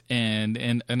decadent,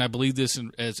 and I believe this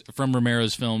as from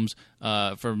Romero's films,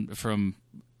 from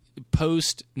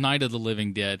post Night of the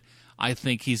Living Dead. I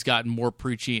think he's gotten more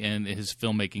preachy, and his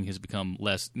filmmaking has become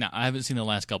less. Now, I haven't seen the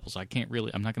last couple, so I can't really.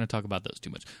 I'm not going to talk about those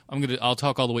too much. I'll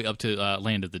talk all the way up to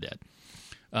Land of the Dead,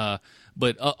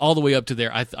 but all the way up to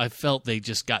there, I felt they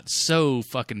just got so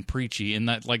fucking preachy, and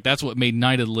that's what made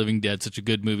Night of the Living Dead such a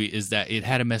good movie, is that it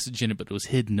had a message in it, but it was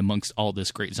hidden amongst all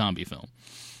this great zombie film,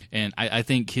 and I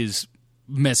think his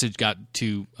message got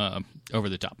too over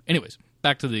the top. Anyways,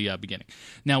 back to the beginning.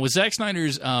 Now with Zack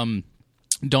Snyder's Dawn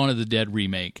of the Dead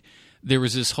remake. There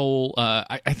was this whole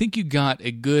I think you got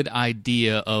a good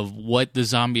idea of what the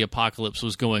zombie apocalypse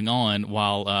was going on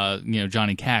while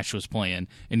Johnny Cash was playing,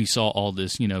 and you saw all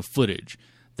this footage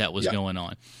that was going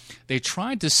on. They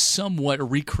tried to somewhat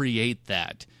recreate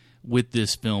that with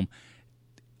this film.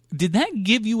 Did that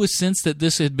give you a sense that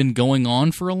this had been going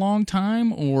on for a long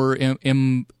time, or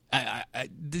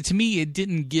to me, it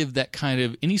didn't give that kind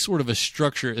of any sort of a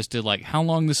structure as to like how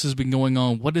long this has been going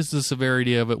on. What is the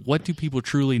severity of it? What do people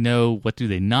truly know? What do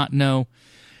they not know?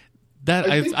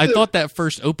 I thought that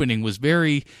first opening was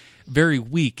very, very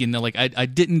weak, and I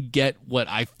didn't get what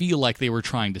I feel like they were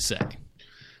trying to say.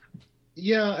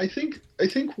 Yeah, I think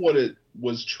what it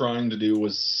was trying to do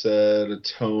was set a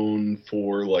tone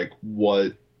for like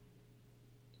what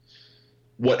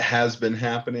has been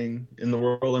happening in the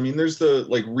world. I mean, there's the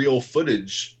real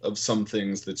footage of some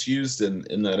things that's used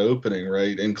in that opening,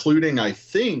 right? Including, I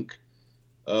think,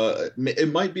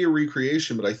 it might be a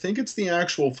recreation, but I think it's the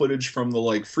actual footage from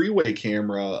the freeway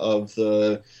camera of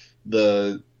the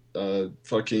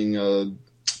fucking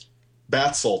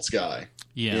bath salts guy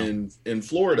in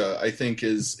Florida. I think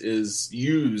is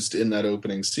used in that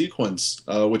opening sequence,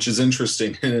 which is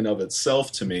interesting in and of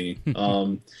itself to me.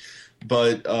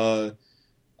 But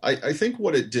I think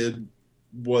what it did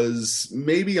was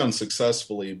maybe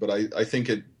unsuccessfully, but I think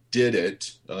it did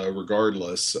it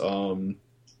regardless,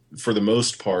 for the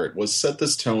most part, was set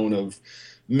this tone of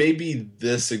maybe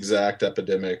this exact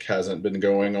epidemic hasn't been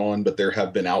going on, but there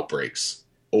have been outbreaks.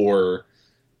 Or,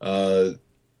 it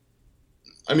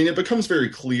becomes very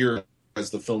clear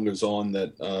as the film goes on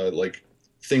that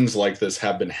things like this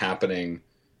have been happening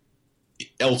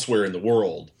elsewhere in the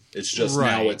world. It's just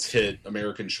now it's hit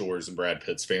American shores, and Brad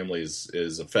Pitt's family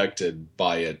is affected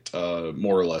by it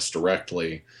more or less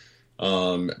directly.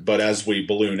 But as we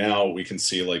balloon out, we can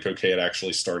see it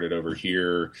actually started over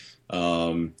here,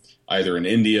 either in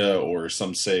India or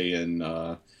some say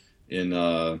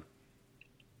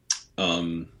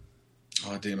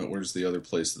oh, damn it, where's the other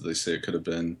place that they say it could have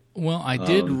been? Well, I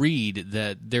did read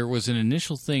that there was an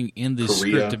initial thing in the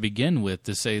script to begin with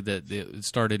to say that it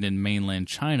started in mainland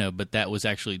China, but that was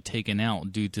actually taken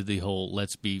out due to the whole,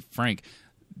 let's be frank,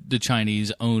 the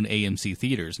Chinese own AMC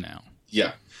theaters now.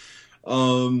 Yeah.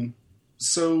 I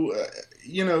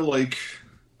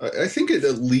think it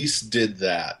at least did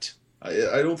that.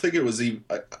 I don't think it was even...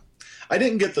 I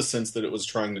didn't get the sense that it was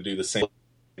trying to do the same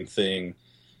thing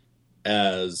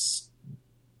as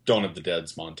Dawn of the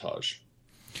Dead's montage,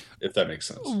 if that makes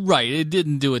sense. Right. It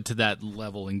didn't do it to that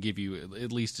level and give you,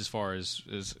 at least as far as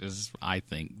I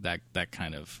think, that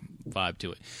kind of vibe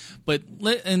to it. But,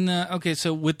 okay,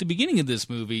 so with the beginning of this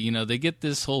movie, they get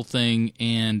this whole thing,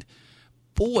 and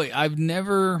boy, I've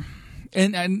never...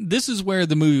 And this is where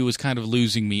the movie was kind of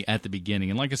losing me at the beginning.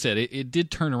 And like I said, it did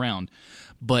turn around.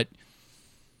 But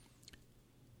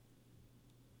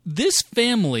this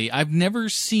family, I've never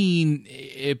seen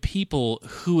people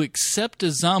who accept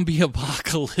a zombie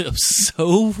apocalypse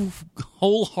so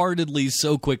wholeheartedly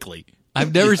so quickly.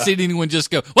 I've never seen anyone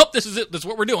just go, well, this is it. This is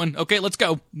what we're doing. Okay, let's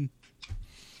go.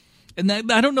 And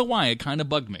that, I don't know why. It kind of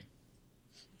bugged me.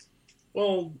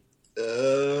 Well,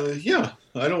 yeah.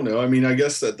 I don't know. I mean, I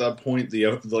guess at that point,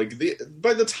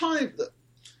 by the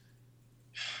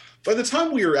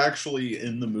time we are actually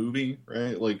in the movie,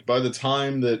 right? Like by the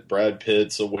time that Brad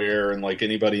Pitt's aware and like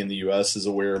anybody in the U.S. is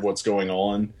aware of what's going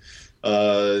on,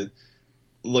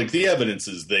 like the evidence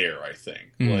is there. I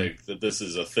think like that this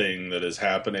is a thing that is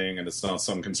happening and it's not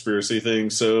some conspiracy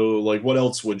thing. So like, what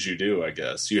else would you do? I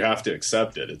guess you have to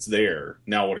accept it. It's there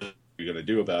now. What are you going to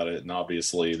do about it? And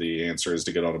obviously, the answer is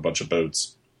to get on a bunch of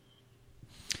boats,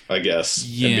 I guess,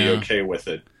 and be okay with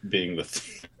it being the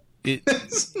thing.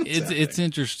 It's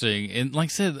interesting, and like I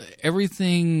said,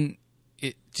 everything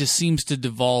it just seems to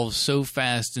devolve so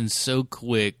fast and so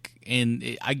quick.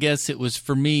 And I guess it was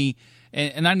for me,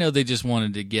 and I know they just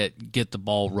wanted to get the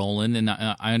ball rolling, and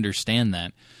I understand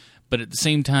that. But at the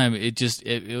same time, it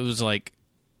was like,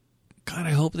 God,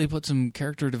 I hope they put some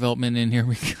character development in here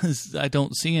because I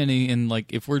don't see any. And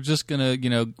like, if we're just gonna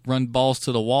run balls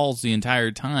to the walls the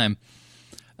entire time,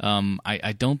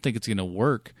 I don't think it's gonna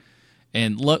work.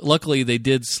 And luckily, they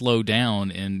did slow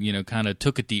down and kind of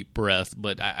took a deep breath.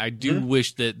 But I do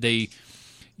wish that they,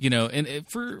 and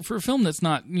for a film that's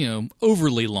not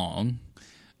overly long,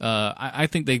 I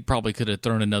think they probably could have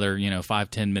thrown another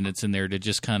 5-10 minutes in there to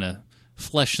just kind of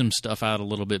flesh some stuff out a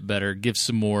little bit better, give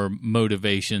some more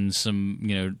motivation,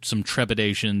 some some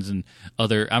trepidations and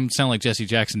other. I'm sounding like Jesse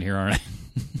Jackson here, aren't I?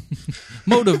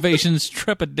 Motivations,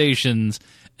 trepidations,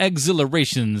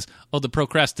 exhilarations, of the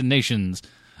procrastinations.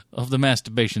 Of the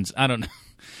masturbations, I don't know,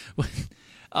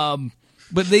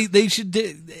 but they should.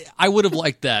 I would have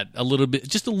liked that a little bit,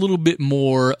 just a little bit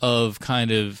more of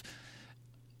kind of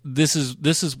this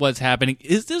is what's happening.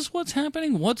 Is this what's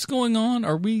happening? What's going on?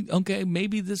 Are we okay?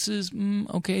 Maybe this is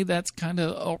okay. That's kind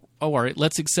of all right.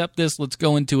 Let's accept this. Let's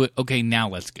go into it. Okay, now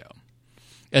let's go.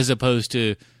 As opposed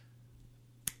to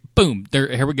boom,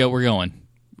 here we go. We're going.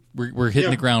 We're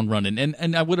hitting the ground running,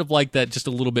 and I would have liked that just a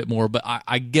little bit more, but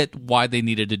I get why they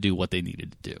needed to do what they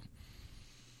needed to do.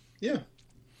 Yeah,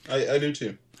 I do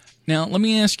too. Now, let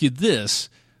me ask you this.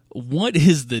 What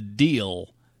is the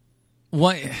deal?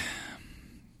 What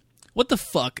the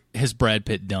fuck has Brad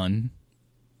Pitt done?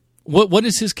 What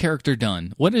has his character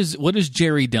done? What has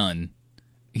Jerry done?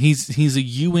 He's a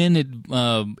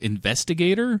UN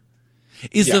investigator?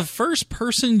 Is the first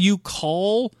person you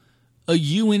call a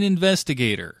UN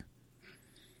investigator?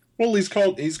 Well, he's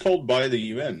called by the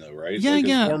UN though, right? Yeah, like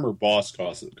his former boss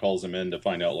calls him in to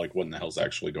find out like what in the hell's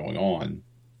actually going on.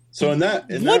 So in that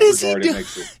regard, it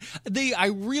makes it. I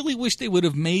really wish they would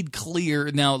have made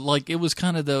clear. Now, like it was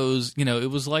kind of those,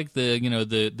 it was like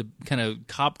the kind of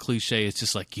cop cliche. It's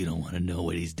just like you don't want to know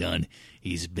what he's done.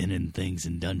 He's been in things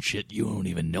and done shit you don't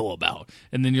even know about.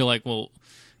 And then you're like, well,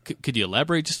 could you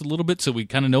elaborate just a little bit so we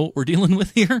kind of know what we're dealing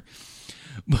with here?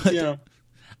 But yeah.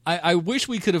 I wish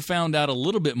we could have found out a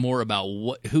little bit more about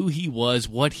who he was,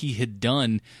 what he had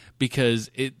done, because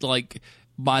it like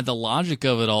by the logic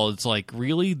of it all, it's like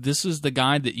really this is the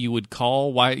guy that you would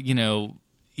call. Why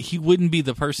he wouldn't be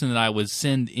the person that I would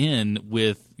send in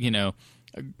with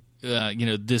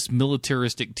this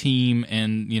militaristic team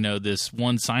and this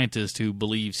one scientist who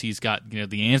believes he's got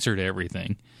the answer to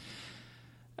everything.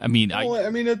 I mean,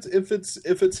 if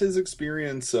it's his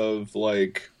experience of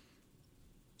like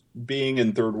being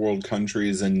in third world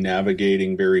countries and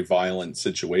navigating very violent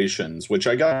situations, which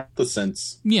I got the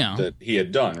sense that he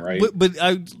had done, right? But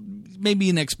maybe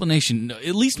an explanation,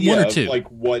 at least one or two. Like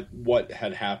what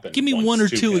had happened. Give me one or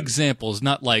two examples,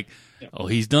 not like,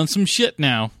 he's done some shit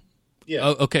now. Yeah.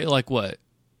 Oh, okay, like what?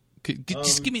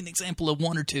 Just give me an example of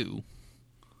one or two.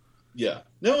 Yeah.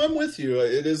 No, I'm with you.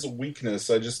 It is a weakness.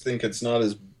 I just think it's not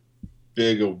as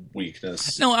big a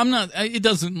weakness. No, I'm not. It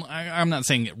doesn't. I'm not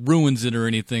saying it ruins it or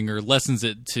anything or lessens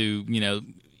it to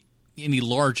any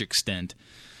large extent.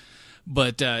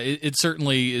 But it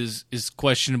certainly is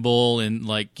questionable and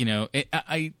like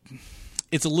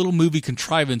it's a little movie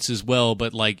contrivance as well.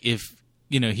 But like if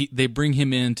they bring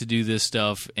him in to do this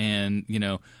stuff and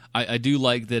I do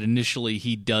like that initially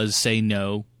he does say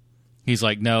no. He's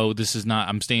like, no, this is not,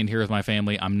 I'm staying here with my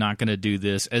family. I'm not going to do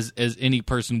this as any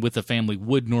person with a family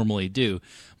would normally do.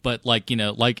 But like,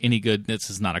 like any good, this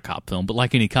is not a cop film, but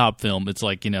like any cop film, it's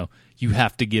like, you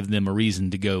have to give them a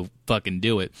reason to go fucking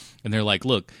do it. And they're like,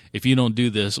 look, if you don't do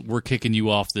this, we're kicking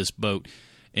you off this boat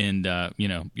and,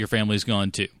 your family's gone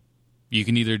too. You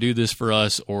can either do this for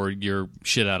us or you're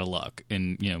shit out of luck.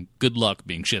 And, good luck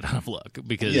being shit out of luck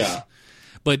because... Yeah.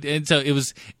 But and so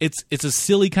it's a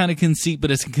silly kind of conceit, but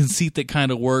it's a conceit that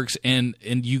kind of works, and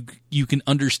you can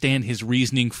understand his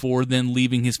reasoning for then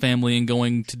leaving his family and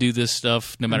going to do this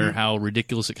stuff, no matter how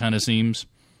ridiculous it kind of seems.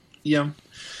 Yeah.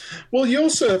 Well, you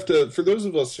also have to, for those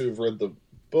of us who've read the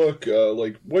book,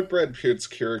 like what Brad Pitt's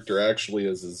character actually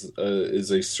is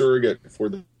a surrogate for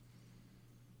the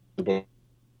book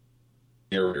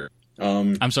narrator.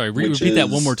 I'm sorry, repeat that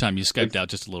one more time. You Skyped out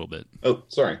just a little bit. Oh,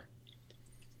 sorry.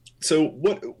 So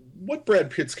what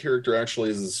Brad Pitt's character actually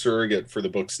is a surrogate for the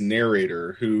book's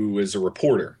narrator, who is a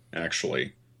reporter,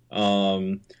 actually.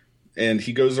 And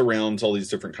he goes around to all these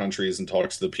different countries and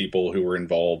talks to the people who were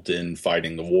involved in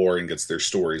fighting the war and gets their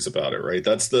stories about it, right?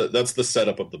 That's the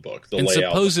setup of the book, the and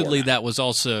layout. Supposedly that was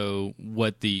also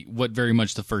what very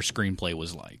much the first screenplay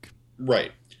was like.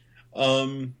 Right.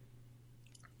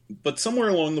 But somewhere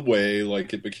along the way,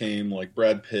 like, it became like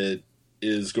Brad Pitt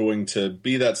is going to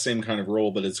be that same kind of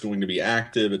role, but it's going to be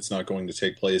active. It's not going to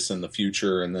take place in the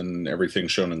future, and then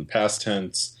everything's shown in the past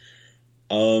tense.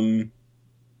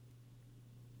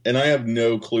 And I have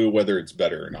no clue whether it's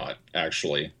better or not,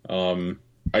 actually.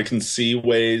 I can see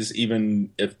ways, even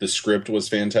if the script was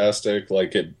fantastic,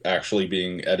 like it actually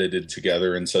being edited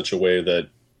together in such a way that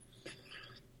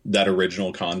that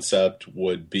original concept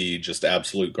would be just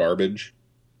absolute garbage.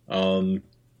 So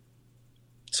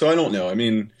I don't know. I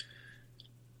mean,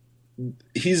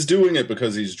 he's doing it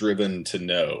because he's driven to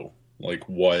know, like,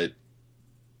 what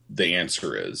the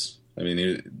answer is. I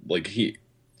mean,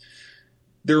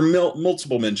 there are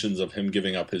multiple mentions of him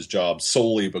giving up his job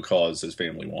solely because his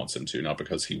family wants him to, not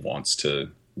because he wants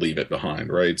to leave it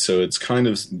behind, right? So it's kind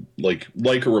of like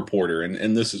a reporter,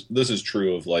 and this is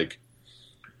true of like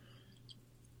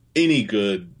any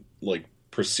good like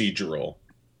procedural.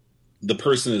 The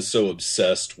person is so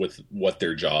obsessed with what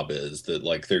their job is that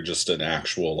like they're just an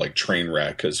actual like train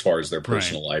wreck as far as their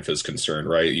personal life is concerned,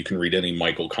 right? You can read any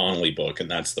Michael Connelly book and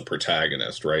that's the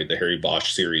protagonist, right? The Harry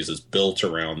Bosch series is built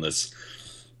around this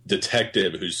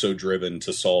detective who's so driven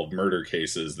to solve murder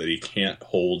cases that he can't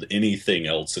hold anything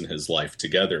else in his life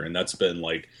together. And that's been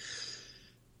like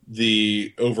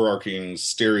the overarching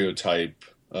stereotype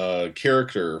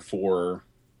character for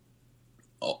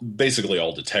basically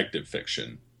all detective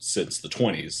fiction since the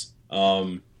 20s,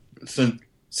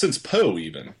 since Poe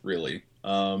even, really.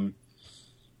 And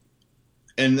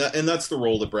that's the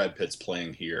role that Brad Pitt's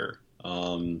playing here.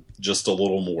 Just a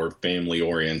little more family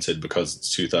oriented because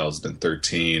it's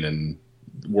 2013 and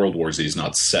World War Z is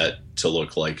not set to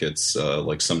look like it's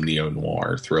like some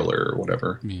neo-noir thriller or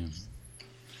whatever. Yeah.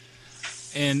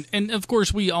 And of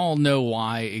course we all know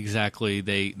why exactly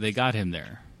they got him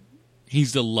there.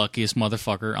 He's the luckiest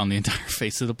motherfucker on the entire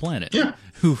face of the planet. Yeah.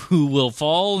 Who will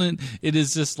fall, and it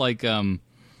is just like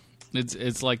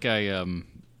it's like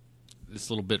this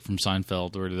little bit from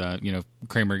Seinfeld where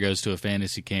Kramer goes to a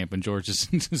fantasy camp and George is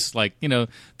just like,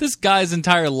 this guy's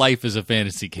entire life is a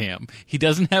fantasy camp. He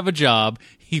doesn't have a job.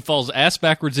 He falls ass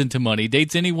backwards into money,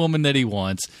 dates any woman that he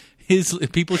wants. His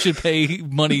people should pay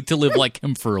money to live like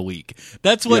him for a week.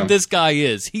 That's what this guy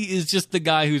is. He is just the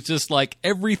guy who's just like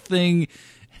everything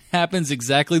happens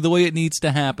exactly the way it needs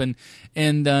to happen,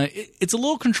 and it's a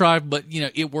little contrived, but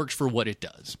it works for what it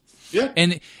does. Yeah,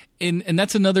 and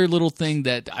that's another little thing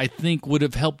that I think would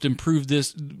have helped improve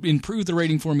the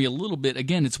rating for me a little bit.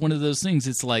 Again, it's one of those things.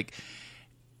 It's like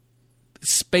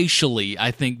spatially,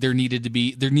 I think there needed to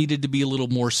be a little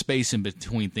more space in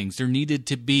between things. There needed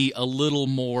to be a little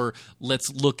more. Let's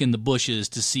look in the bushes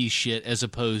to see shit, as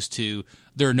opposed to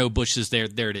there are no bushes there.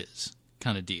 There it is.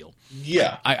 Kind of deal.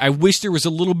 Yeah. I wish there was a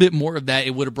little bit more of that.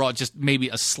 It would have brought just maybe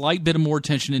a slight bit of more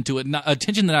attention into it. Not,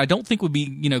 attention that I don't think would be,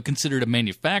 considered a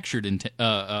manufactured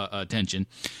attention,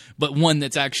 but one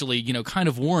that's actually, kind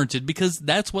of warranted, because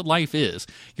that's what life is.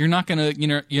 You're not going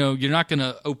to, you're not going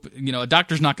to open, a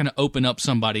doctor's not going to open up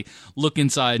somebody, look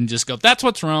inside and just go, that's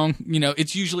what's wrong.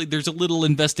 It's usually there's a little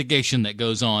investigation that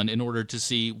goes on in order to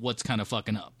see what's kind of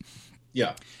fucking up.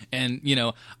 Yeah. And,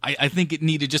 I think it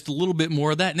needed just a little bit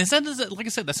more of that. And instead, like I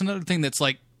said, that's another thing that's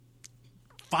like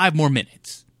 5 more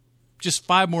minutes. Just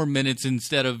 5 more minutes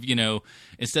instead of you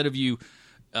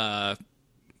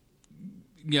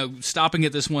stopping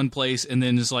at this one place and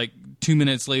then it's like 2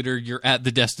 minutes later you're at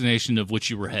the destination of which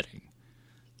you were heading.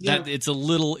 Yeah. That it's just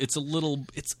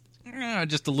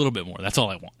a little bit more. That's all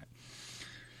I want.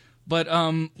 But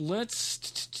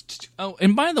let's. Oh,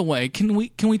 and by the way, can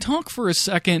we talk for a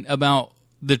second about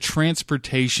the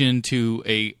transportation to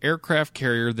a aircraft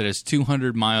carrier that is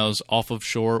 200 miles off of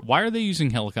shore? Why are they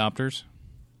using helicopters?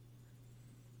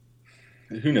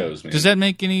 Who knows, man? Does that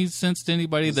make any sense to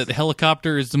anybody that the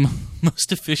helicopter is the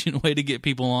most efficient way to get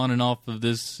people on and off of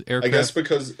this aircraft?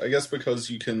 I guess because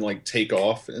you can like take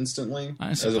off instantly,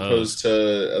 as opposed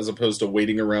to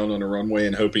waiting around on a runway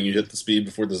and hoping you hit the speed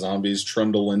before the zombies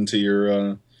trundle into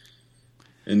your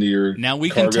Now we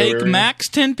can take area. max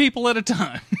 10 people at a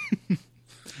time.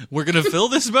 We're gonna fill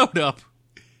this boat up.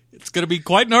 It's going to be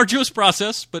quite an arduous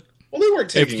process, but well, they weren't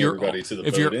taking everybody to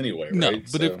the boat anyway,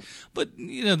 right? No, but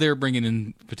they're bringing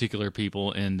in particular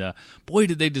people, and boy,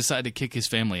 did they decide to kick his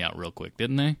family out real quick,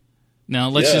 didn't they? Now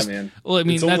let's man. Well, I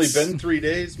mean, it's only been 3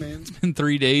 days, man. It's been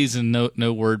 3 days and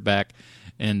no word back,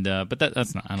 and but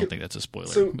that's not. I don't think that's a spoiler.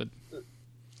 So, but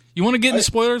you want to get into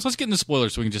spoilers? Let's get into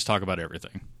spoilers so we can just talk about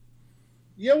everything.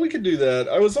 Yeah, we could do that.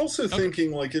 I was also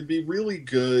thinking, like, it'd be really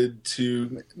good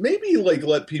to maybe, like,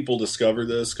 let people discover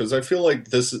this, because I feel like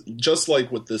this, just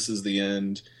like with This Is the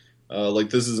End,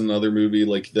 like, this is another movie,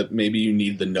 like, that maybe you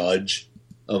need the nudge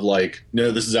of, like,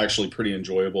 no, this is actually pretty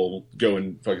enjoyable. Go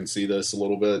and fucking see this a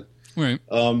little bit. Right.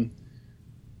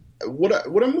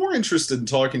 What I'm more interested in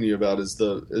talking to you about is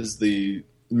the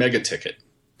mega ticket.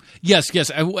 Yes,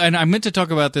 and I meant to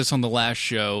talk about this on the last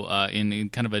show in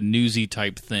kind of a newsy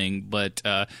type thing, but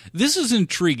this is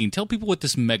intriguing. Tell people what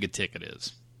this mega ticket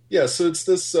is. Yeah, so it's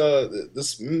this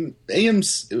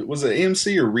AMC. Was it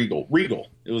AMC or Regal? Regal.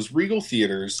 It was Regal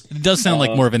Theaters. It does sound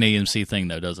like more of an AMC thing,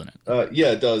 though, doesn't it?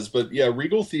 Yeah, it does. But yeah,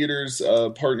 Regal Theaters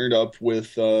partnered up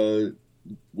with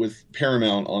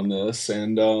Paramount on this,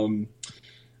 and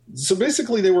so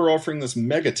basically they were offering this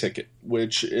mega ticket,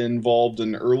 which involved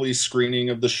an early screening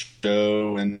of the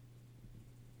show and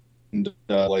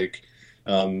a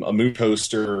movie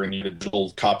poster and a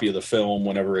digital copy of the film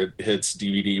whenever it hits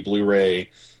DVD, Blu-ray,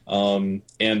 and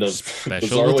a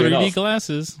special 3D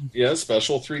glasses. Yeah,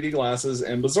 special 3D glasses,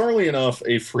 and bizarrely enough,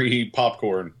 a free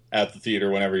popcorn at the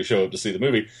theater whenever you show up to see the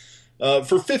movie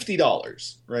for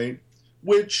 $50, right?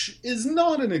 Which is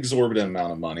not an exorbitant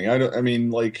amount of money. I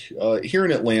mean, here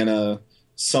in Atlanta,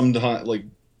 sometimes, like,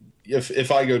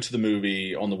 if I go to the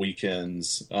movie on the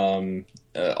weekends, all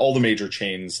the major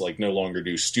chains no longer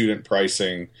do student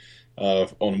pricing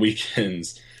on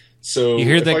weekends. So you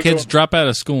hear that kids drop out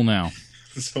of school now.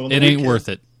 So it ain't worth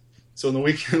it. So on the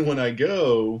weekend when I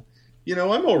go,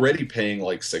 I'm already paying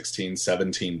like $16,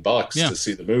 $17 to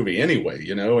see the movie anyway,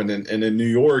 and in New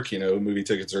York, movie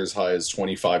tickets are as high as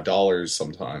 $25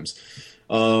 sometimes.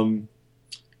 So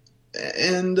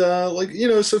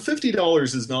 $50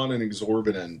 is not an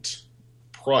exorbitant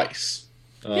price.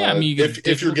 Yeah, I mean,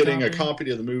 if you're getting a copy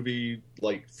of the movie,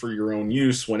 like, for your own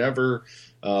use whenever,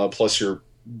 plus you're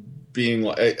being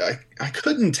like, I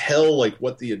couldn't tell like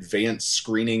what the advanced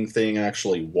screening thing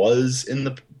actually was in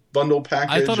the bundle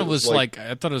package. I thought it was like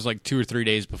 2 or 3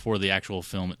 days before the actual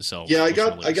film itself. Yeah, I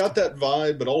got that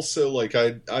vibe, but also like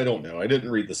I don't know. I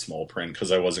didn't read the small print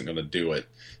because I wasn't going to do it.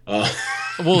 Well,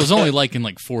 it was only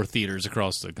in 4 theaters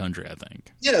across the country, I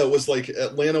think. Yeah, it was like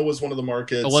Atlanta was one of the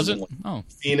markets. Oh, was it?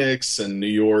 Phoenix and New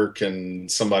York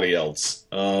and somebody else.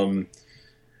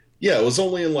 Yeah, it was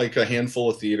only in like a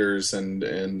handful of theaters, and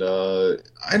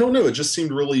I don't know. It just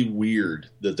seemed really weird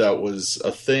that was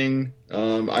a thing.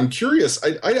 I'm curious.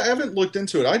 I haven't looked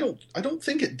into it. I don't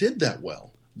think it did that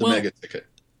well. The mega ticket.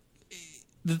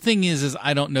 The thing is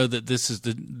I don't know that this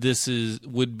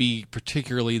would be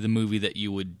particularly the movie that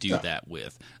you would do that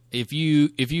with. If you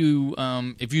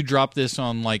drop this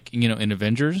on in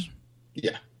Avengers.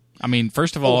 Yeah. I mean,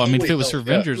 first of all, if it was for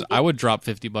Avengers, I would drop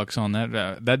 $50 on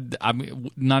that. I mean,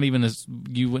 not even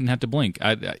you wouldn't have to blink.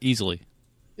 Easily.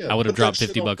 Yeah, I would have dropped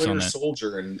 $50 on that.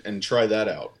 Soldier and try that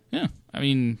out. Yeah, I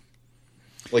mean,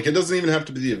 it doesn't even have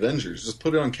to be the Avengers. Just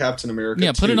put it on Captain America.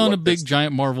 Yeah, put it on a big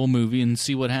giant Marvel movie and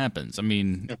see what happens. I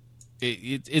mean,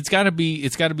 it's got to be.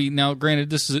 It's got to be. Now,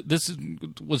 granted, this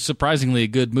was surprisingly a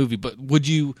good movie, but would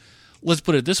you? Let's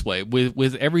put it this way: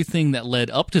 with everything that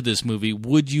led up to this movie,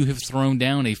 would you have thrown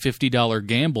down a $50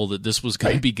 gamble that this was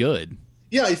going to be good?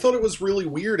 Yeah, I thought it was really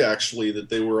weird, actually, that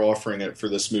they were offering it for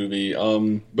this movie,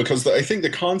 because I think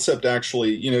the concept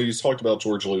actually, you talked about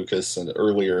George Lucas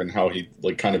earlier and how he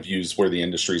kind of views where the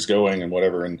industry's going and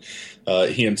whatever, and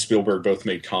he and Spielberg both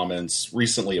made comments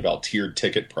recently about tiered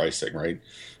ticket pricing, right?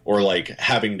 Or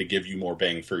having to give you more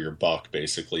bang for your buck,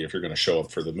 basically, if you're going to show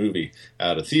up for the movie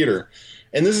at a theater.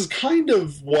 And this is kind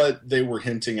of what they were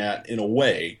hinting at in a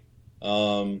way.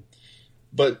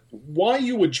 But why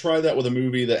you would try that with a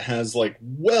movie that has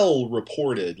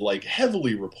well-reported,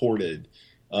 heavily reported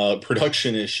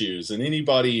production issues, and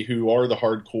anybody who are the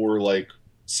hardcore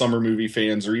summer movie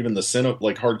fans or even the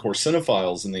hardcore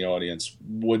cinephiles in the audience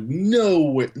would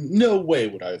no way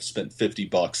would I have spent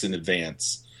 $50 in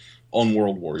advance on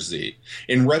World War Z.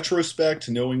 In retrospect,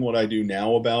 knowing what I do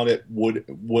now about it,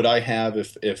 would I have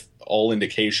if all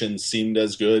indications seemed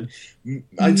as good?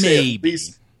 Maybe.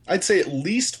 I'd say at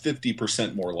least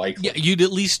 50% more likely. Yeah, you'd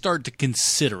at least start to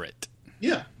consider it.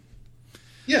 Yeah.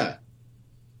 Yeah.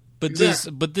 But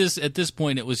exactly. this at this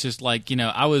point it was just what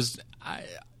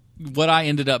I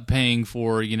ended up paying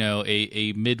for,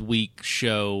 a midweek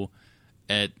show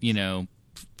at,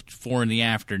 4 in the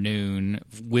afternoon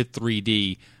with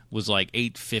 3D was like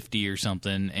 $8.50 or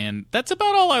something, and that's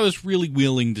about all I was really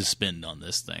willing to spend on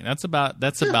this thing. That's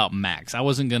about max. I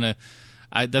wasn't gonna.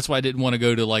 That's why I didn't want to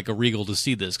go to like a Regal to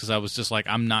see this, because I was just like,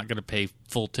 I'm not gonna pay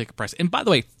full ticket price. And by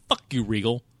the way, fuck you,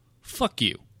 Regal. Fuck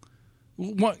you.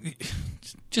 What?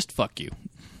 Just fuck you.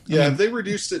 Yeah, they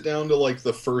reduced it down to like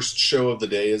the first show of the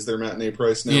day is their matinee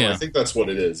price now. Yeah. I think that's what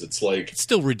it is. It's like it's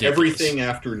still ridiculous. Everything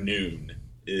after noon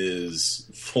is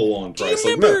full on price.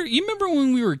 You remember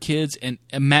when we were kids and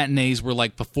matinees were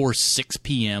like before 6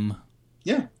 p.m.?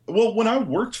 Yeah. Well, when I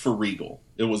worked for Regal,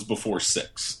 it was before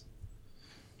 6.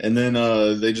 And then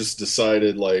they just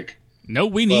decided like, no,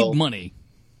 we need money.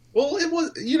 Well, it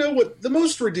was, you know what, the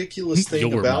most ridiculous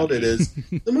thing about it is,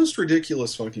 the most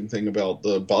ridiculous fucking thing about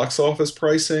the box office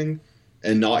pricing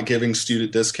and not giving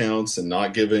student discounts and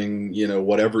not giving, you know,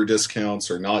 whatever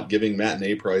discounts or not giving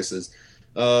matinee prices,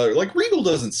 like Regal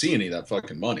doesn't see any of that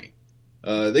fucking money.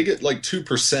 They get like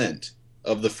 2%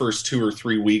 of the first 2 or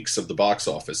 3 weeks of the box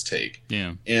office take.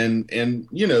 Yeah. And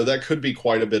you know, that could be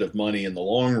quite a bit of money in the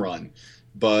long run,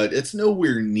 but it's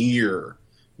nowhere near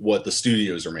what the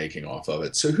studios are making off of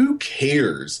it. So who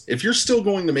cares? If you're still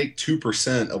going to make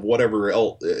 2% of whatever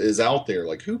else is out there,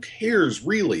 like who cares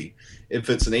really if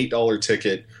it's an $8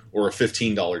 ticket or a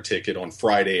 $15 ticket on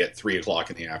Friday at 3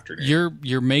 o'clock in the afternoon?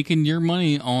 You're making your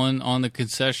money on the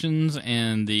concessions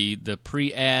and the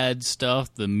pre-ad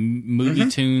stuff, the movie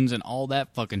tunes and all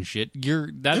that fucking shit.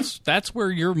 That's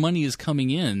where your money is coming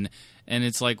in. And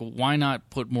it's like, why not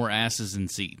put more asses in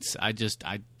seats?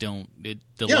 The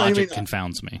logic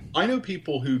confounds me. I know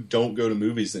people who don't go to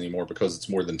movies anymore because it's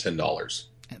more than $10.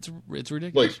 It's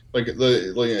ridiculous.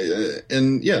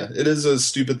 And yeah, it is a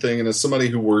stupid thing. And as somebody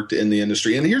who worked in the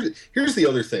industry, and here's the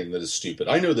other thing that is stupid.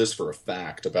 I know this for a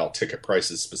fact about ticket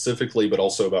prices specifically, but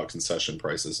also about concession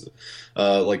prices.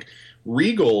 Like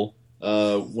Regal,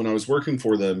 when I was working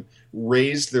for them,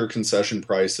 raised their concession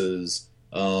prices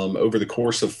over the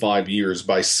course of 5 years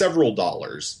by several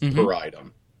dollars per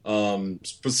item,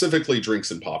 specifically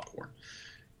drinks and popcorn.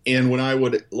 And when I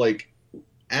would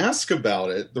ask about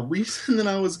it, the reason that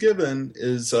I was given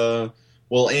is, well,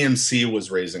 AMC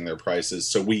was raising their prices,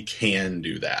 so we can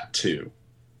do that too.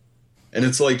 And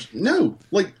it's like, no,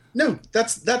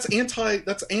 that's anti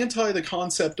the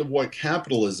concept of what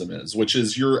capitalism is, which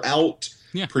is you're out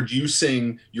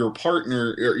producing your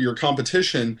partner or your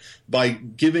competition by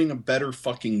giving a better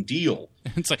fucking deal.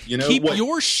 It's like, you know, keep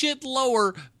your shit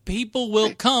lower, people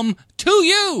will come to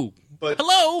you. But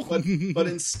hello. but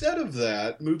instead of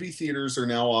that, movie theaters are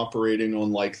now operating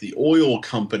on like the oil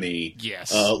company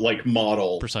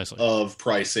model precisely of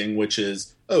pricing, which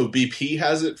is, oh, BP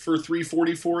has it for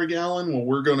 $3.44 a gallon. Well,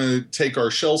 we're going to take our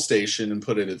Shell station and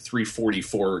put it at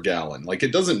 $3.44 a gallon. Like,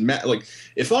 it doesn't matter. Like,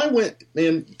 if I went,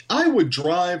 man, I would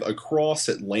drive across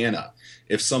Atlanta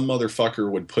if some motherfucker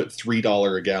would put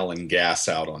 $3 a gallon gas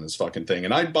out on his fucking thing,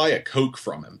 and I'd buy a Coke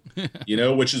from him, you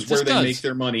know, which is where they make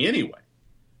their money anyway.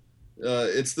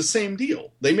 It's the same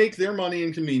deal. They make their money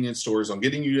in convenience stores on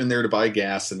getting you in there to buy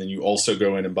gas, and then you also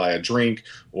go in and buy a drink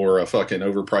or a fucking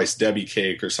overpriced Debbie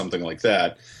cake or something like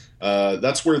that.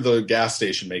 That's where the gas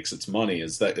station makes its money,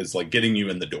 is like getting you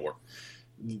in the door.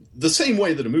 The same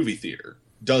way that a movie theater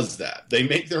does that. They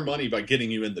make their money by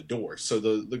getting you in the door. So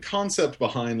the concept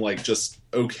behind like just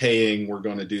okaying we're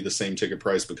going to do the same ticket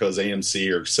price because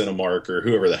AMC or Cinemark or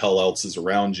whoever the hell else is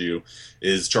around you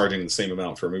is charging the same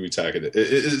amount for a movie ticket,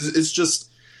 it's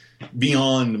just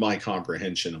beyond my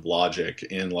comprehension of logic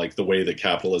and like the way that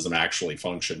capitalism actually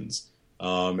functions.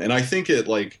 And I think it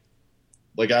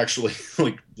actually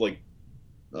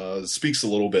speaks a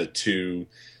little bit to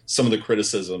some of the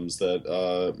criticisms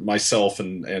that myself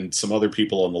and some other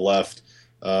people on the left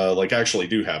actually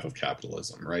do have of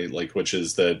capitalism, right? Like, which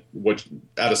is that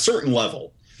at a certain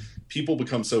level, people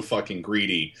become so fucking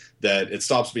greedy that it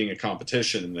stops being a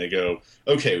competition, and they go,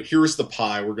 okay, here's the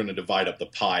pie, we're going to divide up the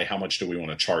pie, how much do we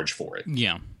want to charge for it?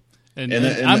 Yeah. And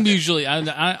I'm usually,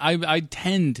 I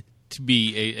tend to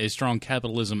be a strong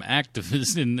capitalism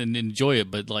activist and enjoy it,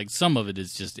 but like some of it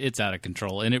is just, it's out of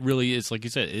control, and it really is, like you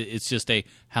said, it's just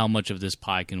how much of this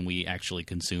pie can we actually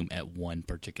consume at one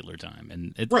particular time,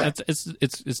 and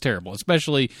it's terrible,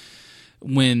 especially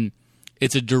when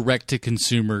it's a direct to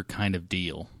consumer kind of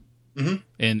deal. Mm-hmm.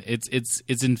 And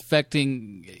it's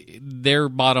infecting their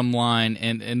bottom line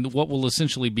and what will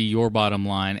essentially be your bottom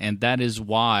line, and that is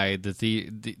why the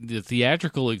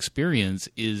theatrical experience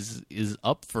is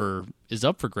up for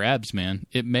grabs, man.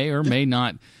 It may or may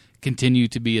not continue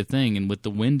to be a thing, and with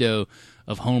the window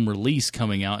of home release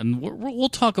coming out, and we'll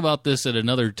talk about this at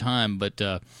another time, but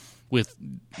with,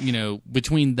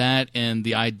 between that and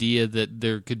the idea that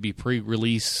there could be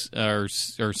pre-release or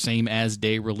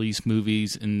same-as-day release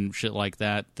movies and shit like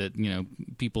that,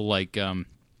 people like,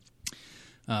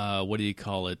 what do you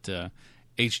call it,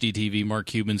 HDTV, Mark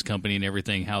Cuban's company and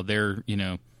everything, how they're,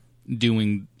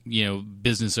 doing,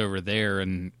 business over there,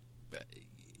 and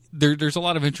there's a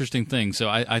lot of interesting things. So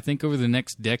I think over the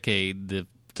next decade,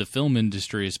 the film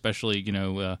industry, especially,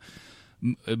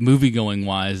 movie-going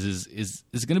wise, is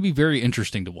going to be very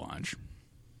interesting to watch.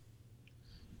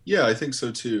 Yeah, I think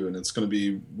so too, and it's going to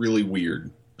be really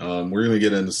weird. We're going to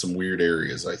get into some weird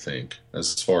areas, I think,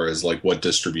 as far as like what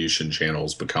distribution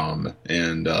channels become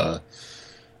and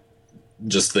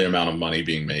just the amount of money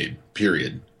being made,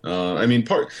 period.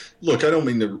 Look, I don't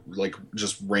mean to like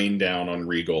just rain down on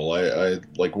Regal. I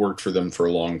like worked for them for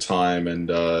a long time, and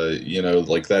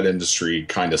like that industry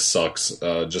kind of sucks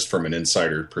just from an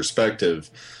insider perspective.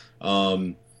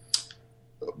 But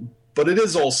it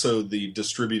is also the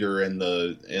distributor and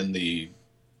the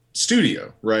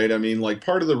studio, right? I mean, like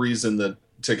part of the reason that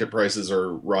ticket prices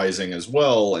are rising as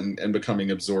well and becoming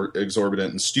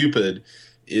exorbitant and stupid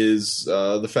is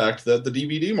the fact that the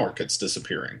DVD market's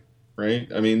disappearing.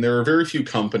 Right? I mean, there are very few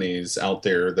companies out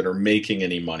there that are making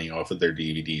any money off of their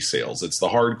DVD sales. It's the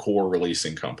hardcore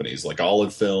releasing companies like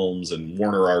Olive Films and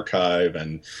Warner Archive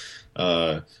and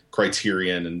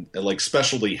Criterion and like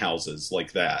specialty houses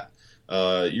like that.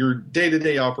 Your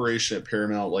day-to-day operation at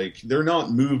Paramount, like they're not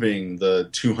moving the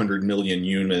 200 million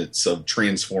units of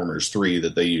Transformers 3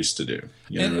 that they used to do.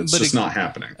 It's just not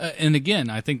happening. And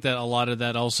again, I think that a lot of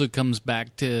that also comes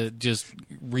back to just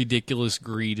ridiculous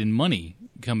greed and money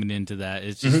coming into that.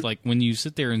 It's just like when you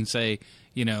sit there and say,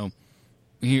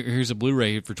 here's a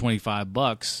Blu-ray for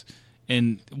 $25,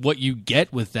 and what you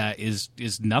get with that is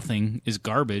nothing, is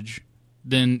garbage.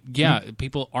 Then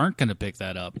people aren't going to pick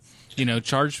that up.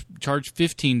 Charge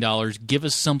 $15, give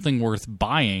us something worth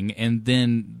buying, and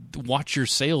then watch your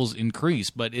sales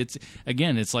increase. But it's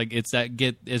that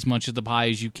get as much of the pie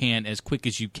as you can as quick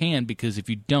as you can, because if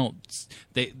you don't,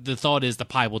 the thought is the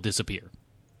pie will disappear.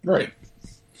 Right.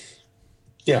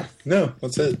 Yeah. No,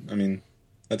 that's it. I mean,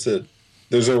 that's it.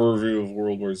 There's a review of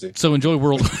World War Z. So enjoy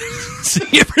World War Z,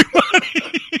 everybody.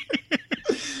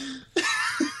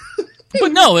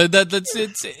 But no,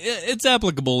 it's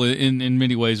applicable in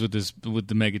many ways with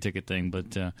the mega ticket thing.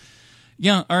 But all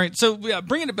right. So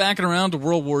bringing it back and around to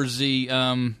World War Z.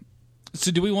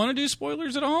 So do we want to do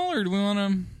spoilers at all, or do we want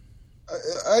to?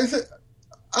 I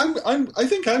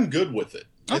think I'm good with it.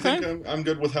 Okay. I think I'm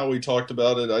good with how we talked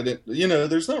about it. I didn't.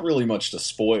 There's not really much to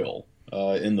spoil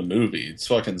in the movie. It's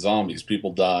fucking zombies.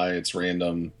 People die. It's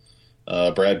random.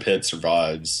 Brad Pitt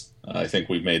survives. I think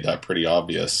we've made that pretty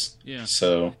obvious. Yeah.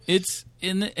 So it's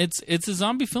a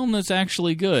zombie film that's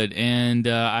actually good, and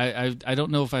I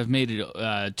don't know if I've made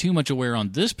it too much aware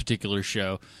on this particular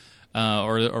show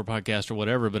or podcast or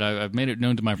whatever, but I've made it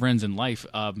known to my friends in life.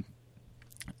 I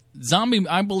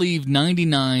believe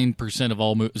 99% of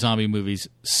all zombie movies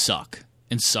suck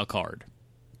and suck hard.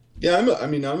 Yeah, I'm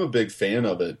a big fan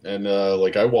of it, and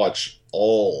I watch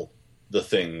all the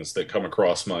things that come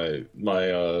across my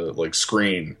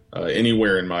screen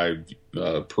anywhere in my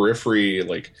periphery.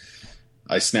 Like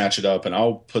I snatch it up and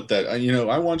I'll put that.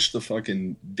 I watched the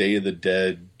fucking Day of the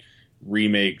Dead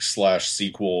remake /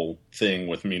 sequel thing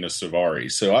with Mina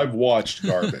Suvari, so I've watched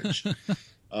garbage.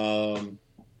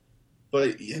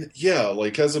 But yeah,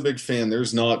 like as a big fan,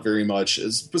 there's not very much,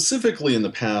 specifically in the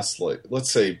past, like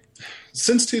let's say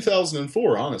since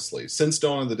 2004, honestly, since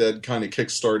Dawn of the Dead kind of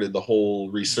kickstarted the whole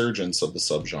resurgence of the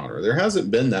subgenre, there hasn't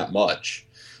been that much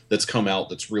that's come out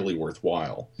that's really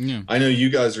worthwhile. Yeah. I know you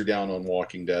guys are down on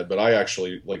Walking Dead, but I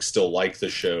actually still like the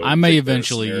show. I may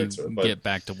eventually get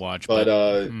back to watch, but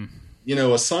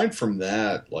aside from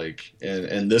that,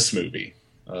 and this movie,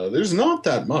 there's not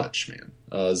that much, man.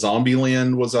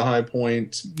 Zombieland was a high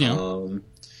point. Yeah.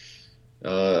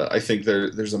 I think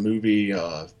there's a movie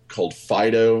called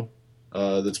Fido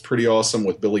that's pretty awesome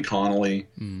with Billy Connolly.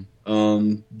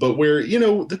 But where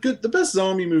the best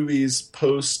zombie movies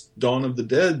post Dawn of the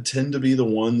Dead tend to be the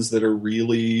ones that are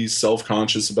really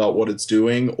self-conscious about what it's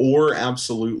doing, or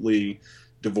absolutely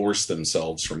divorce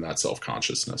themselves from that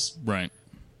self-consciousness. Right.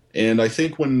 And I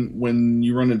think when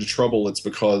you run into trouble, it's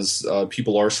because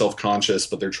people are self-conscious,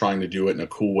 but they're trying to do it in a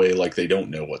cool way, like they don't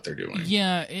know what they're doing.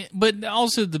 Yeah, but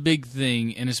also the big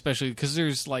thing, and especially because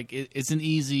there's it's an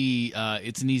easy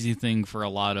thing for a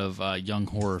lot of young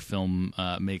horror film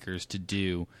makers to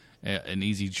do. An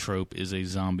easy trope is a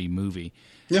zombie movie,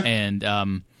 yeah.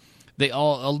 And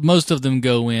most of them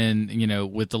go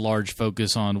in, with the large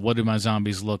focus on what do my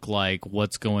zombies look like,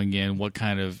 what's going in, what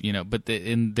kind of, but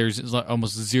there's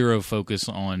almost zero focus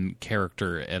on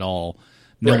character at all.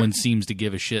 No one seems to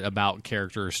give a shit about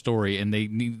character or story, and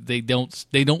they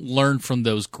don't learn from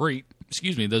those great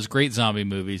zombie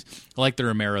movies like the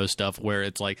Romero stuff, where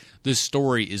it's like this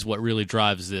story is what really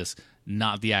drives this,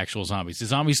 not the actual zombies. The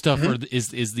zombie stuff is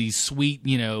the sweet,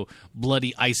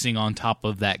 bloody icing on top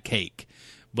of that cake.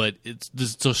 But it's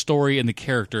the story and the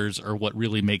characters are what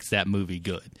really makes that movie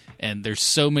good. And there's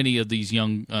so many of these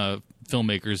young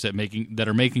filmmakers that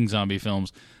are making zombie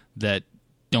films that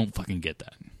don't fucking get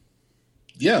that.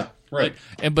 Yeah, right.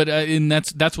 But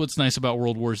that's what's nice about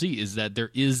World War Z is that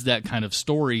there is that kind of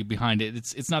story behind it.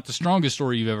 It's not the strongest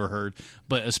story you've ever heard,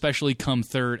 but especially come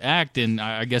third act, and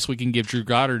I guess we can give Drew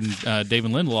Goddard and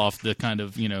David Lindelof the kind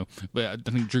of but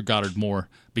I think Drew Goddard more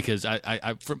because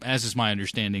as is my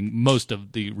understanding, most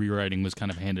of the rewriting was kind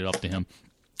of handed up to him,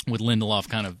 with Lindelof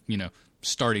kind of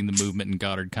starting the movement and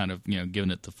Goddard kind of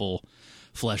giving it the full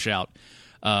flesh out.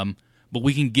 But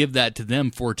we can give that to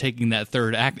them for taking that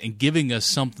third act and giving us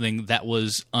something that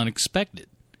was unexpected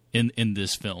in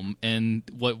this film, and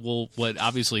what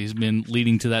obviously has been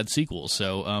leading to that sequel.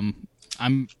 So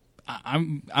I'm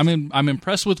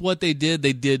impressed with what they did.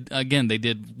 They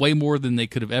did way more than they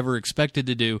could have ever expected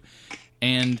to do,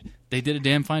 and they did a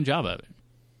damn fine job of it.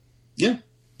 Yeah,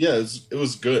 it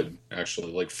was good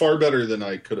actually, like far better than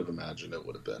I could have imagined it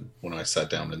would have been when I sat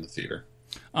down in the theater.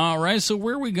 All right, so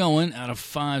where are we going out of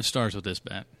 5 stars with this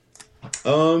bet?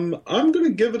 I'm going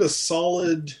to give it a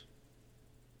solid,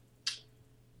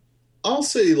 I'll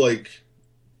say like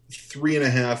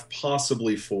 3.5,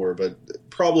 possibly 4, but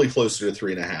probably closer to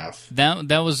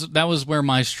 3.5. That was where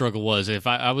my struggle was. If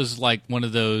I was like one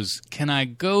of those, can I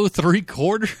go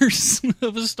 3/4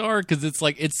 of a star? Because it's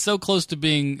like it's so close to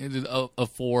being a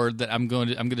 4 that I'm going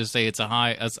to say it's a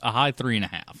high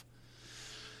 3.5.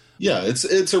 Yeah,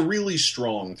 it's a really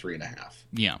strong 3.5.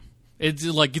 Yeah, it's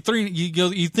like you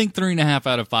think 3.5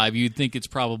 out of 5. You'd think it's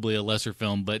probably a lesser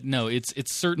film, but no, it's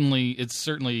certainly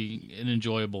an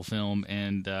enjoyable film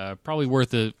and probably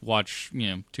worth a watch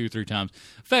 2-3 times.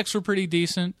 Effects were pretty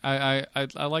decent. I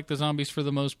like the zombies for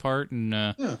the most part, and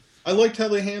yeah. I liked how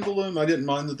they handled them. I didn't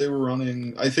mind that they were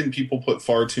running. I think people put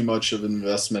far too much of an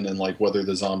investment in like whether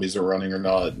the zombies are running or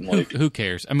not. And like, who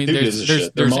cares? I mean, there's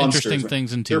interesting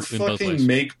things in both ways. They're fucking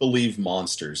make-believe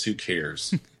monsters. Who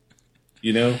cares?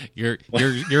 You're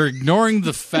ignoring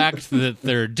the fact that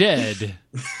they're dead.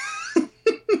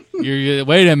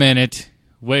 Wait a minute.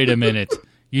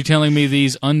 You telling me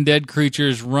these undead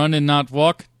creatures run and not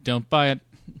walk? Don't buy it.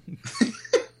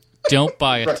 Don't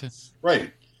buy it. Right.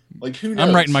 Like, who knows?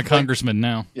 I'm writing my congressman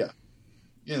now. Yeah.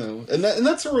 And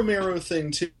that's a Romero thing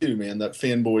too, man, that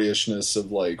fanboyishness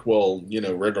of like, well,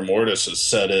 rigor mortis is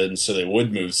set in so they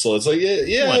would move slow. It's like,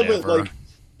 yeah,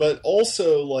 but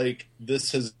also like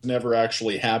this has never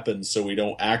actually happened, so we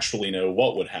don't actually know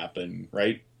what would happen,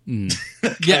 right?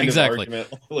 Yeah, exactly. Like,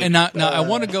 and now I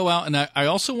want to go out, and I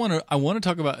also want to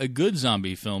talk about a good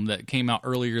zombie film that came out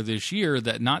earlier this year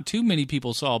that not too many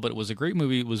people saw, but it was a great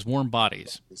movie. It was Warm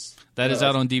Bodies. That is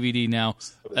out on DVD now.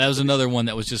 That was another one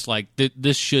that was just like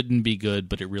this shouldn't be good,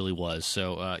 but it really was.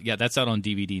 So yeah, that's out on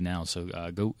DVD now. So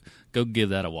go give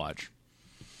that a watch.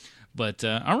 But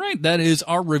all right, that is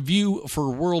our review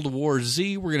for World War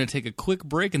Z. We're going to take a quick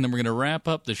break, and then we're going to wrap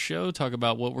up the show, talk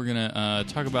about what we're going to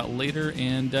talk about later.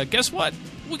 And guess what?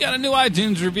 We got a new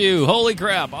iTunes review. Holy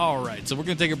crap. All right, so we're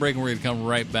going to take a break, and we're going to come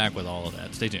right back with all of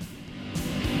that. Stay tuned.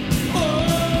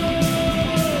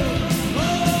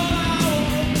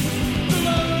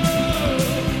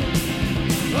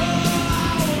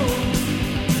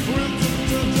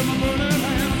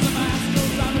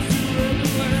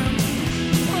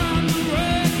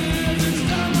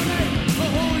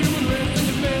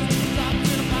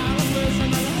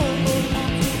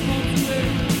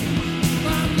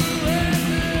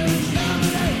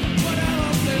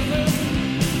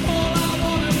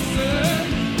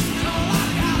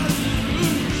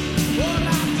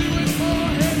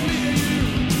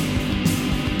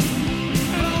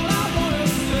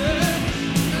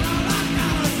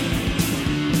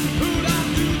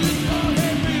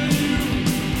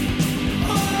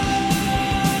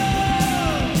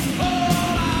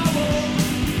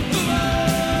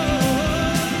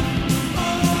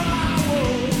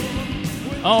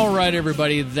 All right,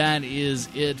 everybody, that is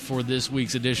it for this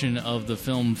week's edition of the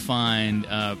Film Find.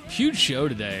 Huge show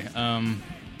today.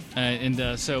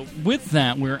 So with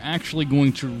that, we're actually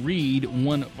going to read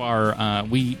one of our...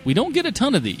 we don't get a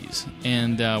ton of these,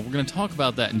 and we're going to talk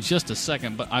about that in just a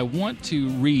second, but I want to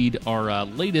read our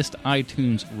latest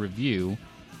iTunes review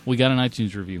We got an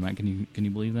iTunes review, Matt. Can you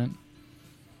believe that?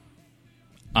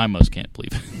 I most can't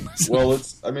believe it. Well,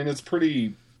 it's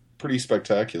pretty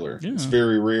spectacular. Yeah. It's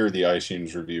very rare, the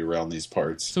iTunes review around these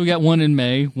parts. So we got one in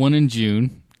May, one in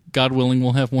June. God willing,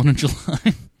 we'll have one in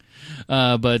July.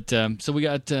 So we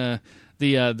got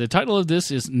the title of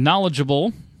this is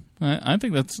Knowledgeable. I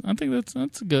think that's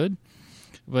good.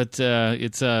 But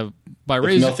it's by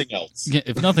Razor. If nothing else. Yeah,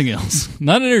 if nothing else.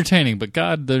 Not entertaining, but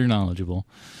God, they're knowledgeable.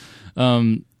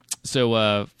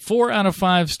 So 4 out of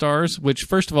 5 stars, which,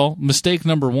 first of all, mistake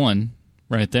number 1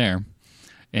 right there.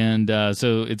 And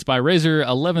so it's by Razor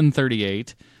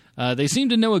 1138. They seem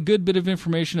to know a good bit of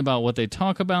information about what they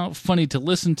talk about. Funny to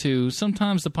listen to.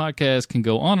 Sometimes the podcast can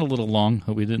go on a little long.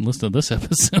 Hope we didn't listen to this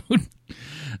episode.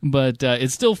 But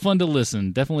it's still fun to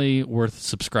listen. Definitely worth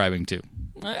subscribing to.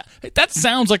 That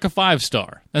sounds like a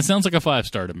 5-star. That sounds like a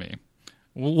 5-star to me.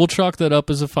 We'll chalk that up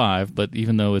as a 5, but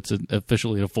even though it's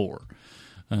officially a 4.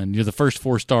 And you're the first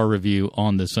 4-star review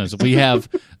on this. So we have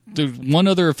one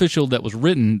other official that was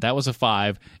written, that was a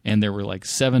 5, and there were like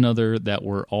 7 other that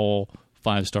were all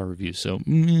 5-star reviews. So,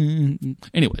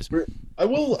 anyways. I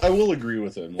will agree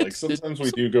with him. Like, sometimes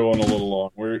we do go on a little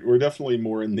long. We're definitely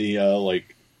more in the,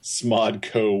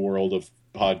 Smodco world of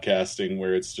podcasting,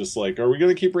 where it's just like, are we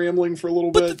going to keep rambling for a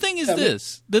little bit? But the thing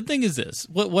is this.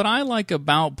 What I like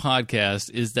about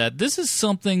podcasts is that this is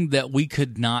something that we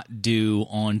could not do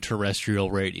on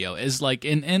terrestrial radio. Is like,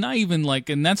 and I even like,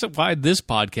 and that's why this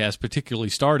podcast particularly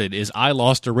started. Is I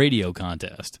lost a radio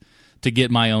contest to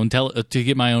get my own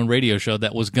radio show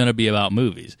that was going to be about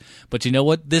movies. But you know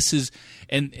what? This is,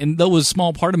 and though a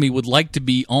small part of me would like to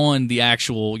be on the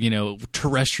actual,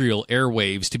 terrestrial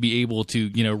airwaves to be able to,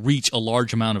 reach a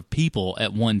large amount of people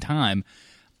at one time,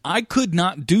 I could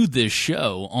not do this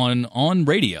show on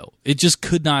radio. It just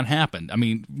could not happen. I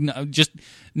mean, just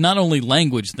not only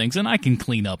language things, and I can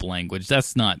clean up language.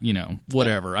 That's not,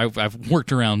 whatever. I've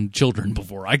worked around children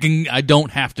before. I don't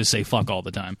have to say fuck all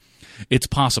the time. It's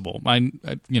possible. I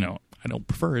don't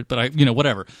prefer it, but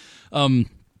whatever.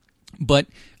 But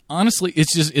honestly,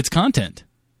 it's content.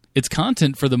 It's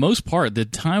content for the most part.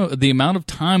 The amount of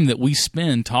time that we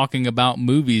spend talking about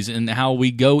movies and how we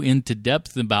go into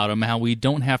depth about them, how we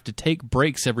don't have to take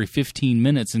breaks every 15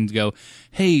 minutes and go,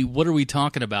 hey, what are we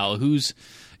talking about? Who's,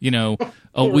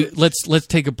 let's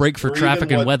take a break for traffic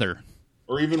and weather.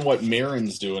 Or even what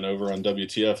Marin's doing over on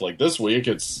WTF. Like this week,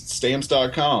 it's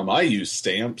stamps.com. I use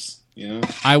stamps.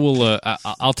 I will.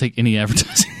 I'll take any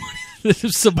advertising money.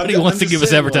 If somebody wants to give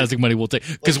us advertising money, we'll take.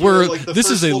 Because this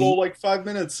is a little 5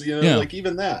 minutes. Like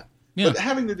even that. Yeah. But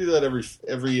having to do that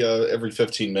every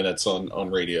 15 minutes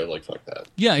on radio, like fuck that.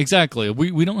 Yeah, exactly.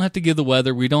 We don't have to give the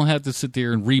weather. We don't have to sit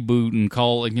there and reboot and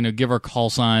call, give our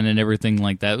call sign and everything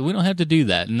like that. We don't have to do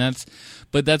that,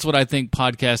 but that's what I think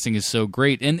podcasting is so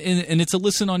great, and it's a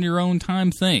listen on your own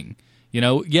time thing.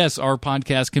 Yes, our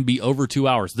podcast can be over 2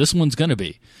 hours. This one's going to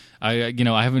be. I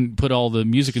haven't put all the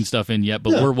music and stuff in yet,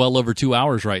 but we're well over 2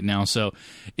 hours right now. So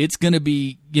it's going to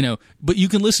be, but you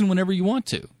can listen whenever you want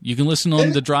to. You can listen on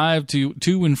the drive to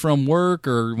and from work,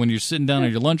 or when you're sitting down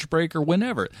on your lunch break, or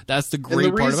whenever. That's the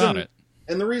great part about it.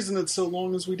 And the reason it's so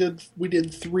long is we did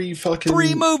 3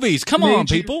 movies. Come on,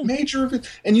 people. Major,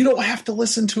 and you don't have to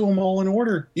listen to them all in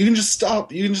order. You can just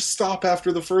stop. You can just stop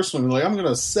after the first one. Like, I'm going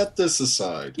to set this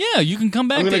aside. Yeah, you can come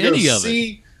back to any of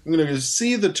it. I'm going to go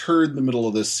see the turd in the middle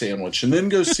of this sandwich, and then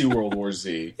go see World War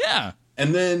Z. Yeah.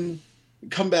 And then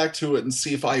come back to it and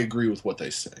see if I agree with what they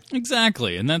say.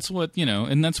 Exactly. And that's what,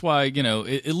 and that's why,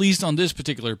 at least on this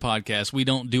particular podcast, we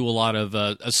don't do a lot of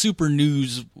a super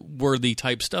news-worthy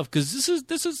type stuff, because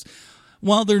this is,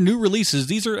 while they're new releases,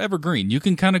 these are evergreen. You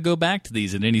can kind of go back to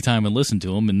these at any time and listen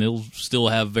to them, and they'll still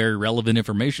have very relevant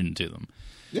information to them.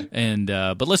 Yeah. And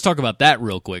but let's talk about that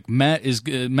real quick.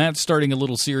 Matt's starting a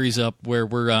little series up where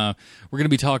we're going to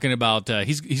be talking about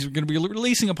he's going to be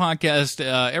releasing a podcast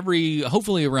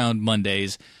hopefully around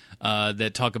Mondays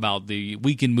that talk about the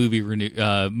weekend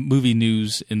movie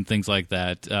news and things like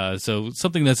that. So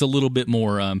something that's a little bit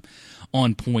more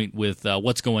on point with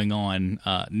what's going on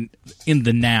in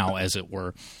the now, as it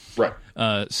were. Right.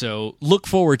 So look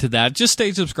forward to that. Just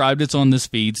stay subscribed. It's on this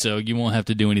feed, so you won't have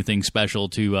to do anything special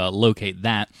to locate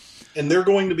that. And they're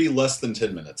going to be less than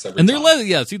 10 minutes every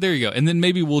time. See, there you go. And then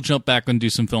maybe we'll jump back and do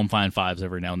some Film Find Fives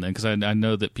every now and then, because I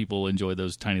know that people enjoy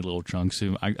those tiny little chunks.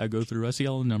 So I go through, I see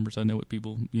all the numbers. I know what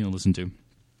people listen to.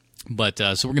 But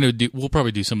so we'll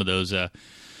probably do some of those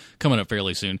coming up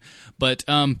fairly soon. But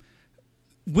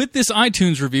with this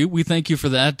iTunes review, we thank you for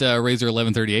that,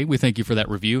 Razor1138. We thank you for that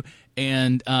review.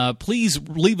 And please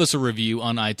leave us a review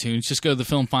on iTunes. Just go to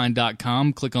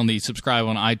thefilmfind.com, click on the subscribe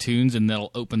on iTunes, and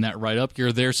that'll open that right up.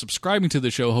 You're there subscribing to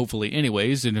the show, hopefully,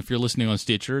 anyways. And if you're listening on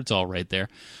Stitcher, it's all right there.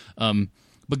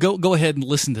 But go ahead and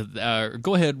listen to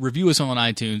go ahead, review us on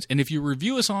iTunes. And if you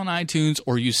review us on iTunes,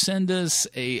 or you send us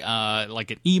a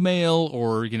like an email,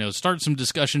 or start some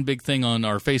discussion, big thing on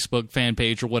our Facebook fan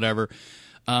page or whatever,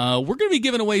 we're going to be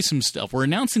giving away some stuff. We're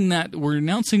announcing that we're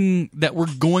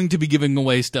going to be giving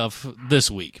away stuff this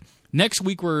week. Next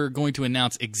week, we're going to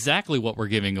announce exactly what we're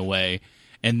giving away,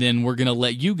 and then we're going to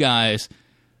let you guys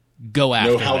go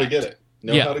after know how that. to get it.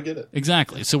 How to get it.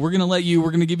 Exactly. So we're going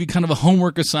to give you kind of a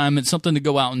homework assignment, something to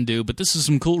go out and do. But this is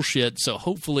some cool shit. So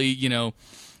hopefully,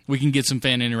 we can get some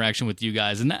fan interaction with you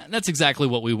guys, and that's exactly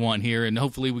what we want here. And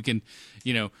hopefully, we can,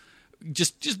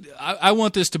 I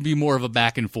want this to be more of a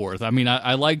back and forth. I mean,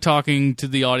 I like talking to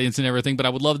the audience and everything, but I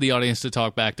would love the audience to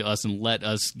talk back to us and let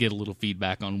us get a little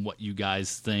feedback on what you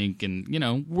guys think, and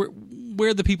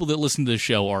where the people that listen to the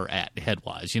show are at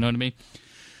headwise. You know what I mean?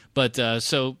 But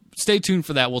so stay tuned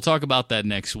for that. We'll talk about that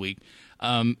next week.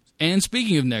 And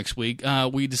speaking of next week,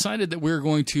 we decided that we're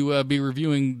going to be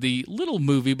reviewing the little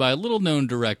movie by a little-known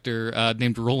director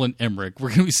named Roland Emmerich. We're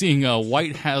going to be seeing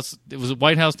White House. Was it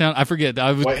White House Down? I forget.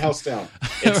 White House Down.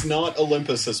 It's not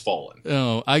Olympus Has Fallen.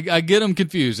 Oh, I get them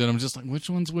confused, and I'm just like, which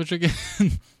one's which again?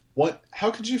 What?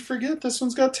 How could you forget? This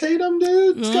one's got Tatum,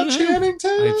 dude. It's got Channing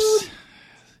Tatum.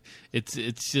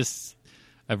 It's just.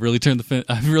 I've really turned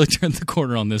the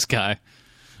corner on this guy,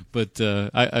 but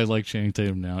I like Channing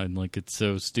Tatum now, and like it's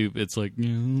so stupid. It's like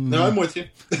no, I'm with you.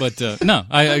 But no,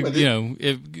 I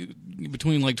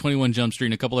between like 21 Jump Street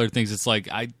and a couple other things, it's like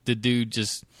the dude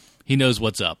just he knows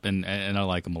what's up, and I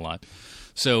like him a lot.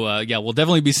 So yeah, we'll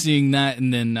definitely be seeing that,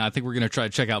 and then I think we're going to try to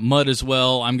check out Mud as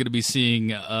well. I'm going to be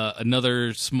seeing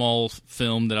another small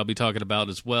film that I'll be talking about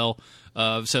as well.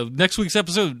 So next week's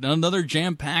episode, another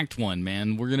jam-packed one,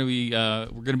 man. We're gonna be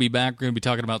back. We're gonna be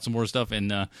talking about some more stuff,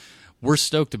 and we're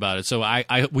stoked about it. So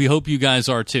we hope you guys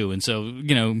are too. And so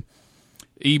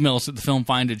email us at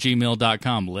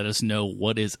thefilmfind@gmail.com. Let us know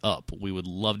what is up. We would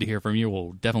love to hear from you.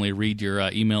 We'll definitely read your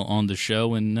email on the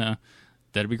show, and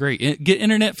that'd be great. Get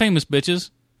internet famous, bitches.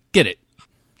 Get it.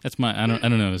 That's my. I don't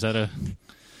know. Is that a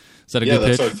good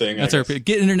pitch? That's our thing. That's our pitch.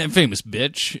 Get internet famous,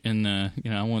 bitch. And I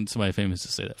want somebody famous to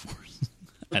say that for us.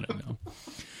 I don't know.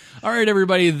 All right,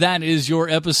 everybody. That is your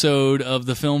episode of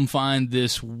the Film Find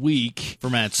this week. For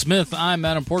Matt Smith, I'm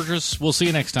Adam Portress. We'll see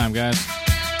you next time, guys.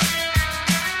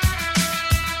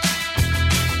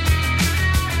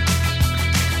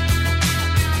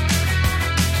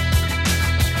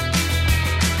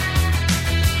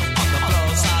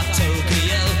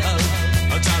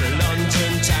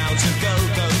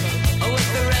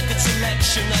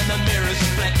 And the mirror's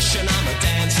reflection, I'm a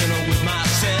dancing with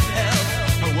myself.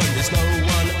 When there's no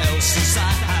one else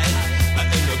inside,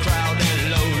 in the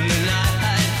crowded lonely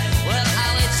night. Well, I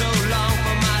wait so long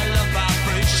for my love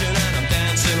vibration, and I'm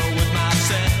dancing with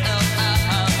myself.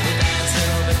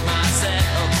 Dancing with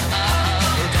myself.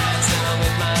 Dancing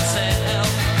with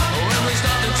myself. When there's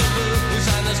nothing to lose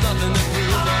and there's nothing to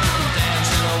prove, I'm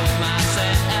dancing with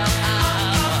myself.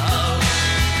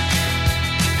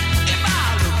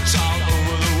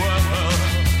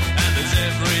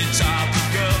 Every time we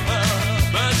go,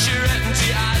 but your empty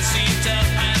eyes seem to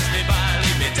pass me by.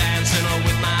 Leave me dancing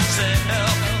with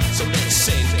myself. So let's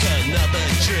sink another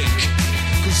drink,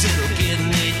 'cause it'll give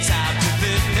me time to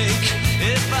think.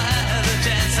 If I had a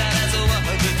chance, I'd ask a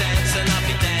woman to dance, and I'll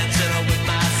be dancing with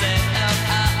myself.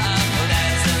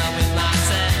 Dancing with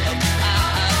myself.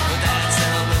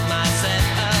 Dancing with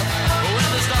myself. When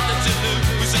there's nothing to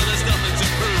lose, so there's nothing to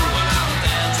prove, and I'm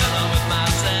dancing with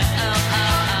myself.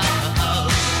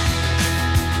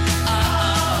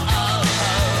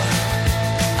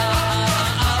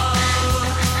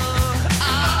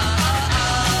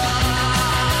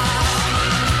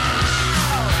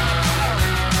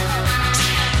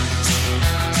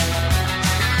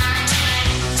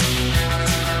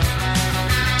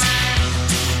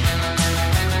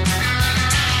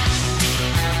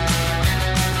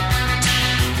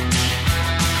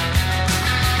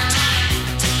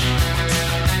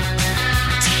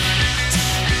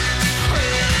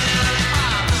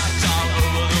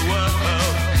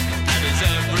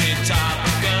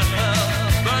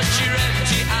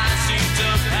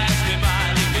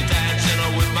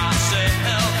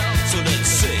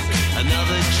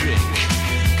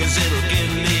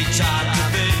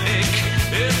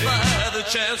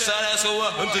 Chance I'd ask a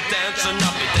woman to dance, and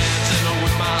I'll be dancing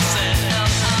with myself.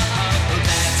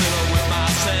 Dancing with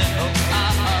myself.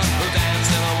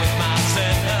 Dancing with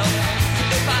myself.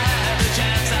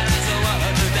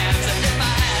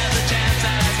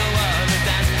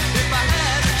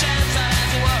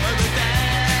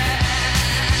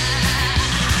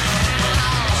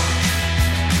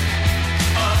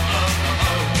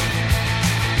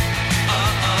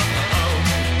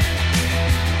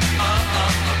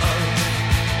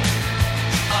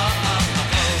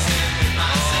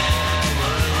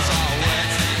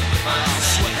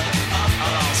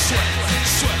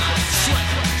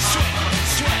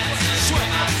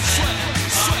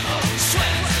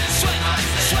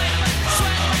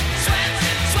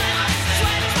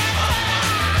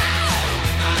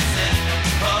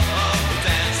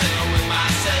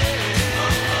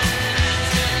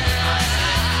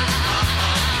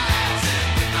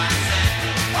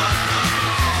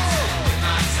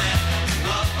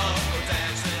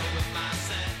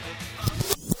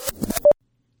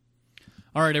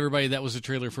 All right, everybody, that was a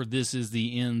trailer for This Is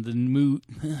the End.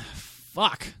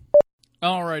 Fuck.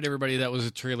 All right, everybody, that was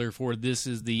a trailer for This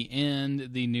Is the End,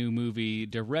 the new movie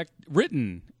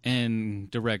written and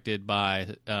directed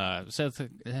by Seth.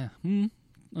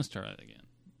 Let's try that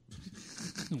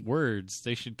again. Words,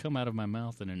 they should come out of my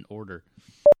mouth in an order.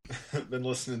 I've been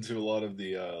listening to a lot of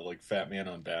the Fat Man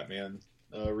on Batman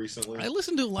recently. I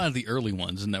listened to a lot of the early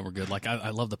ones, and that were good. Like, I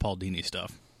love the Paul Dini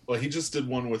stuff. Well, he just did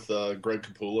one with Greg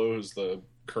Capullo, who's the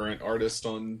current artist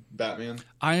on Batman.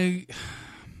 I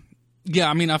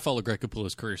follow Greg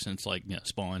Capullo's career since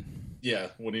Spawn. Yeah,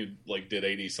 when he did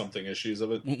 80-something issues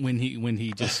of it. When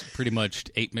he just pretty much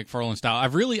ate McFarlane style.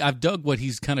 I've dug what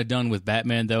he's kind of done with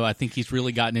Batman, though. I think he's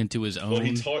really gotten into his own. Well,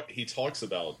 he talks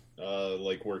about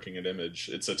working at Image.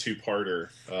 It's a two-parter,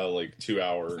 2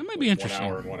 hour. That might be interesting.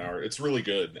 1 hour and 1 hour. It's really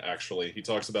good, actually. He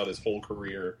talks about his whole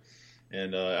career,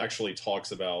 and actually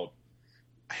talks about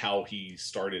how he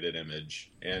started at Image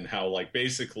and how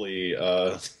basically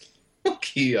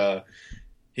he got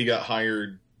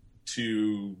hired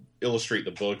to illustrate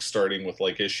the book starting with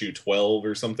issue 12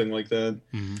 or something like that.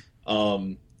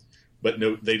 Mm-hmm. But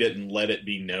no, they didn't let it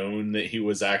be known that he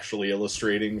was actually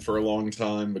illustrating for a long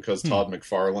time because Todd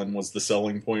McFarlane was the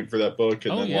selling point for that book.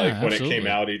 And when it came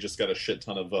out, he just got a shit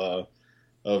ton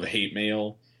of hate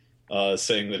mail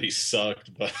saying that he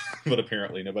sucked, but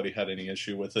apparently nobody had any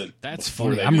issue with it. That's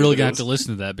funny. I'm really gonna have to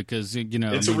listen to that because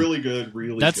it's a really good,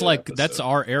 that's good episode. That's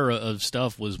our era of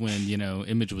stuff was when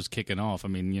Image was kicking off. I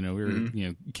mean, we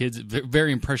were kids,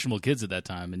 very impressionable kids at that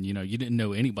time, and you didn't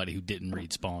know anybody who didn't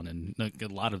read Spawn and a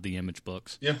lot of the Image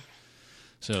books. Yeah.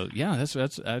 So yeah, that's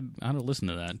I ought to listen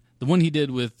to that. The one he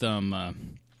did with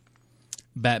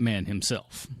Batman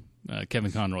himself,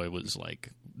 Kevin Conroy was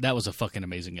that was a fucking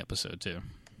amazing episode too.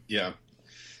 Yeah,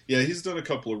 he's done a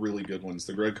couple of really good ones.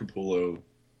 The Greg Capullo,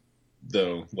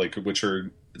 though, which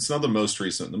are, it's not the most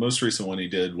recent. The most recent one he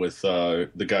did with the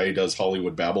guy he does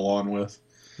Hollywood Babylon with.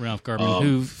 Ralph Garman,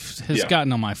 who has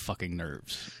gotten on my fucking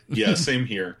nerves. Yeah, same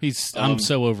here. I'm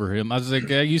so over him. I was I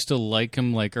used to like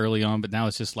him early on, but now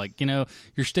it's just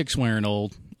your stick's wearing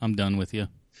old. I'm done with you.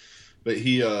 But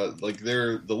he,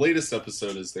 the latest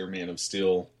episode is their Man of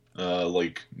Steel,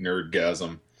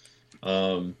 nerdgasm.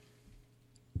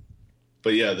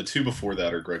 But yeah, the two before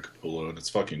that are Greg Capullo, and it's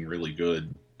fucking really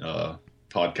good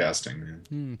podcasting,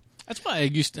 man. That's why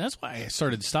I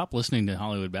started to stop listening to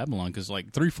Hollywood Babylon, because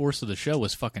 3/4 of the show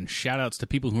was fucking shout outs to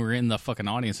people who were in the fucking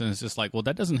audience, and it's just well,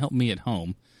 that doesn't help me at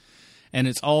home. And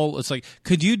it's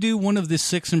could you do one of the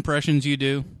 6 impressions you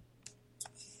do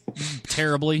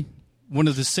terribly? One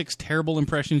of the 6 terrible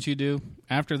impressions you do.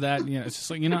 After that, it's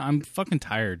just I'm fucking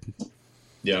tired.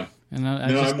 Yeah. And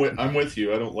I'm with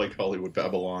you. I don't like Hollywood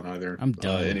Babylon either. I'm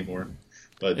done anymore.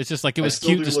 But it's just it was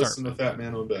cute to start. Listen to Fat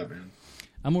Man on Batman.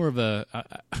 I'm more of a.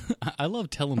 I love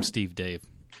Tell 'Em Steve Dave.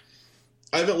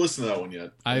 I haven't listened to that one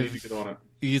yet. I need to get on it.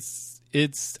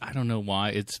 It's I don't know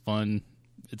why it's fun.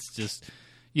 It's just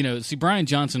see, Brian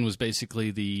Johnson was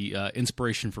basically the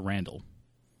inspiration for Randall.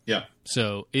 Yeah.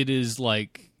 So it is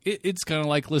it's kind of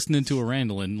like listening to a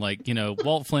Randall, and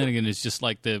Walt Flanagan is just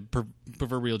the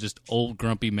proverbial just old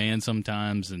grumpy man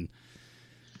sometimes, and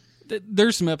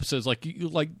there's some episodes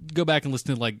go back and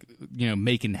listen to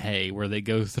Making Hay, where they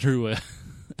go through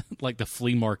the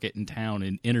flea market in town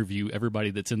and interview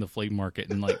everybody that's in the flea market,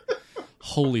 and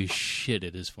holy shit,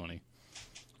 it is funny.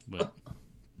 But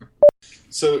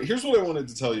so here's what I wanted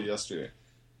to tell you yesterday.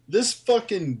 This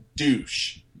fucking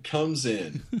douche comes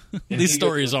in. This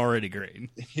story is already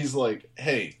great. He's like,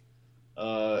 hey,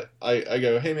 I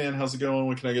go, hey man, how's it going?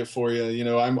 What can I get for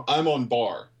you? I'm on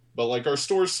bar, but our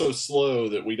store's so slow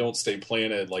that we don't stay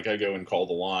planted. I go and call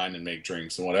the line and make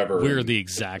drinks and whatever. We're the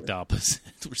exact opposite.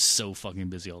 We're so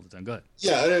fucking busy all the time. Go ahead.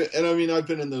 Yeah, and I mean, I've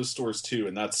been in those stores too,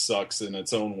 and that sucks in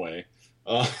its own way.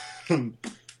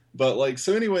 But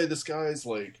so anyway, this guy's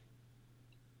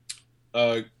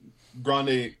Grande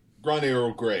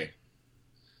Earl Grey.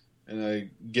 And I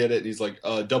get it. And he's like,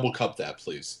 double cup that,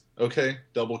 please. Okay,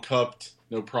 double cupped,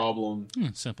 no problem.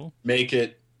 Simple. Make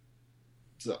it.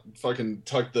 Fucking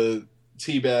tuck the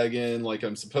tea bag in like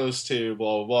I'm supposed to,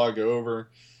 blah, blah, blah, go over.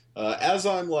 As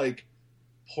I'm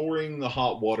pouring the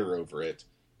hot water over it,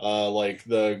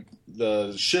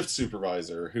 the shift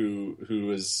supervisor who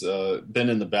has been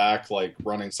in the back,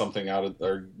 running something out of,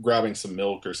 or grabbing some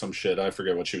milk or some shit, I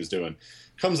forget what she was doing,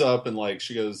 comes up and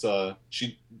she goes,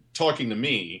 she talking to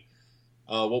me,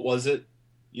 what was it?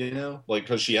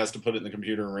 Because she has to put it in the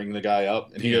computer and ring the guy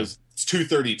up. And he goes, it's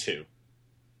 2:32.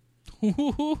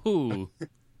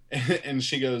 And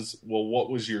she goes, well, what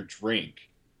was your drink?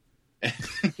 And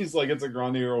he's like, it's a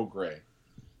Grande Earl Grey.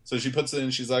 So she puts it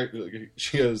in. She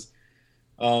goes,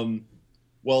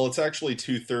 Well, it's actually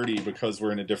 2:30 because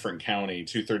we're in a different county.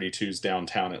 2:32 is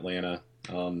downtown Atlanta.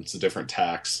 It's a different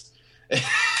tax.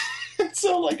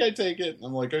 So, like, I take it.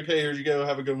 I'm like, okay, here you go.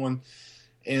 Have a good one.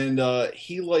 And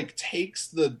he, like, takes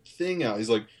the thing out. He's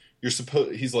like,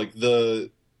 he's like,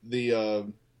 the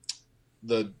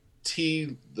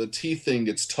tea thing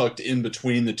gets tucked in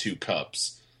between the two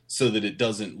cups so that it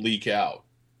doesn't leak out.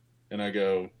 And I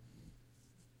go,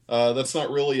 that's not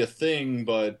really a thing,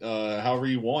 but however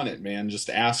you want it, man, just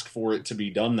ask for it to be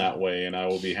done that way, and I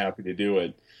will be happy to do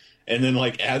it. And then,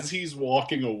 like, as he's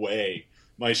walking away,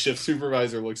 my shift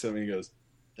supervisor looks at me and goes,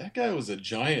 that guy was a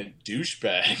giant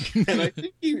douchebag. And I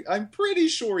think I'm pretty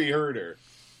sure he heard her.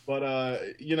 But,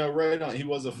 right on, he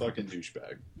was a fucking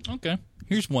douchebag. Okay.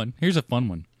 Here's one. Here's a fun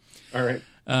one. All right.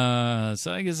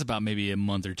 So I guess about maybe a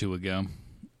month or two ago.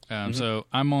 So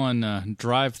I'm on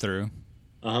drive-thru.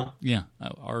 Uh-huh. Yeah,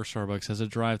 our Starbucks has a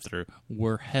drive-thru.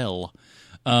 We're hell.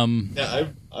 Yeah,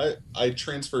 I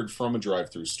transferred from a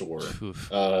drive-thru store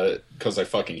because I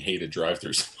fucking hated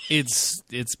drive-thrus.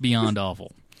 It's beyond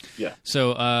awful. Yeah.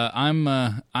 So I'm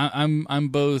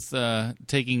both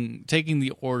taking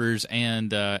the orders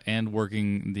and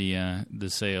working the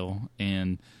sale,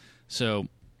 and so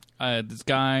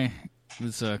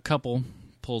this couple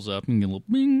pulls up and get a little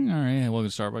bing. All right, welcome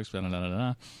to Starbucks. Blah, blah, blah,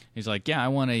 blah. He's like, yeah, I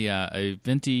want a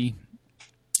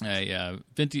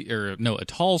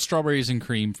tall strawberries and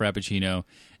cream frappuccino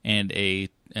and a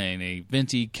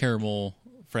venti caramel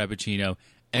frappuccino,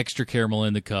 extra caramel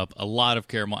in the cup, a lot of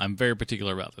caramel. I'm very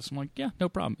particular about this. I'm like, yeah, no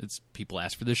problem. It's people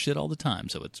ask for this shit all the time,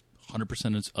 so it's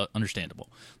 100% understandable.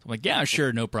 So I'm like, yeah,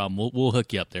 sure, no problem. We'll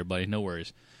hook you up there, buddy. No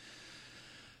worries.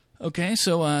 Okay,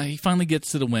 so he finally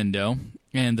gets to the window,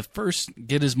 and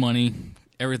get his money,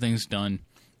 everything's done.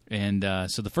 And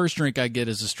so the first drink I get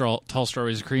is a tall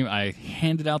strawberries and cream. I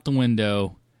hand it out the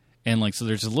window, and so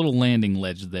there's a little landing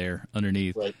ledge there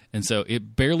underneath. Right. And so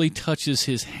it barely touches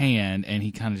his hand, and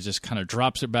he kind of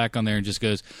drops it back on there and just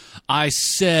goes, I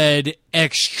said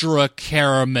extra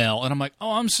caramel. And I'm like,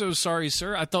 oh, I'm so sorry,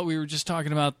 sir. I thought we were just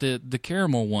talking about the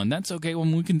caramel one. That's okay. Well,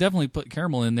 we can definitely put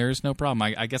caramel in there. It's no problem.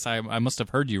 I guess I must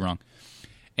have heard you wrong.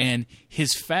 And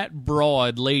his fat,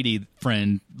 broad lady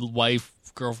friend, wife,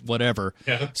 girl, whatever,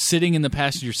 sitting in the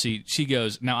passenger seat, she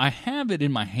goes, now I have it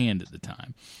in my hand at the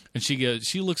time. And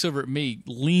she looks over at me,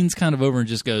 leans kind of over and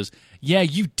just goes, yeah,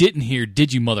 you didn't hear,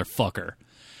 did you, motherfucker?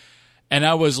 And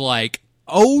I was like,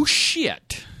 oh,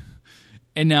 shit.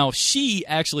 And now she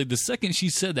actually, the second she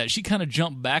said that, she kind of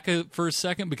jumped back for a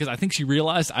second because I think she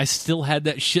realized I still had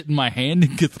that shit in my hand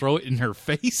and could throw it in her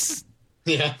face.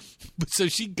 Yeah. But so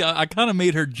I kind of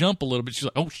made her jump a little bit. She's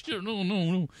like, oh, shit,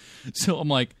 no. So I'm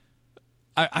like,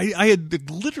 I had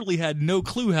literally had no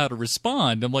clue how to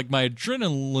respond. I'm like, my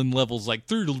adrenaline level's like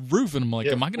through the roof, and I'm like,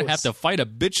 am I going to have to fight a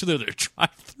bitch through the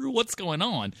drive-through? What's going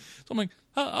on? So I'm like,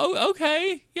 oh,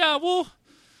 okay, yeah, well,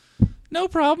 no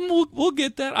problem. We'll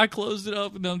get that. I closed it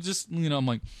up, and I'm just, I'm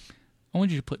like, I want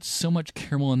you to put so much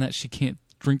caramel in that she can't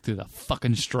drink through the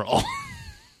fucking straw.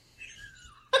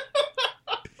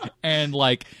 And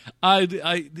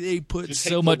they put just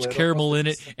so much caramel in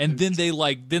it, and then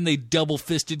they double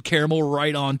fisted caramel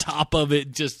right on top of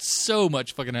it. Just so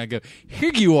much fucking. I go,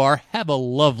 here you are, have a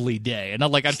lovely day. And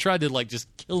I tried to just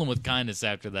kill him with kindness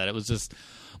after that. It was just,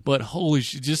 but holy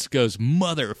shit, just goes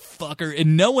motherfucker,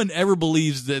 and no one ever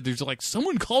believes that there's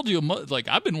someone called you a mother.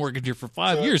 I've been working here for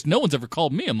 5 years, no one's ever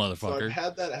called me a motherfucker. So I've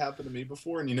had that happen to me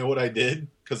before, and you know what I did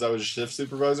because I was a shift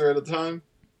supervisor at the time.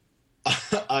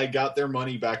 I got their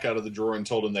money back out of the drawer and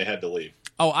told them they had to leave.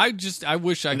 Oh, I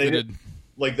wish I could have.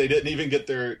 They didn't even get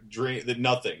their drink,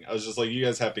 nothing. I was just like, you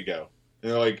guys have to go.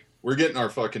 And they're like, we're getting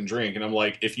our fucking drink. And I'm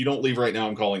like, if you don't leave right now,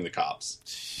 I'm calling the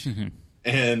cops.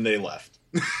 And they left.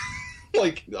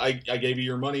 I gave you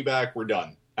your money back. We're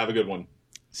done. Have a good one.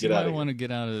 I want to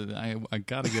get out of. I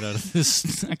got to get out of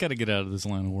this. I got to get out of this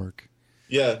line of work.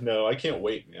 Yeah, no, I can't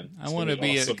wait, man. I want to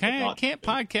be awesome, can't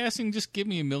podcasting just give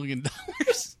me $1 million?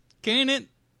 Can it?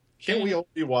 Can't we all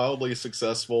be wildly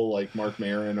successful like Mark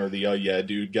Maron or the yeah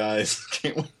dude guys?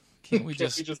 Can't we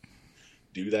just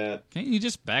do that? Can't you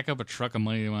just back up a truck of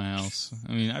money to my house?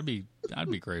 I mean, I'd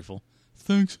be grateful.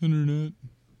 Thanks, internet.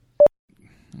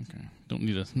 Okay, don't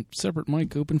need a separate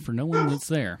mic open for no one that's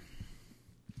there.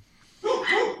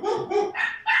 All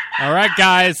right,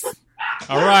 guys.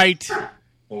 All right.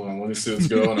 Hold on, let me see what's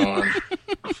going on.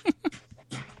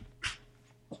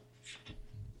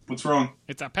 What's wrong?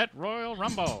 It's a pet Royal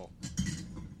Rumble.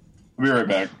 I'll be right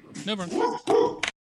back. No problem.